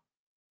eczema?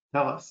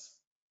 Tell us.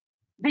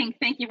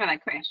 Thank you for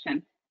that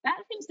question.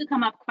 That seems to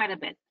come up quite a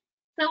bit.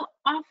 So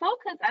our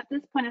focus at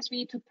this point is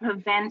really to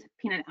prevent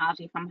peanut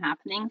allergy from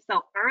happening.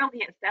 So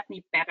earlier is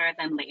definitely better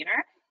than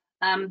later.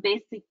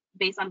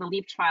 Based on the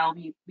LEAP trial,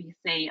 we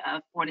say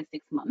 4 to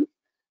 6 months.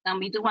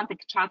 We do want the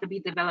child to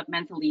be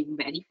developmentally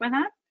ready for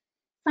that.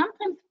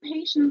 Sometimes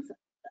patients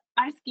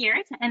are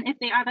scared, and if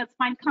they are, that's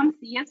fine. Come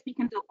see us. We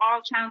can do all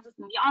challenges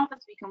in the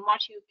office. We can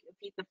watch you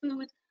feed the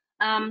food,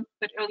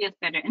 but earlier is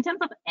better. In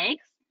terms of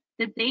eggs,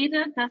 the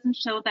data doesn't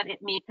show that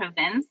it may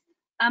prevent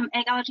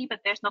egg allergy,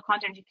 but there's no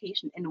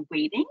contraindication in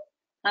waiting.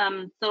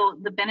 So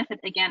the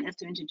benefit, again, is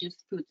to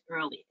introduce foods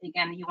early.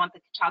 Again, you want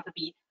the child to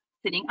be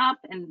sitting up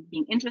and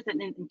being interested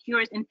in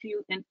curious in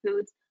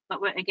foods, but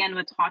we're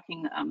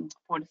talking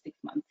 4 to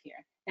 6 months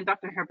here. And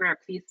Dr.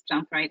 Hebert, please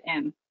jump right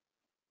in.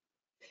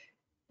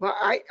 Well,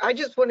 I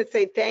just want to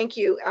say thank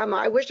you.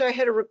 I wish I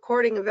had a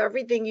recording of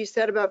everything you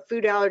said about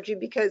food allergy,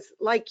 because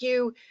like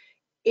you,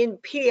 in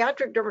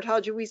pediatric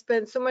dermatology, we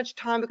spend so much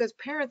time because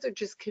parents are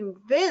just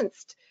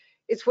convinced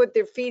it's what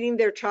they're feeding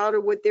their child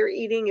or what they're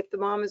eating if the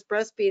mom is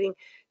breastfeeding.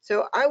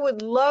 So I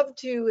would love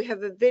to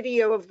have a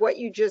video of what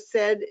you just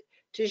said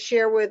to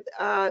share with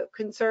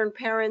concerned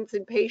parents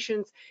and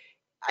patients.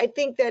 I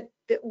think that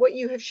what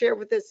you have shared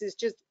with us is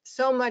just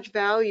so much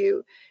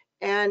value,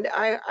 and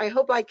I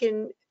hope I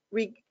can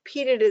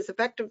repeat it as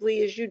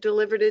effectively as you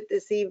delivered it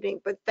this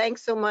evening. But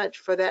thanks so much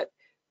for that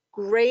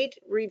great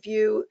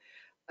review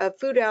of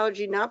food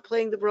allergy not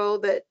playing the role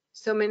that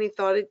so many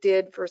thought it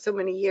did for so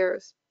many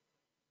years.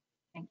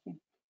 Thank you.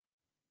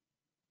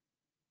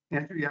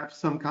 Andrew, you have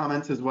some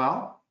comments as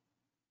well?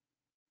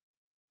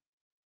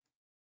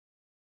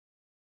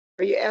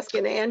 Are you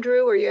asking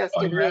Andrew or are you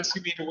asking me? You're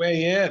asking me to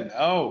weigh in.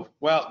 Oh,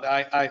 well,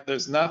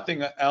 there's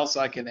nothing else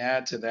I can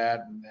add to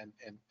that. And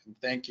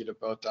thank you to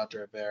both Dr.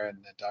 Hebert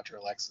and Dr.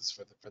 Alexis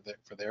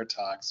for their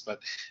talks.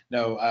 But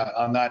no,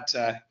 on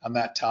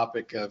that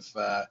topic of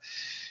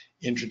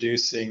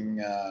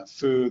introducing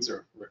foods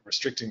or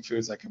restricting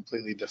foods, I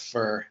completely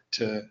defer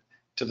to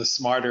the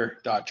smarter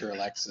Dr.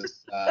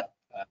 Alexis.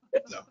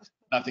 So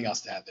nothing else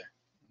to add there.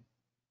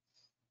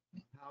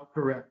 How How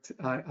correct.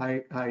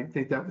 I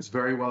think that was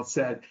very well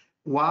said.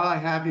 While I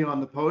have you on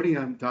the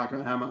podium,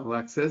 Dr.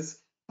 Alexis,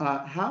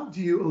 how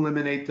do you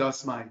eliminate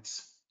dust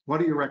mites?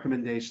 What are your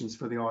recommendations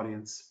for the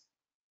audience?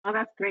 Oh,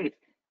 that's great.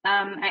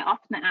 I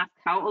often ask,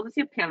 how old is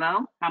your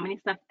pillow? How many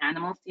stuffed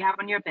animals do you have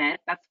on your bed?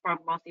 That's for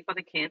mostly for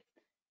the kids.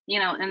 You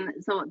know,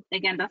 and so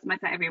again, dust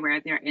mites are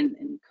everywhere. They're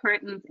in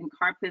curtains, in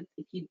carpets.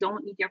 If you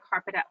don't need your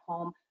carpet at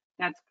home,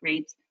 that's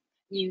great.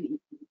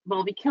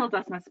 Well, we kill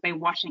dust mites by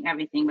washing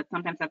everything, but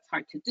sometimes that's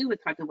hard to do.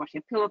 It's hard to wash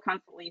your pillow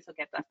constantly, so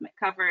get dust mite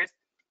covers,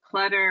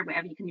 clutter,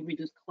 wherever you can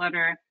reduce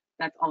clutter,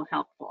 that's all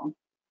helpful.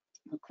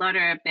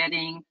 Clutter,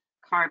 bedding,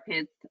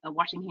 carpets,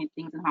 washing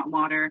things in hot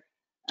water.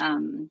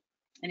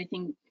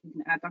 Anything you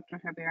can add, Dr.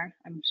 Hebert?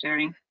 I'm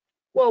sharing.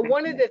 Well,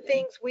 one of the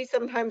things we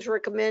sometimes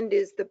recommend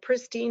is the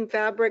pristine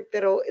fabric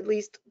that'll at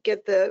least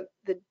get the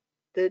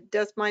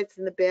dust mites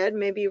in the bed,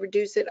 maybe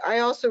reduce it. I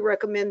also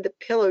recommend the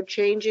pillow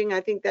changing.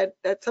 I think that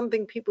that's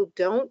something people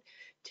don't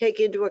take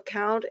into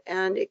account,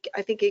 and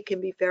I think it can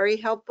be very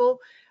helpful.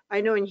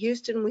 I know in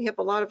Houston we have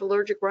a lot of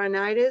allergic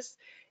rhinitis,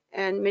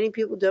 and many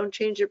people don't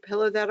change their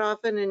pillow that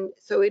often, and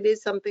so it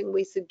is something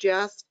we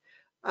suggest.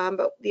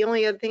 But the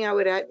only other thing I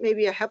would add,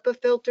 maybe a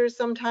HEPA filter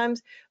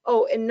sometimes.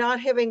 Oh, and not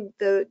having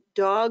the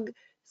dog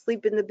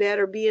sleep in the bed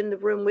or be in the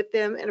room with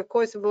them. And of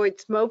course,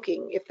 avoid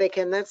smoking if they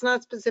can. That's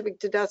not specific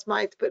to dust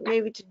mites, but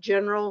maybe to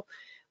general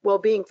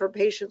well-being for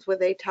patients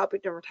with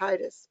atopic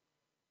dermatitis.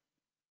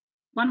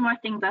 One more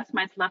thing, dust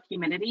mites love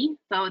humidity.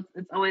 So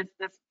it's always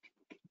this,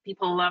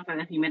 people love a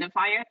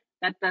humidifier.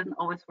 That doesn't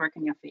always work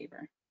in your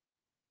favor.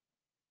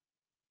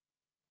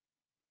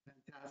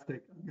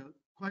 Fantastic.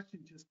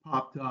 Question just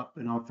popped up,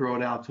 and I'll throw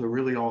it out to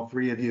really all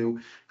three of you.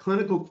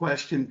 Clinical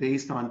question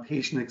based on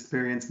patient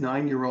experience.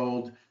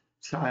 9-year-old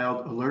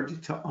child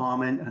allergic to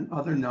almond and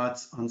other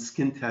nuts on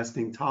skin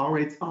testing,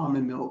 tolerates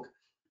almond milk,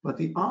 but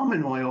the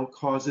almond oil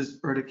causes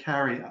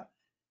urticaria.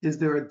 Is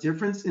there a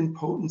difference in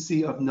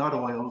potency of nut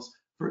oils?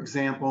 For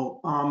example,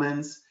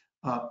 almonds,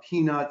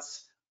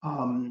 peanuts,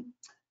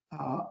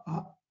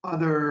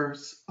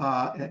 others,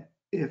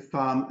 if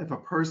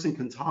a person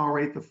can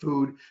tolerate the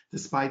food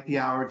despite the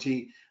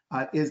allergy,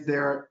 is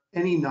there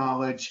any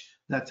knowledge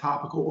that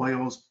topical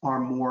oils are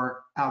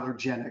more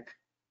allergenic?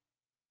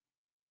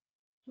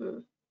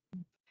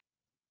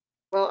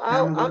 Well,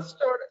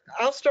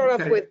 I'll start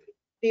off with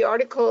the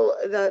article,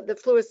 the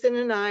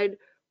fluocininide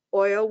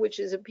oil, which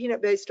is a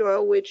peanut-based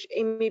oil, which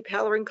Amy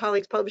Paller and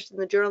colleagues published in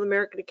the Journal of the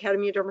American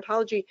Academy of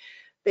Dermatology.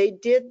 They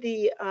did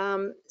the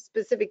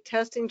specific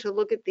testing to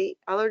look at the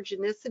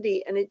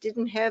allergenicity, and it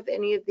didn't have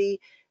any of the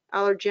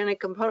allergenic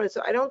components.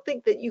 So I don't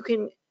think that you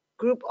can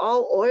group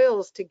all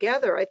oils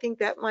together. I think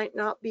that might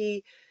not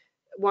be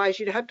wise.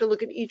 You'd have to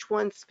look at each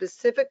one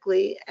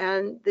specifically,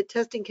 and the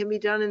testing can be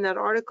done in that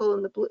article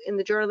in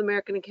the Journal of the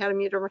American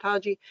Academy of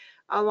Dermatology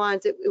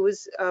outlines it. It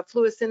was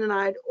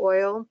fluocininide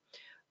oil,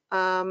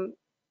 the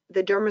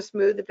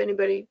Dermasmooth, if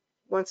anybody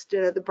wants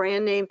to know the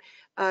brand name.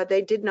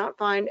 They did not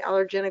find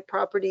allergenic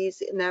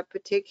properties in that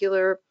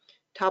particular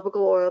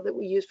topical oil that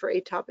we use for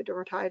atopic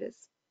dermatitis.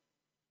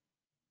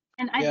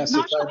 And I'm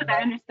not sure that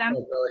I understand.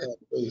 Oh, go ahead,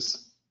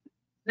 please.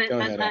 Whether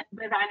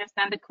I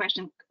understand the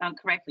question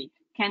correctly.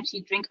 Can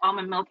she drink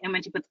almond milk, and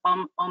when she puts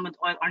almond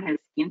oil on her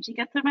skin, she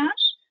gets a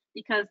rash?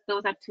 Because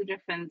those are two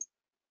different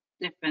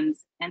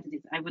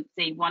entities. I would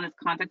say one is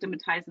contact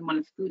dermatitis and one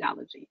is food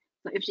allergy.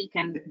 So if she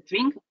can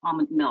drink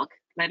almond milk,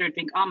 let her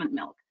drink almond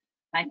milk.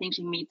 I think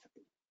she may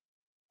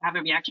have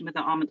a reaction with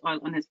the almond oil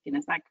on her skin.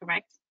 Is that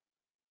correct?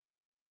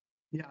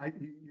 Yeah,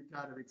 you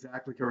got it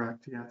exactly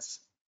correct. Yes.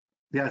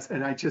 Yes,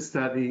 and I just,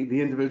 the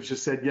individual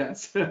just said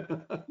yes.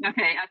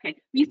 Okay.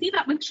 We see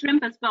that with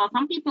shrimp as well.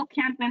 Some people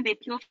can't, when they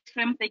peel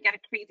shrimp, they get a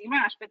crazy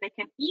rash, but they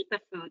can eat the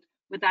food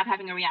without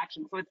having a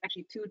reaction. So it's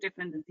actually two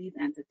different disease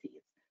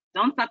entities.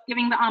 Don't stop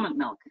giving the almond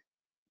milk.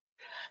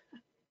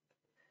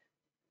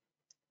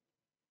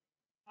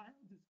 Child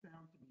is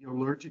found to be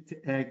allergic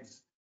to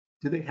eggs.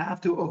 Do they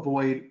have to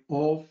avoid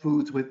all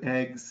foods with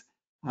eggs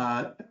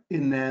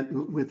in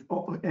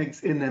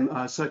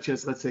them, such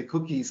as, let's say,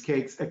 cookies,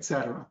 cakes,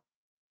 etc.?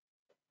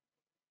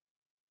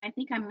 I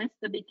think I missed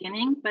the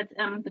beginning, but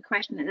the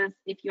question is,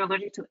 if you're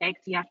allergic to eggs,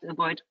 you have to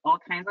avoid all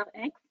kinds of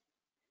eggs.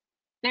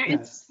 There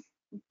is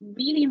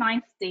really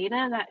nice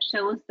data that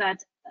shows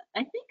that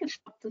I think it's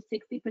up to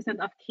 60%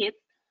 of kids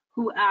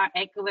who are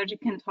egg allergic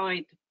can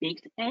tolerate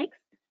baked eggs.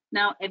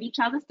 Now, every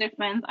child is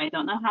different. I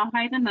don't know how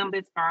high the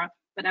numbers are,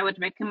 but I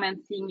would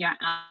recommend seeing your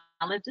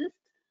allergist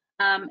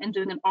and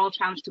doing an oral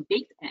challenge to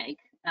baked egg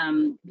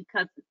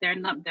because there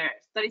are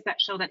studies that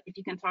show that if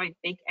you can tolerate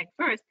baked egg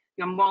first,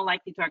 you're more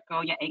likely to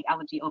outgrow your egg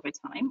allergy over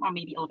time, or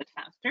maybe a little bit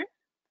faster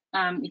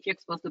if you're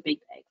exposed to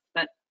baked eggs.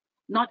 But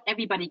not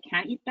everybody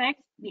can eat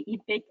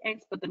baked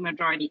eggs, but the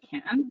majority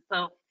can.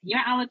 So see your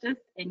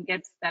allergist and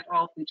get that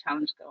oral food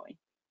challenge going.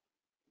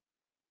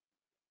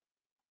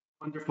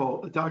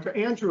 Wonderful. Dr.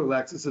 Andrew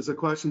Alexis, is a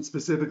question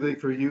specifically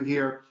for you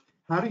here.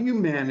 How do you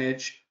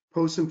manage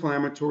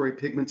post-inflammatory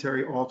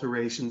pigmentary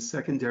alterations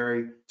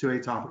secondary to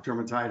atopic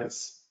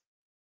dermatitis?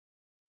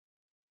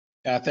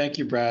 Yeah, thank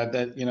you, Brad.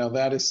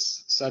 That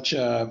is such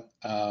a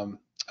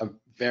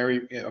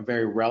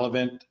very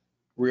relevant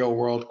real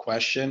world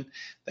question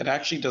that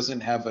actually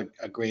doesn't have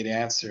a great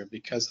answer,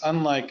 because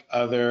unlike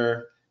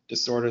other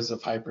disorders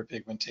of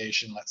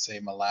hyperpigmentation, let's say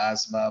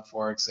melasma,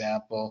 for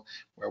example,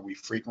 where we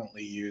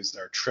frequently use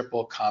our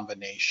triple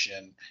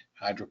combination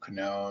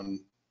hydroquinone,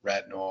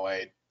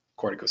 retinoid,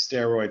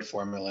 corticosteroid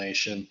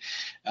formulation.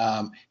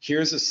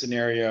 Here's a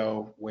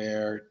scenario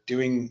where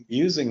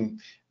using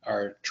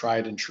our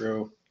tried and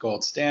true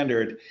gold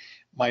standard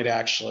might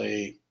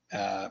actually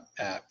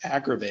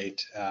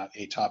aggravate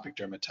atopic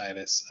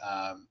dermatitis,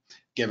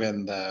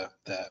 given the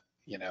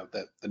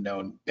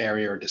known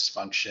barrier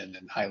dysfunction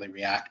and highly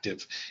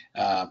reactive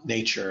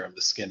nature of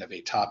the skin of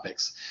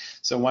atopics.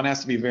 So one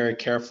has to be very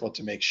careful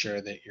to make sure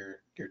that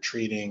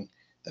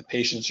the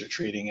patients you're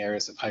treating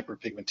areas of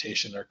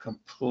hyperpigmentation are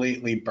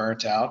completely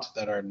burnt out,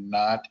 that are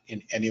not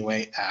in any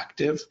way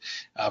active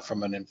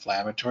from an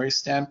inflammatory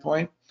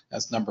standpoint.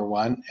 That's number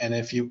one. And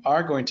if you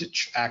are going to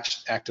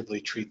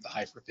actively treat the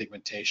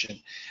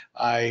hyperpigmentation,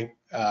 I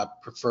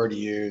prefer to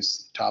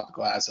use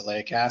topical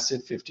azelaic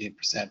acid,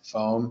 15%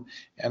 foam,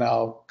 and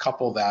I'll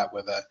couple that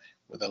with a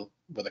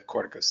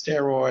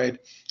corticosteroid.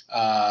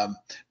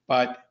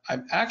 But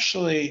I'm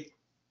actually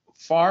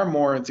far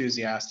more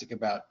enthusiastic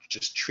about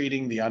just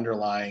treating the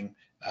underlying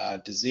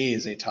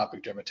disease,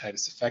 atopic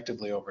dermatitis,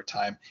 effectively over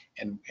time,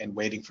 and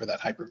waiting for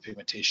that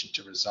hyperpigmentation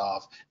to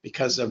resolve,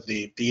 because of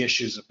the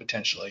issues of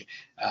potentially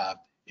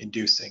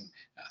inducing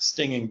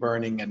stinging,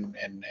 burning, and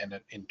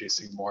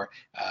inducing more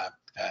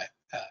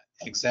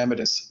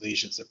eczematous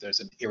lesions if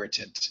there's an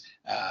irritant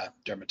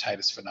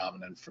dermatitis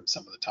phenomenon from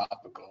some of the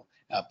topical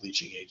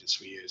bleaching agents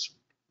we use.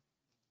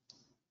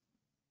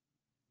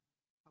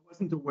 I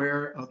wasn't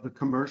aware of the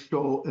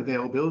commercial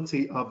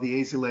availability of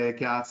the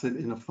azelaic acid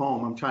in a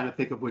foam. I'm trying to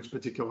think of which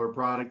particular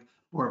product,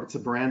 or if it's a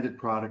branded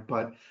product,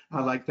 but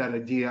I like that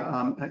idea.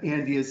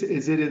 Andy, is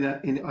it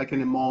in like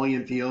an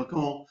emollient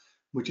vehicle,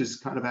 which is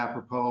kind of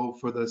apropos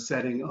for the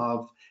setting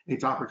of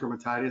atopic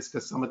dermatitis,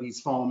 because some of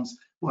these foams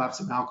will have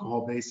some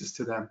alcohol basis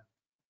to them?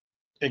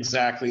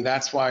 Exactly.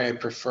 That's why I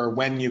prefer,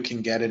 when you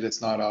can get it,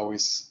 it's not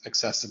always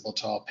accessible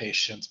to all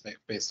patients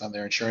based on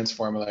their insurance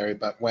formulary,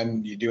 but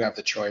when you do have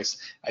the choice,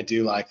 I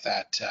do like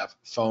that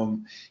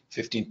foam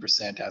 15%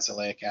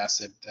 azelaic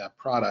acid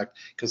product,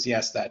 because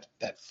yes, that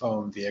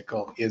foam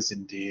vehicle is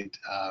indeed,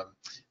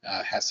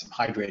 has some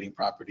hydrating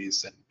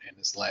properties and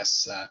is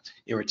less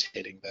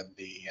irritating than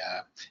the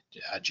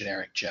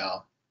generic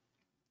gel.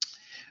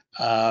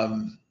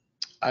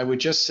 I would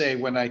just say,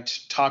 when I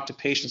talk to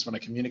patients, when I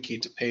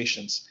communicate to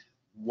patients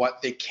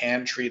what they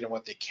can treat and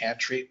what they can't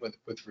treat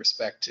with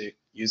respect to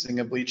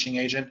using a bleaching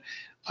agent,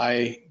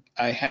 I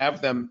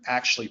have them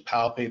actually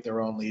palpate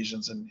their own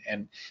lesions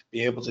and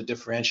be able to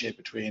differentiate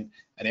between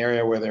an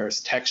area where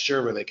there's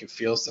texture, where they can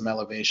feel some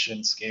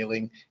elevation,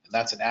 scaling, and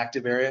that's an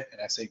active area.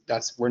 And I say,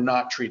 we're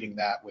not treating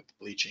that with the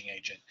bleaching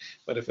agent.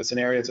 But if it's an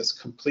area that's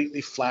completely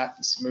flat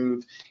and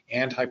smooth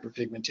and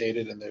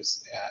hyperpigmented, and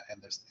there's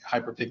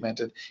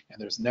hyperpigmented and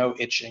there's no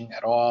itching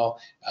at all,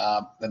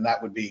 then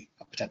that would be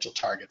a potential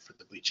target for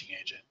the bleaching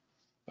agent.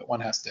 But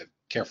one has to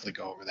carefully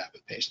go over that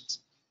with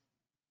patients.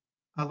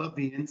 I love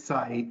the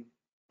insight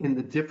in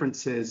the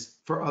differences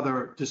for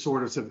other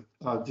disorders of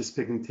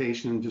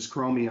dyspigmentation and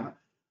dyschromia.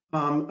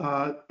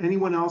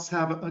 Anyone else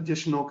have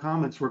additional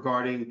comments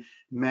regarding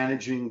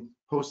managing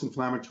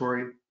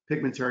post-inflammatory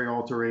pigmentary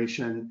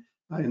alteration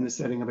in the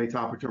setting of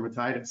atopic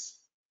dermatitis?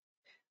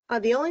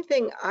 The only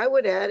thing I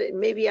would add, and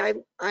maybe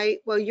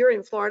well, you're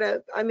in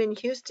Florida, I'm in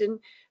Houston.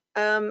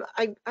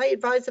 I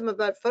advise them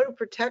about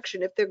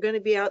photoprotection if they're going to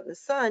be out in the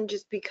sun,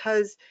 just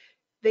because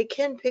they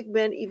can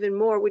pigment even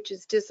more, which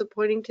is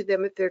disappointing to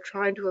them if they're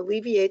trying to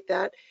alleviate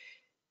that.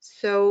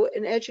 So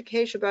an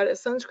education about a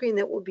sunscreen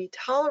that will be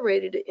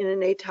tolerated in an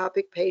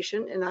atopic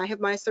patient, and I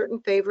have my certain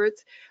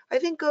favorites, I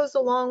think goes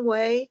a long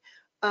way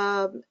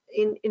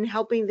in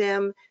helping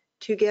them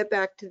to get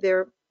back to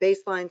their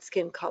baseline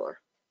skin color.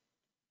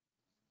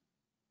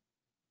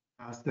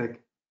 Fantastic.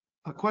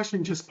 A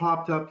question just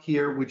popped up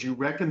here. Would you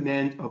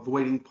recommend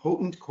avoiding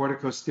potent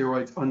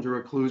corticosteroids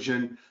under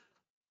occlusion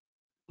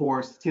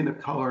for skin of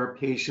color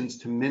patients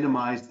to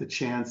minimize the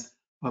chance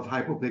of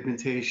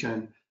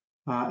hypopigmentation?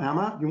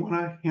 Emma, you want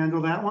to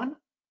handle that one?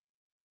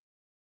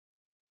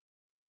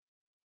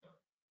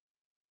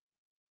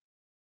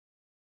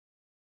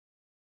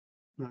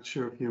 Not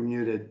sure if you're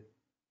muted.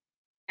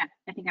 Yeah,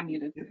 I think I'm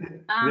muted.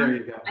 There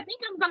you go. I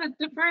think I'm going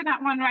to defer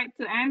that one right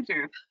to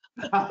Andrew.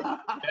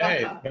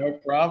 Hey, no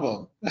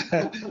problem.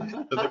 So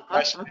the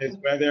question is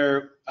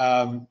whether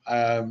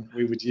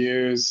we would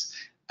use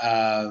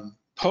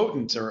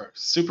potent or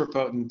super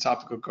potent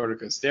topical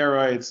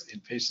corticosteroids in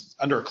patients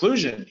under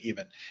occlusion,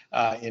 even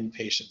in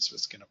patients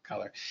with skin of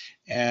color.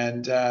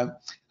 And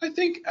I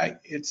think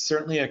it's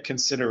certainly a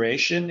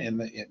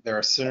consideration. There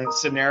are certain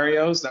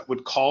scenarios that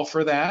would call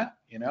for that,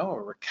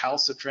 a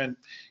recalcitrant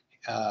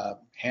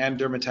hand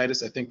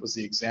dermatitis, I think, was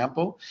the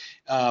example.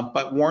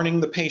 But warning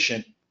the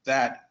patient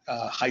that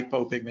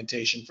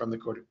hypopigmentation from the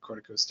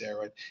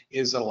corticosteroid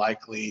is a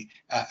likely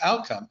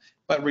outcome,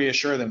 but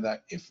reassure them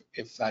that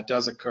if that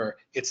does occur,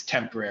 it's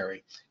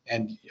temporary.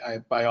 And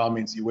by all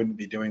means, you wouldn't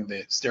be doing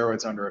the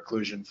steroids under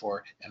occlusion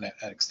for an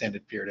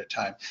extended period of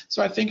time.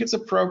 So I think it's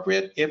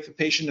appropriate if the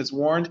patient is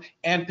warned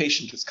and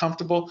patient is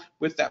comfortable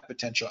with that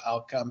potential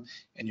outcome,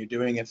 and you're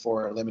doing it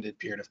for a limited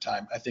period of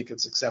time. I think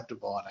it's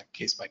acceptable on a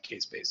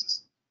case-by-case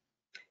basis.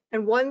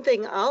 And one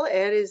thing I'll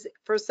add is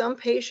for some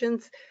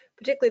patients,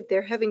 particularly if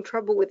they're having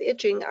trouble with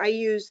itching, I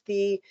use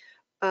the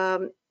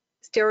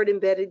steroid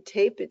embedded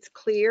tape. It's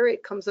clear,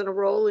 it comes in a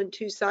roll in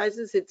 2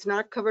 sizes. It's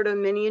not covered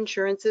on many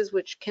insurances,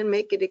 which can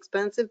make it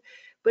expensive.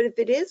 But if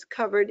it is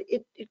covered,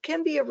 it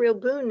can be a real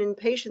boon, and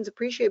patients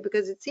appreciate it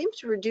because it seems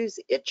to reduce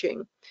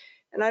itching.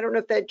 And I don't know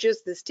if that's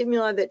just the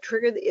stimuli that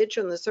trigger the itch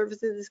on the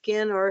surface of the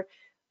skin or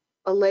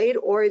allayed,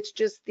 or it's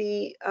just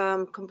the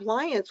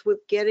compliance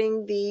with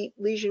getting the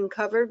lesion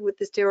covered with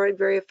the steroid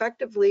very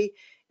effectively,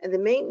 and the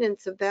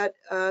maintenance of that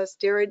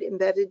steroid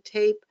embedded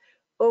tape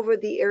over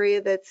the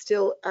area that's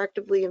still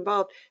actively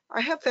involved.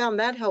 I have found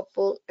that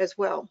helpful as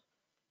well.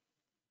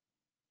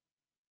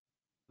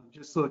 I'm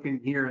just looking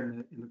here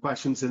in the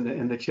questions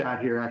in the chat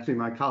here. Actually,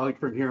 my colleague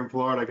from here in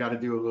Florida, I got to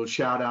do a little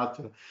shout out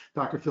to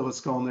Dr. Phyllis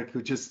Skolnick,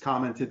 who just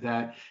commented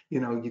that, you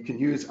know, you can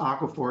use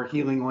Aquaphor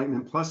healing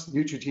ointment plus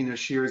Neutrogena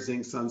sheer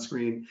zinc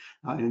sunscreen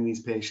in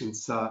these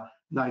patients.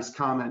 Nice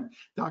comment.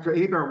 Dr.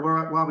 Hebert,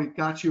 while we've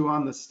got you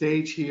on the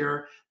stage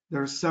here,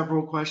 there are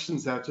several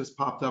questions that just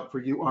popped up for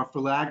you. Are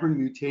filaggrin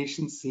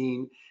mutations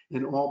seen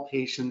in all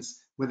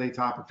patients with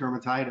atopic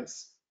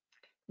dermatitis?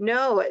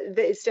 No,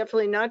 it's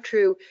definitely not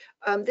true.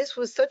 This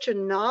was such a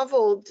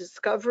novel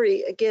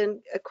discovery,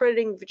 again,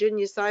 accrediting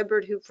Virginia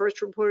Seibert, who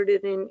first reported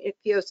it in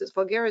Ichthyosis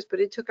vulgaris, but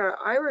it took our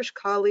Irish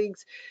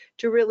colleagues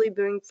to really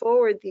bring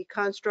forward the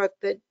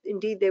construct that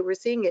indeed they were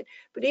seeing it.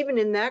 But even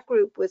in that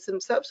group, with some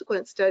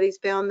subsequent studies,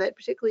 found that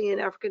particularly in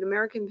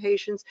African-American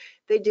patients,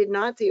 they did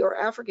not see, or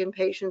African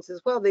patients as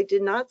well, they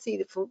did not see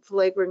the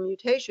filaggrin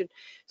mutation.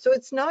 So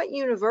it's not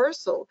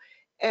universal.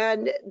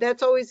 And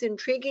that's always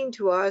intriguing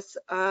to us.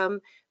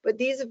 But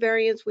these are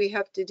variants we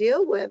have to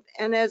deal with.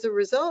 And as a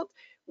result,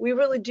 we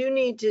really do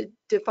need to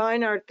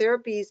define our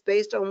therapies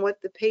based on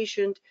what the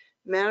patient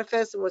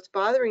manifests and what's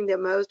bothering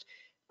them most.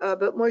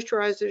 But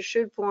moisturizers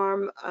should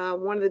form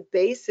one of the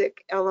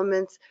basic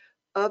elements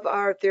of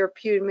our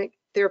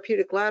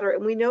therapeutic ladder.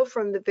 And we know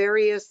from the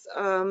various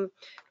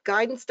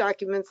guidance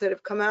documents that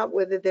have come out,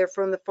 whether they're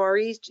from the Far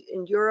East,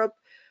 in Europe,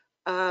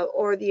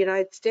 or the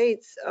United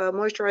States,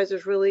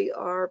 moisturizers really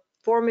are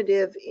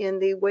formative in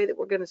the way that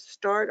we're going to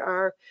start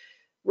our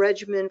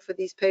regimen for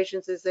these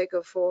patients as they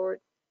go forward.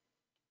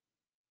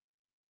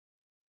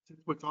 Since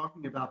we're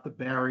talking about the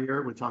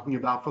barrier, we're talking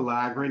about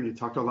filaggrin, you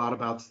talked a lot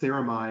about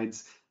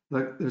ceramides.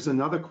 There's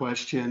another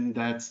question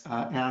that's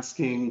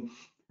asking,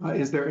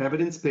 is there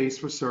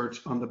evidence-based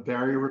research on the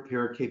barrier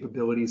repair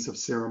capabilities of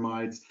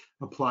ceramides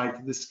applied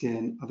to the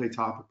skin of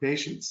atopic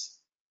patients?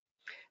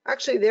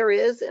 Actually, there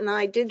is, and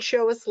I did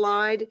show a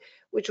slide,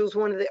 which was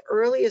one of the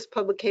earliest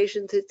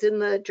publications. It's in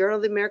the Journal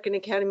of the American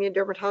Academy of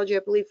Dermatology,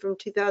 I believe from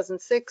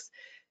 2006.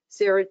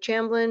 Sarah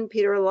Chamblin,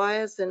 Peter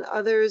Elias, and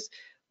others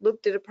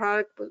looked at a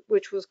product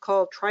which was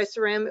called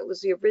Triceram. It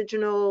was the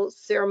original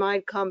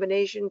ceramide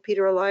combination.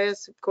 Peter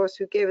Elias, of course,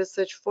 who gave us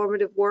such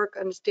formative work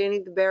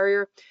understanding the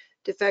barrier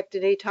defect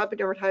in atopic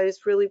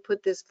dermatitis, really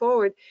put this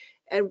forward.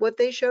 And what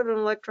they showed on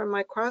electron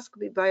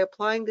microscopy, by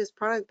applying this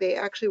product, they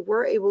actually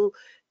were able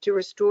to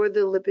restore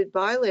the lipid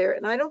bilayer.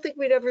 And I don't think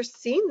we'd ever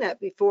seen that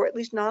before, at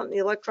least not in the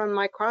electron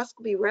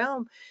microscopy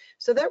realm.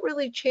 So that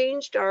really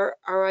changed our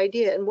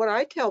idea. And what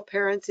I tell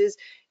parents is,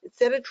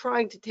 instead of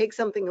trying to take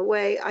something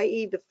away,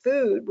 i.e. the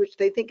food, which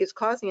they think is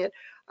causing it,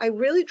 I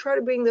really try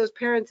to bring those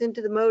parents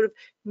into the mode of,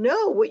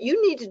 no, what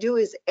you need to do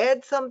is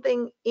add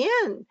something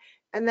in.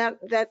 And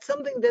that's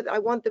something that I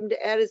want them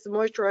to add as the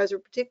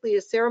moisturizer, particularly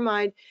a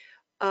ceramide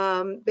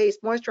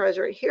based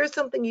moisturizer. Here's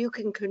something you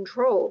can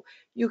control.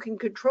 You can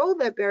control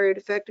that barrier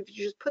defect if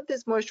you just put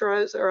this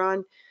moisturizer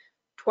on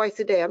twice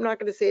a day. I'm not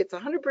going to say it's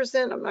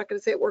 100%. I'm not going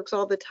to say it works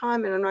all the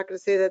time, and I'm not going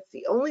to say that's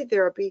the only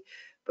therapy,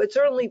 but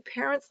certainly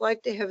parents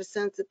like to have a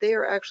sense that they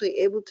are actually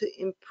able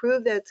to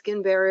improve that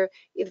skin barrier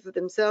either for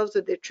themselves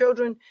or their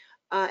children.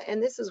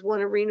 And this is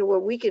one arena where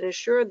we can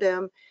assure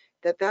them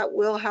that that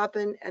will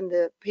happen, and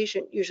the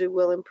patient usually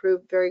will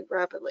improve very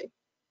rapidly.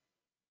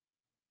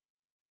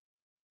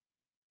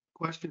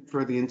 Question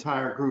for the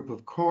entire group,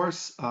 of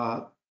course.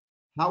 How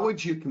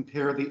would you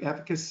compare the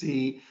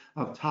efficacy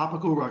of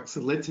topical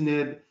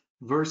ruxolitinib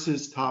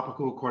versus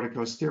topical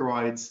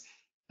corticosteroids?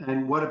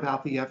 And what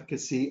about the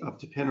efficacy of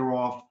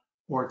tapinarof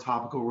or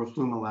topical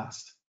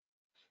roflumilast?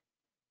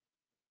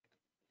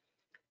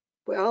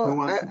 Well, who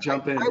wants to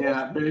jump in?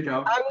 Yeah, there you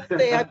go. I will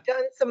say I've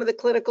done some of the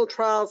clinical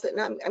trials, and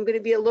I'm going to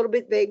be a little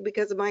bit vague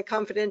because of my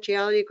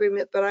confidentiality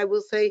agreement, but I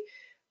will say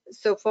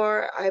so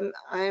far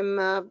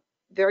I'm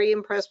very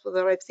impressed with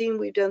what I've seen.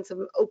 We've done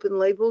some open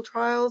label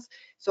trials,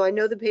 so I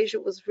know the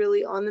patient was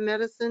really on the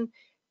medicine,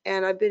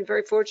 and I've been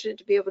very fortunate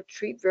to be able to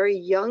treat very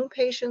young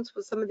patients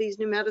with some of these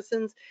new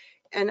medicines.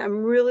 And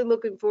I'm really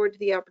looking forward to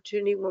the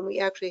opportunity when we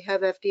actually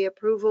have FDA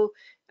approval.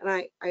 And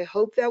I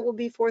hope that will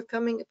be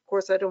forthcoming. Of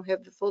course, I don't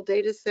have the full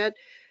data set,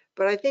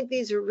 but I think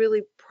these are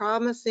really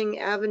promising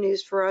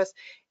avenues for us.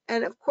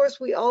 And of course,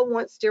 we all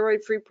want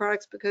steroid-free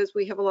products because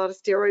we have a lot of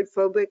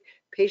steroid-phobic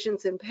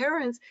patients and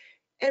parents.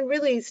 And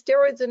really,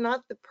 steroids are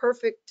not the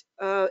perfect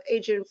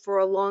agent for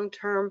a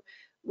long-term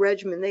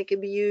regimen. They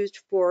can be used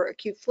for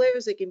acute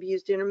flares. They can be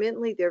used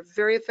intermittently. They're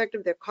very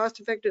effective. They're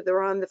cost-effective.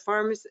 They're on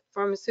the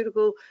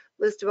pharmaceutical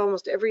list of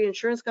almost every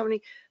insurance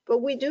company. But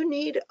we do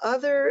need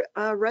other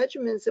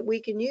regimens that we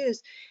can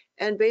use.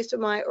 And based on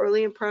my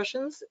early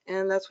impressions,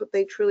 and that's what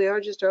they truly are,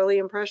 just early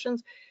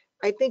impressions,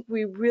 I think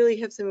we really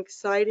have some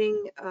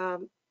exciting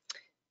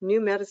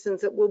new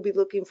medicines that we'll be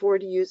looking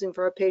forward to using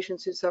for our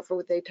patients who suffer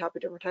with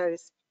atopic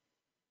dermatitis.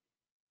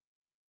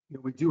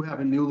 We do have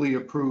a newly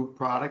approved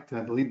product. I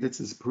believe this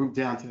is approved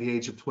down to the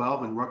age of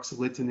 12, and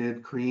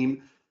ruxolitinib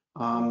cream.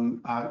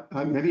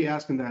 Maybe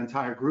asking the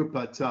entire group,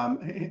 but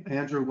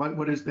Andrew,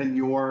 what has been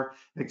your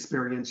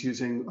experience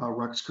using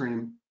Rux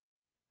cream?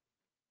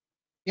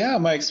 Yeah,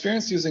 my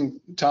experience using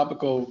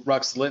topical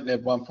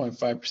ruxolitinib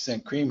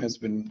 1.5% cream has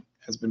been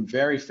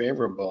very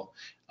favorable.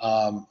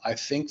 I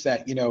think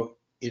that, you know,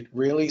 it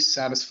really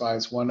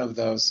satisfies one of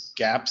those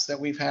gaps that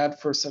we've had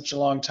for such a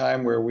long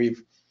time, where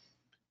we've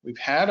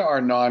had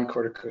our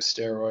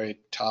non-corticosteroid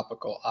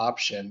topical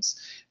options,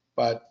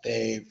 but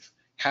they've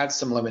had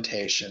some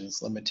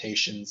limitations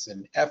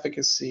in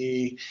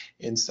efficacy,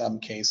 in some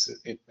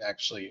cases, it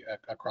actually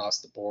across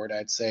the board,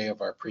 I'd say, of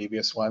our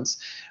previous ones,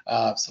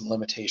 some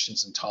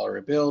limitations in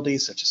tolerability,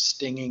 such as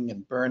stinging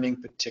and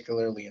burning,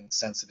 particularly in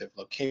sensitive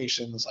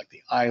locations like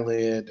the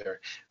eyelid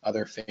or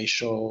other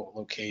facial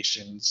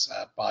locations,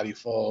 body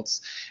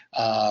folds.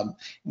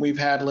 We've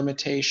had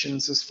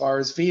limitations as far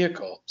as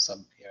vehicle.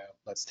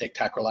 Let's take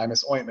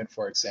tacrolimus ointment,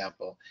 for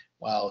example.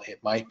 While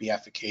it might be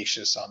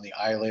efficacious on the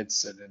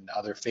eyelids and in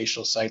other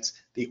facial sites,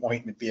 the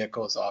ointment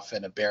vehicle is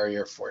often a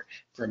barrier for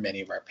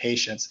many of our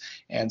patients,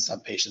 and some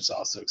patients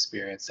also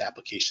experience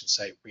application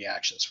site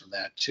reactions from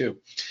that too.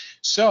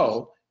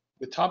 So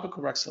with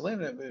topical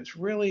ruxolitinib, it's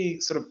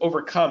really sort of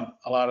overcome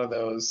a lot of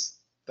those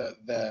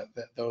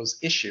those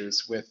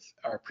issues with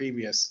our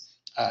previous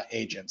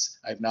agents.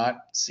 I've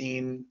not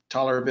seen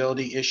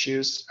tolerability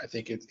issues. I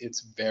think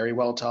it's very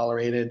well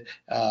tolerated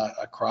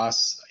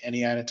across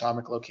any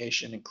anatomic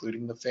location,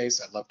 including the face.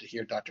 I'd love to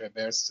hear Dr.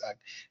 Hebert's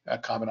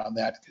comment on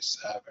that,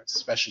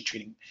 especially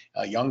treating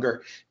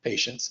younger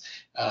patients.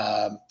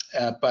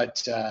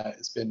 But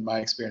my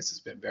experience has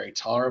been very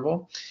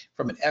tolerable.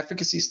 From an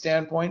efficacy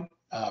standpoint,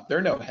 there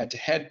are no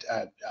head-to-head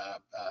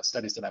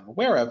studies that I'm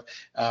aware of,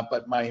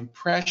 but my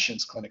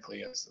impressions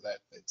clinically is that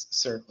it's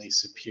certainly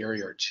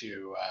superior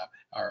to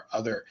our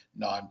other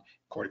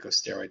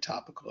non-corticosteroid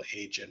topical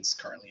agents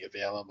currently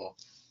available.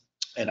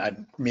 And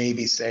I'd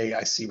maybe say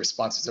I see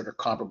responses that are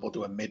comparable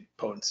to a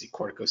mid-potency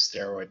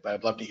corticosteroid, but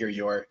I'd love to hear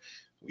your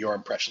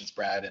impressions,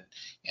 Brad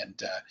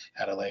and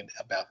Adelaide,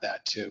 about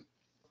that too.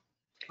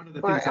 One of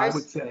the things I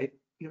would say.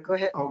 Go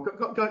ahead. Oh,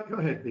 go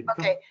ahead, Baby.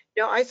 Okay.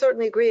 No, I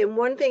certainly agree. And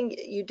one thing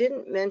you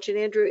didn't mention,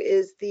 Andrew,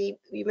 is you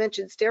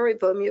mentioned steroid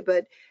phobia,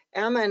 but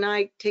Emma and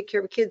I take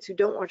care of kids who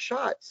don't want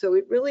shots. So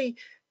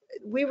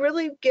we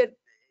really get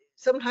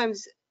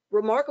sometimes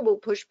remarkable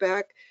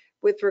pushback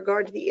with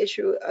regard to the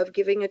issue of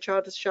giving a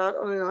child a shot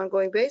on an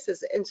ongoing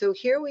basis. And so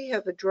here we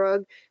have a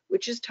drug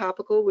which is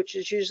topical, which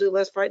is usually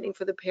less frightening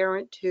for the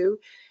parent too.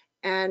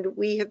 And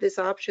we have this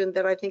option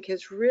that I think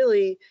has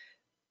really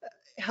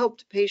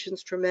helped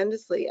patients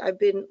tremendously. I've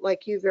been,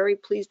 like you, very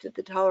pleased at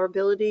the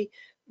tolerability,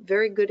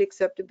 very good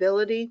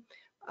acceptability.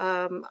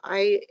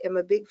 I am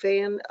a big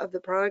fan of the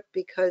product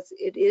because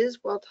it is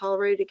well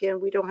tolerated. Again,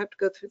 we don't have to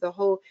go through the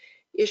whole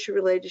issue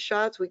related to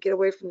shots. We get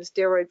away from the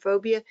steroid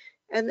phobia,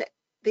 and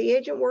the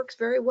agent works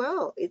very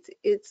well.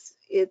 It's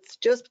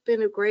just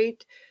been a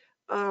great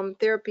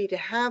therapy to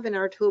have in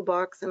our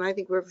toolbox, and I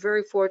think we're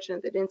very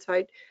fortunate that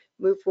Incyte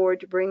moved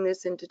forward to bring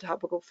this into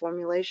topical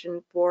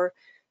formulation for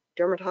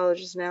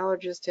dermatologists and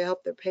allergists to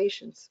help their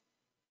patients.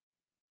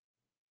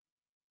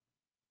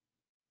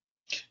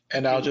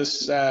 And I'll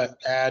just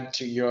add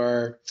to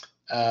your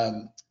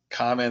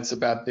comments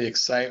about the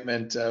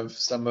excitement of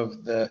some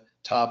of the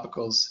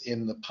topicals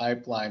in the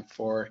pipeline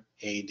for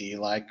AD,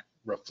 like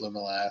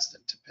roflumilast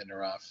and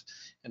tapinarof.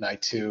 And I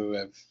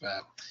too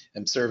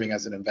am serving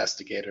as an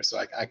investigator,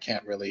 so I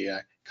can't really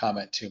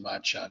comment too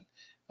much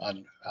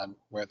on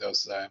where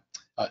those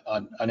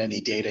on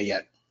any data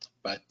yet.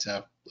 But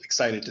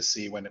excited to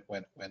see when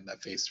the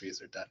phase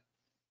 3s are done.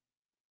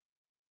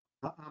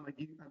 I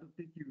don't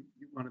think you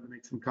wanted to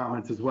make some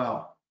comments as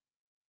well.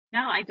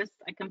 No, I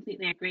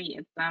completely agree.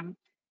 It's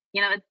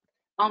it's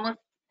almost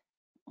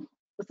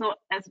so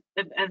as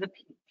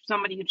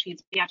somebody who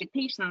treats pediatric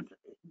patients,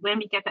 when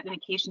we get that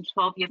indication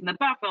 12 years in the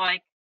back, we're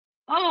like,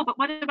 oh, but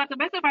what about the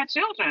rest of our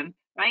children,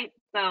 right?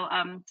 So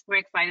we're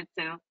excited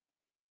to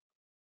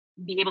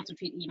be able to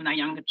treat even our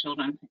younger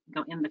children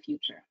in the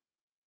future.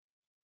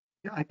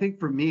 Yeah, I think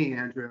for me,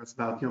 Andrea, it's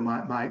about,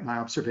 my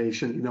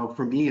observation,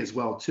 for me as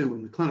well too,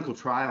 in the clinical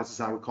trials,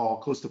 as I recall,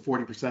 close to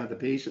 40% of the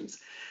patients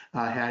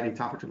had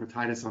atopic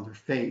dermatitis on their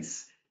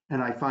face.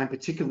 And I find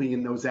particularly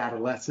in those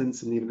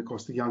adolescents and even of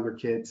course the younger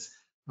kids,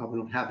 we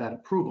don't have that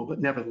approval,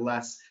 but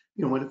nevertheless,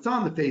 when it's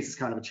on the face, it's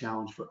kind of a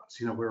challenge for us.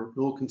 We're a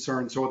little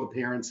concerned, so are the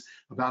parents,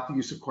 about the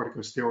use of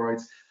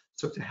corticosteroids.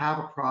 So to have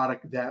a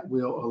product that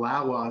will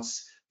allow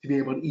us to be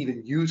able to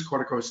even use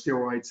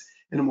corticosteroids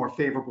in a more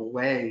favorable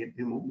way,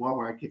 in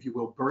more like, if you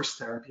will, burst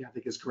therapy, I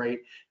think is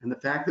great. And the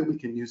fact that we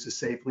can use this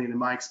safely, and in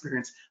my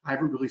experience, I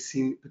haven't really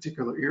seen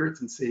particular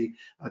irritancy.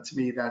 To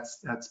me,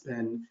 that's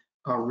been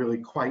really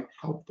quite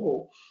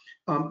helpful.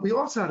 We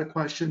also had a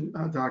question,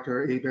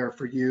 Dr. Hebert,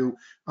 for you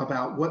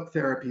about what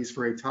therapies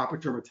for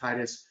atopic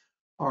dermatitis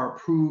are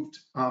approved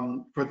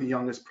for the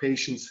youngest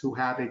patients who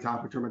have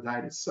atopic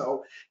dermatitis.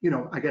 So,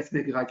 I guess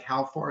maybe like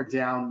how far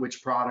down,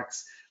 which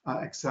products,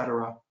 et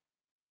cetera.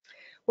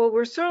 Well,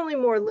 we're certainly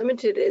more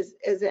limited,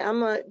 as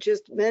Emma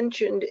just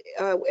mentioned,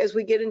 as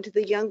we get into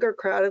the younger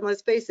crowd. And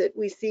let's face it,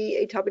 we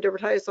see atopic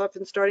dermatitis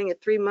often starting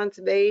at 3 months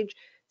of age,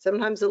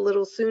 sometimes a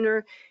little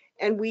sooner.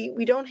 And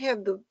we don't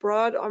have the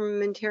broad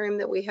armamentarium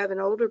that we have in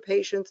older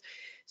patients.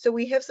 So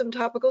we have some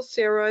topical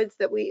steroids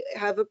that we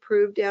have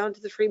approved down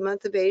to the 3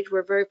 months of age.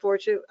 We're very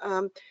fortunate.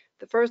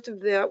 The first of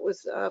that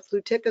was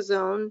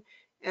fluticasone,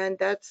 and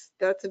that's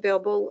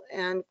available.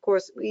 And of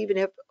course, we even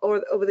have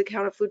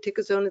over-the-counter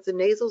fluticasone. It's a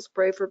nasal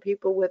spray for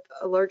people with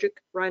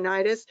allergic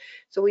rhinitis.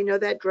 So we know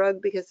that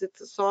drug because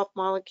it's a soft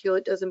molecule.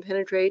 It doesn't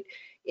penetrate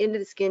into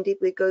the skin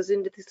deeply. It goes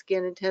into the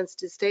skin and tends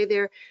to stay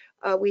there.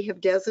 We have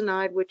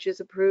Desinide, which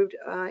is approved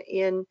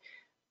in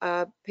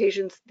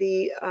patients.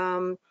 The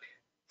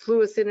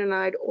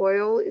fluocinolone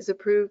oil is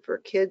approved for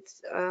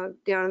kids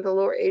down in the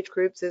lower age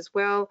groups as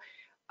well.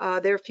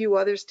 There are a few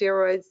other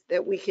steroids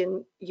that we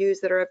can use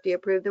that are FDA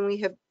approved. Then we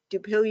have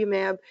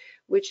dupilumab,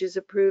 which is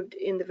approved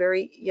in the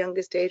very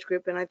youngest age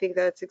group, and I think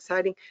that's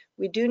exciting.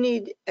 We do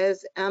need,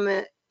 as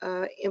Emma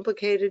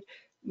implicated,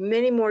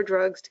 many more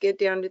drugs to get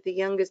down to the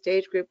youngest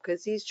age group,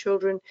 because these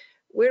children,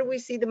 where do we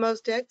see the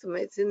most eczema?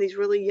 It's in these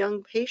really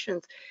young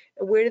patients.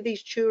 Where do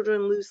these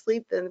children lose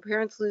sleep? Then the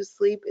parents lose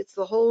sleep. It's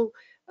the whole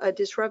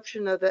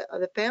disruption of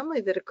the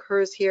family that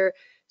occurs here.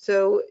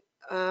 So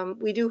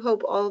we do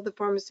hope all of the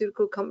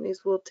pharmaceutical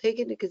companies will take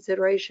into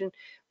consideration.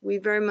 We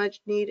very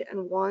much need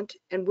and want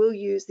and will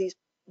use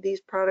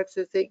these products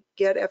as they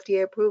get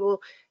FDA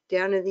approval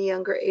down in the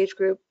younger age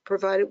group,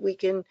 provided we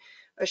can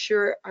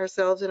assure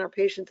ourselves and our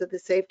patients of the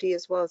safety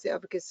as well as the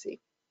efficacy.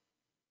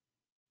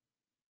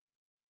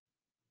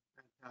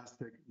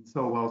 Fantastic.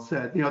 So well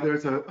said.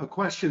 There's a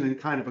question and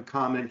kind of a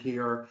comment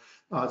here.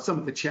 Some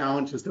of the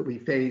challenges that we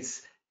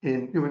face,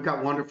 and we've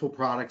got wonderful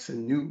products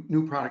and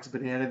new products have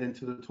been added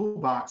into the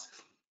toolbox,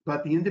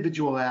 but the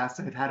individual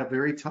asset had a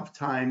very tough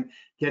time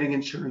getting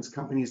insurance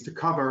companies to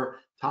cover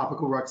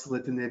topical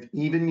ruxolitinib,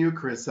 even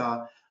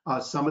Eucrisa,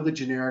 some of the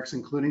generics,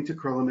 including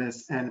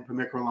tacrolimus and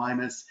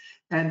pimecrolimus.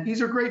 And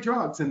these are great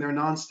drugs and they're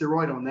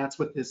non-steroidal, and that's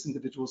what this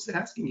individual is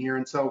asking here.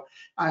 And so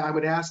I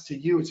would ask to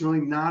you, it's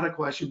really not a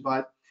question,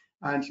 but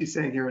and she's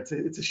saying here it's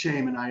a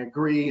shame, and I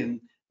agree. And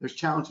there's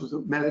challenges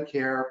with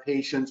Medicare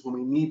patients when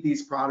we need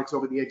these products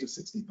over the age of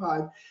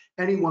 65.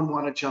 Anyone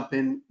want to jump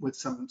in with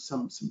some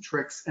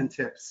tricks and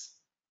tips?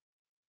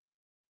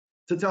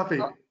 It's a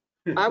toughie.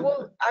 I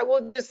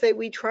will just say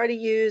we try to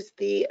use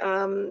the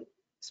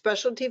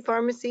specialty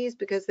pharmacies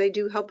because they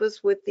do help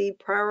us with the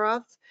prior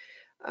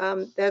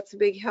auths. That's a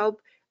big help.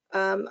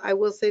 I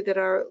will say that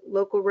our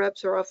local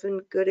reps are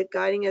often good at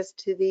guiding us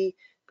to the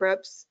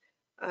perhaps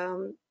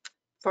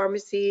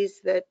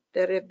pharmacies that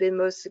have been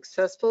most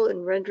successful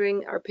in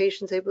rendering our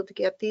patients able to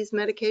get these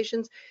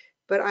medications.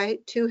 But I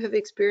too have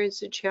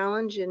experienced a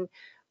challenge, and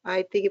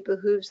I think it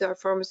behooves our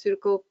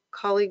pharmaceutical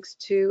colleagues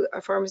to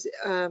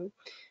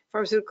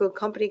pharmaceutical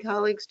company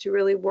colleagues to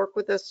really work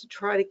with us to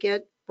try to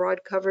get broad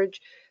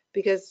coverage,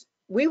 because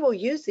we will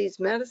use these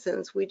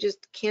medicines. We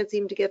just can't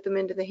seem to get them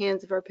into the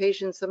hands of our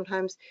patients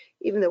sometimes,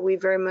 even though we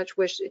very much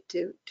wish it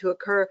to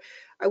occur.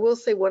 I will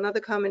say one other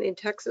comment. In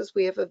Texas,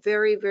 we have a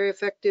very, very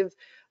effective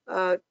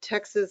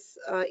Texas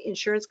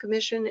Insurance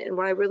Commission, and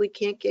when I really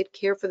can't get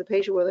care for the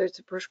patient, whether it's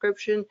a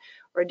prescription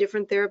or a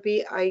different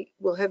therapy, I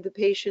will have the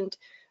patient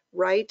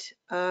write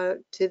to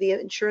the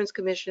Insurance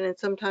Commission, and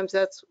sometimes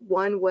that's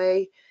one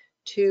way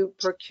to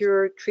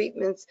procure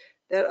treatments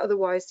that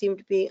otherwise seem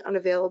to be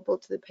unavailable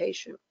to the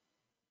patient.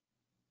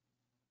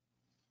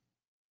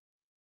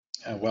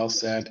 Well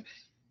said.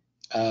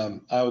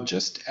 I'll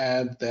just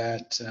add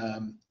that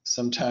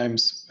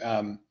sometimes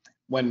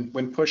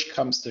when push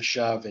comes to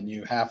shove and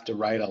you have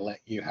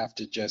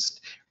to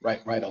just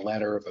write a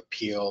letter of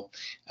appeal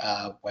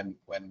when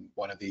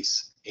one of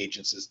these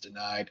agents is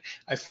denied.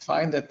 I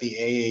find that the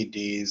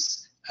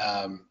AAD's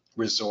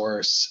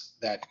resource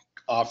that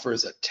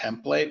offers a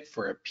template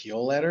for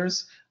appeal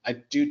letters, I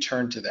do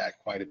turn to that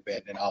quite a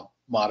bit, and I'll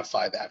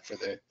modify that for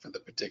the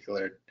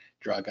particular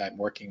drug I'm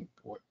working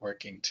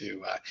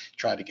to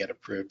try to get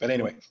approved. But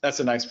anyway, that's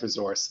a nice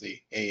resource, the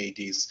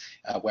AAD's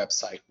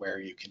website, where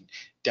you can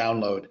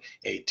download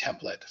a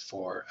template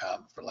for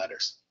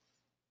letters.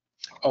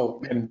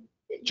 Oh, and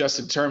just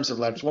in terms of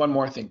letters, one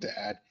more thing to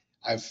add.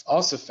 I've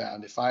also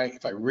found if I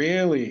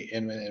really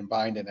am in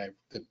bind and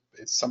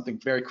it's something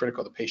very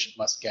critical the patient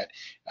must get,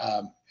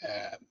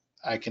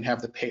 I can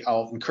have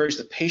I'll encourage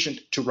the patient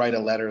to write a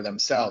letter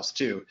themselves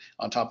too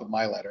on top of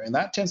my letter, and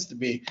that tends to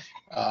be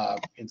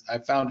I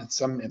found in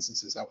some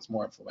instances that was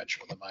more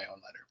influential than my own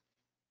letter.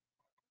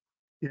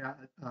 Yeah,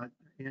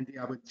 Andy,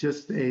 I would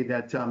just say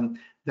that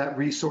that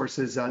resource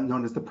is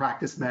known as the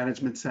Practice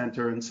Management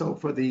Center. And so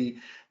for the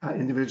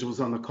individuals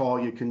on the call,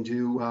 you can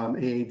do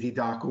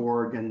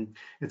aad.org, and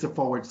it's a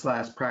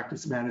 /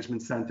 Practice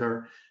Management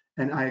Center.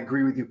 And I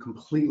agree with you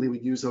completely. We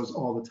use those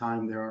all the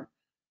time. They're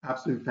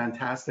absolutely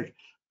fantastic.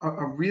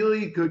 A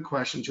really good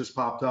question just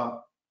popped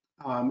up,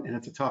 and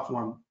it's a tough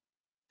one.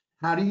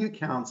 How do you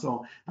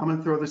counsel? I'm going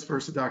to throw this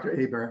first to Dr.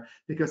 Hebert,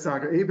 because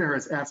Dr. Hebert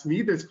has asked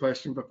me this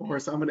question before,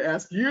 so I'm going to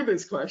ask you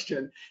this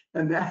question,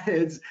 and that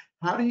is,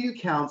 how do you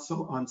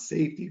counsel on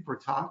safety for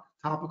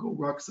topical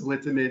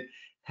ruxolitinib,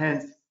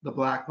 hence the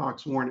black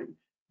box warning?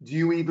 Do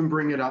you even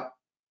bring it up?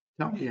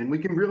 Tell me, and we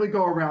can really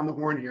go around the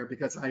horn here,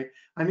 because I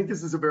think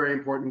this is a very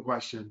important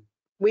question.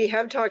 We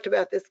have talked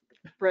about this,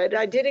 Fred.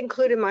 I did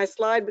include in my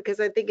slide because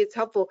I think it's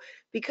helpful.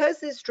 Because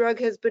this drug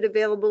has been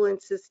available in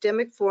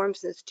systemic form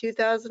since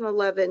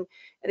 2011,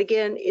 and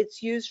again,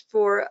 it's used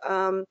for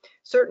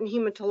certain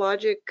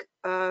hematologic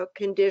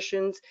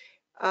conditions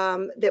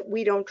that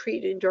we don't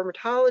treat in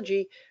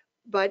dermatology,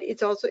 but it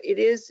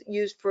is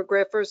used for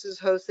graft versus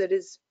host that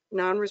is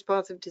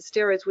non-responsive to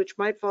steroids, which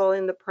might fall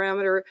in the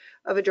parameter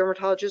of a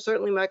dermatologist.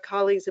 Certainly my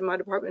colleagues in my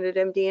department at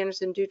MD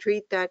Anderson do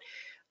treat that.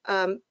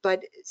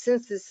 But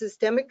since the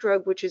systemic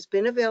drug, which has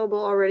been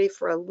available already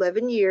for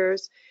 11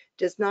 years,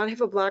 does not have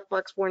a black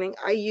box warning,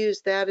 I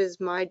use that as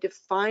my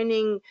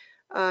defining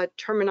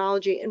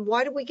terminology. And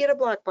why do we get a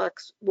black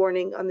box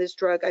warning on this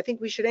drug? I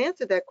think we should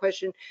answer that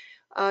question.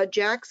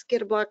 JAKs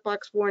get a black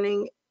box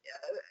warning.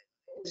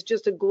 It's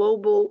just a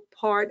global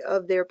part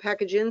of their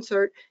package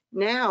insert.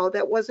 Now,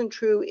 that wasn't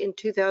true in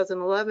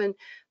 2011,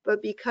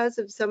 but because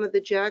of some of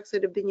the JAKs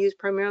that have been used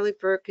primarily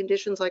for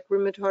conditions like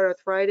rheumatoid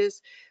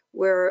arthritis,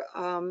 where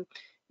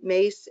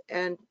MACE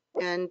and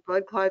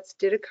blood clots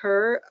did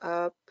occur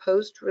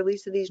post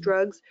release of these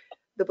drugs,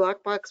 the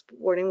black box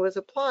warning was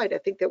applied. I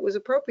think that was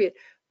appropriate,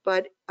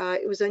 but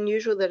it was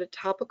unusual that a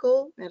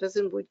topical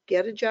medicine would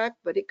get a JAK,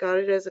 but it got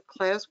it as a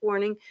class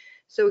warning.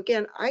 So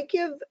again, I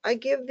give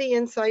the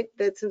insight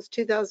that since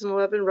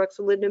 2011,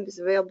 ruxolitinib is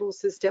available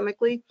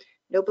systemically,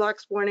 no black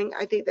box warning.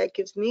 I think that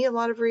gives me a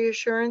lot of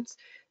reassurance.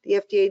 The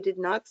FDA did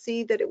not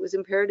see that it was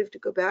imperative to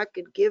go back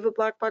and give a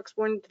black box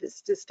warning to the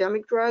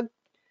systemic drug.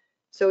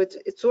 So it's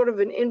sort of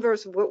an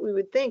inverse of what we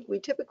would think. We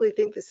typically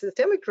think the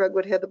systemic drug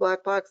would have the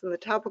black box and the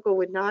topical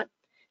would not.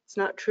 It's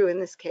not true in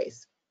this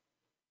case.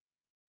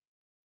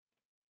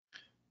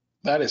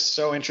 That is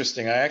so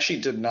interesting. I actually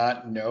did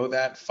not know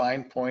that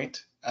fine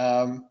point,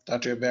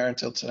 Dr. Hebert,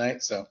 until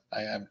tonight. So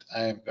I am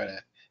going to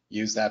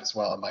use that as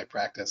well in my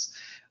practice.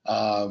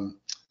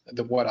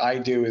 What I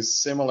do is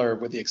similar,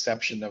 with the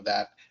exception of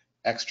that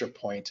extra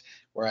point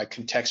where I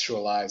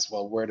contextualize,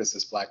 well, where does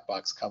this black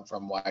box come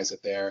from? Why is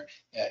it there?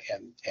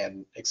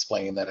 And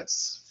explain that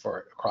it's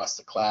for across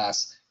the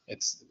class.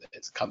 It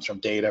comes from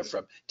data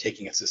from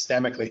taking it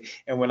systemically.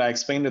 And when I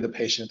explain to the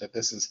patient that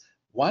this is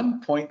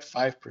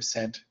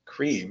 1.5%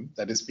 cream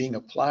that is being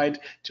applied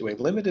to a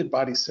limited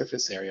body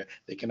surface area,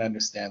 they can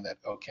understand that,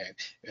 okay,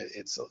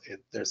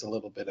 there's a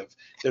little bit of,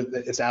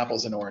 it's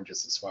apples and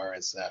oranges as far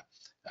as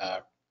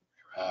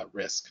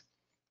risk.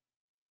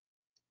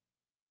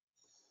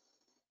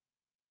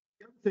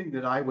 The other thing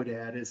that I would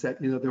add is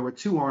that, there were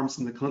two arms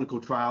in the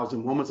clinical trials,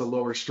 and one was a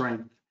lower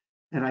strength.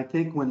 And I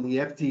think when the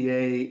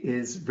FDA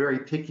is very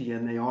picky,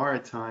 and they are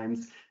at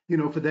times,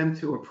 for them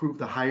to approve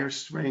the higher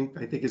strength,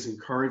 I think is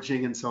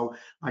encouraging. And so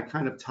I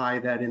kind of tie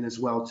that in as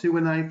well too.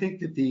 And I think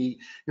that the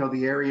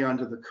area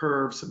under the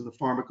curve, some of the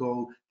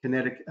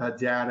pharmacokinetic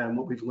data and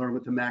what we've learned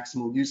with the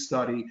maximal use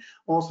study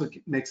also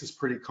makes us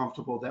pretty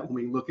comfortable that when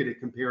we look at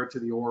it compared to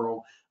the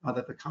oral,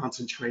 that the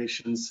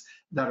concentrations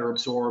that are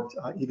absorbed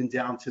even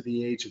down to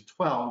the age of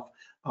 12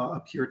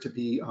 appear to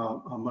be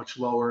much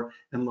lower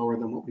and lower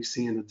than what we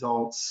see in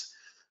adults.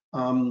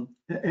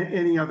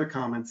 Any other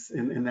comments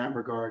in that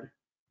regard?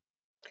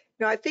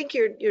 No, I think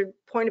your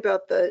point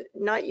about the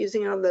not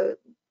using it on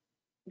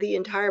the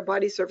entire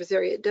body surface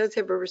area, it does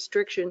have a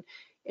restriction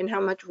in how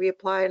much we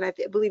apply, and I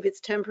believe it's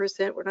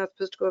 10%. We're not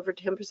supposed to go over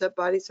 10%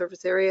 body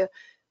surface area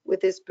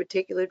with this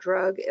particular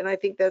drug, and I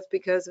think that's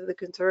because of the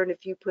concern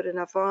if you put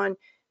enough on,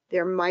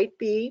 there might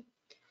be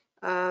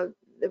the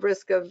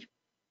risk of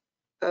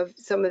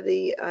some of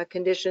the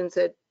conditions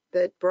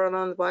that brought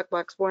on the black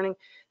box warning.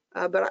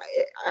 But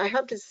I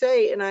have to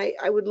say, and I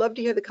would love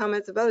to hear the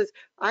comments of others,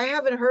 I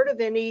haven't heard of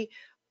any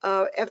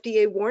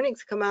FDA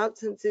warnings come out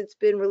since it's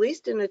been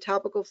released in a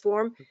topical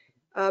form.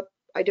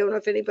 I don't know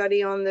if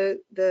anybody on in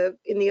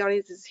the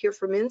audience is here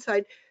from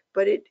Inside,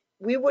 but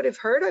we would have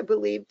heard, I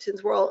believe,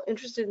 since we're all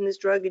interested in this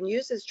drug and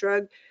use this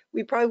drug,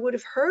 we probably would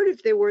have heard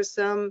if there were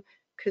some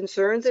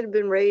concerns that have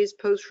been raised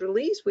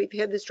post-release. We've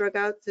had this drug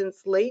out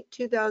since late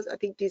 2000, I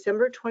think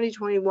December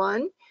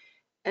 2021,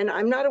 and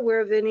I'm not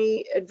aware of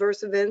any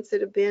adverse events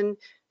that have been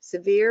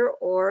severe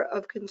or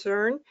of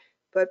concern,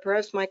 but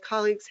perhaps my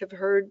colleagues have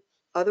heard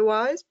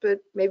otherwise, but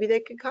maybe they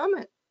could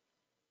comment.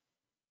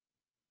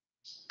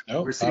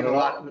 No, We're seeing not a at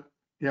lot. all.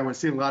 Yeah, we're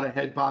seeing a lot of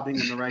head bobbing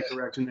in the right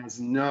direction as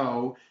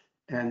no,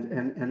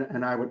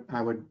 and I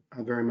would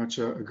very much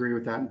agree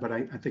with that. But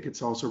I think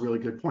it's also a really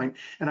good point,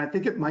 and I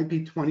think it might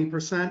be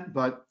 20%,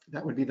 but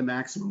that would be the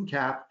maximum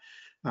cap.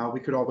 We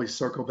could always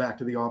circle back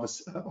to the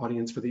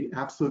audience for the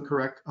absolute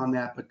correct on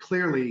that, but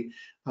clearly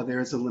there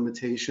is a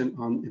limitation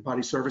on the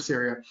body surface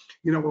area.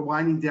 You know, we're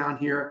winding down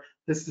here.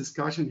 This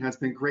discussion has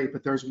been great,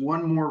 but there's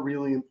one more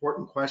really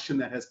important question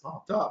that has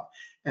popped up,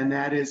 and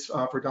that is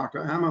for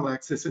Dr.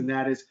 Alexis, and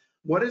that is,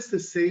 what is the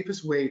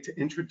safest way to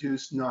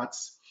introduce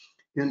nuts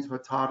into a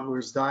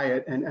toddler's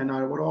diet? And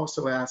I would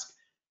also ask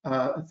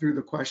through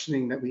the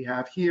questioning that we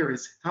have here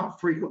is, how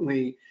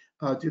frequently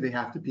do they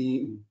have to be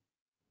eaten?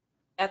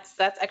 That's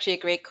actually a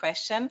great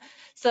question.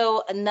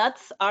 So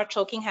nuts are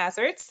choking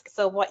hazards.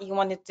 So what you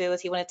want to do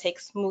is you want to take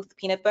smooth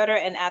peanut butter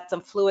and add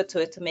some fluid to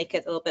it to make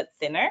it a little bit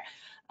thinner.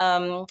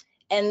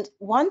 And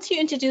once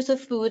you introduce a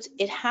food,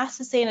 it has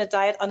to stay in a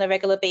diet on a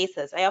regular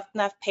basis. I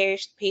often have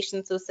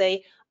patients who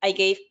say, I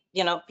gave,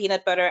 you know,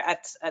 peanut butter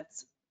at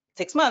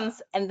 6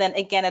 months and then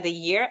again at a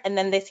year, and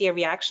then they see a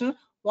reaction.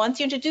 Once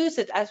you introduce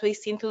it, as we've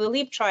seen through the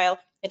LEAP trial,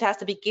 it has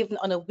to be given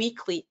on a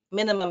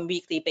minimum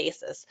weekly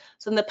basis.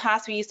 So in the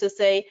past, we used to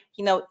say,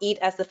 you know, eat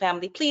as the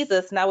family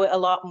pleases. Now we're a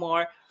lot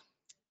more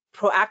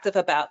proactive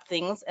about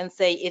things and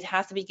say it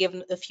has to be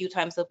given a few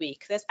times a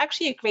week. There's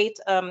actually a great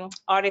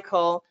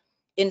article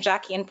in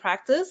Jackie in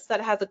Practice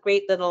that has a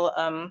great little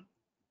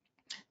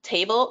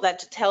table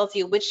that tells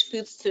you which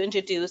foods to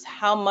introduce,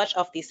 how much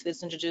of these foods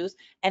to introduce,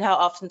 and how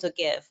often to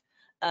give.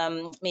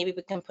 Maybe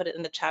we can put it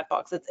in the chat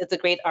box. It's a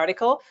great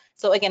article.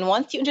 So again,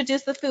 once you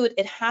introduce the food,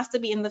 it has to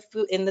be in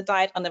the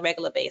diet on a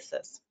regular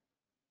basis.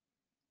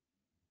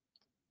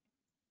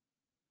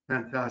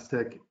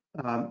 Fantastic.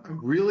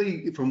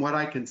 Really, from what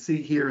I can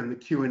see here in the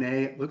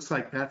Q&A, it looks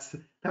like that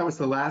was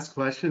the last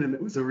question, and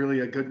it was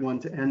really a good one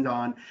to end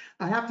on.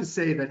 I have to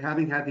say that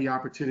having had the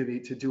opportunity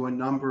to do a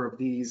number of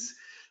these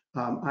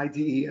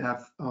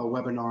IDEF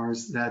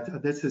webinars,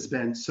 that this has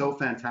been so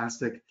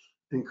fantastic,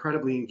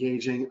 incredibly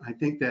engaging. I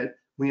think that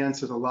we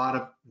answered a lot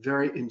of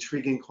very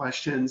intriguing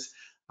questions.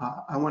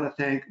 I want to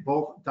thank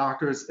both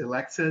Doctors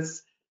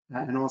Alexis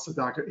and also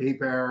Dr.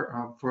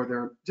 Hebert for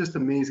their just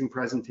amazing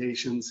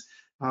presentations,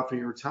 for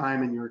your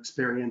time and your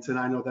experience. And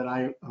I know that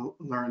I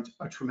learned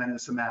a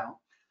tremendous amount.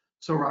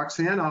 So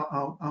Roxanne,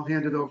 I'll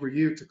hand it over to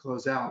you to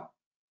close out.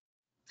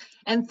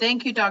 And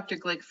thank you, Dr.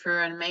 Glick,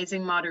 for an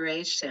amazing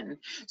moderation.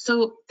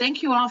 So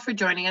thank you all for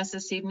joining us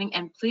this evening,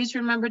 and please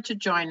remember to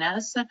join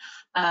us.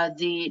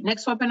 The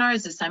next webinar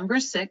is December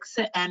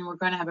 6th, and we're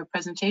going to have a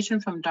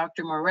presentation from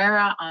Dr.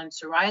 Morera on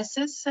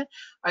psoriasis.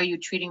 Are you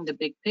treating the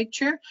big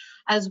picture?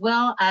 As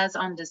well as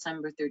on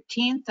December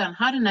 13th on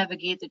how to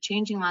navigate the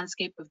changing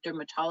landscape of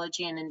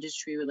dermatology and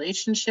industry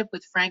relationship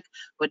with Frank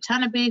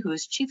Watanabe, who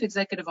is Chief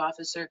Executive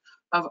Officer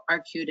of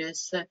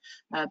Arcutis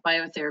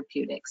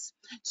Biotherapeutics.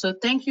 So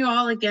thank you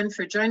all again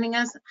for joining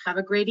us. Have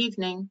a great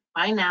evening.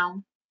 Bye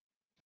now.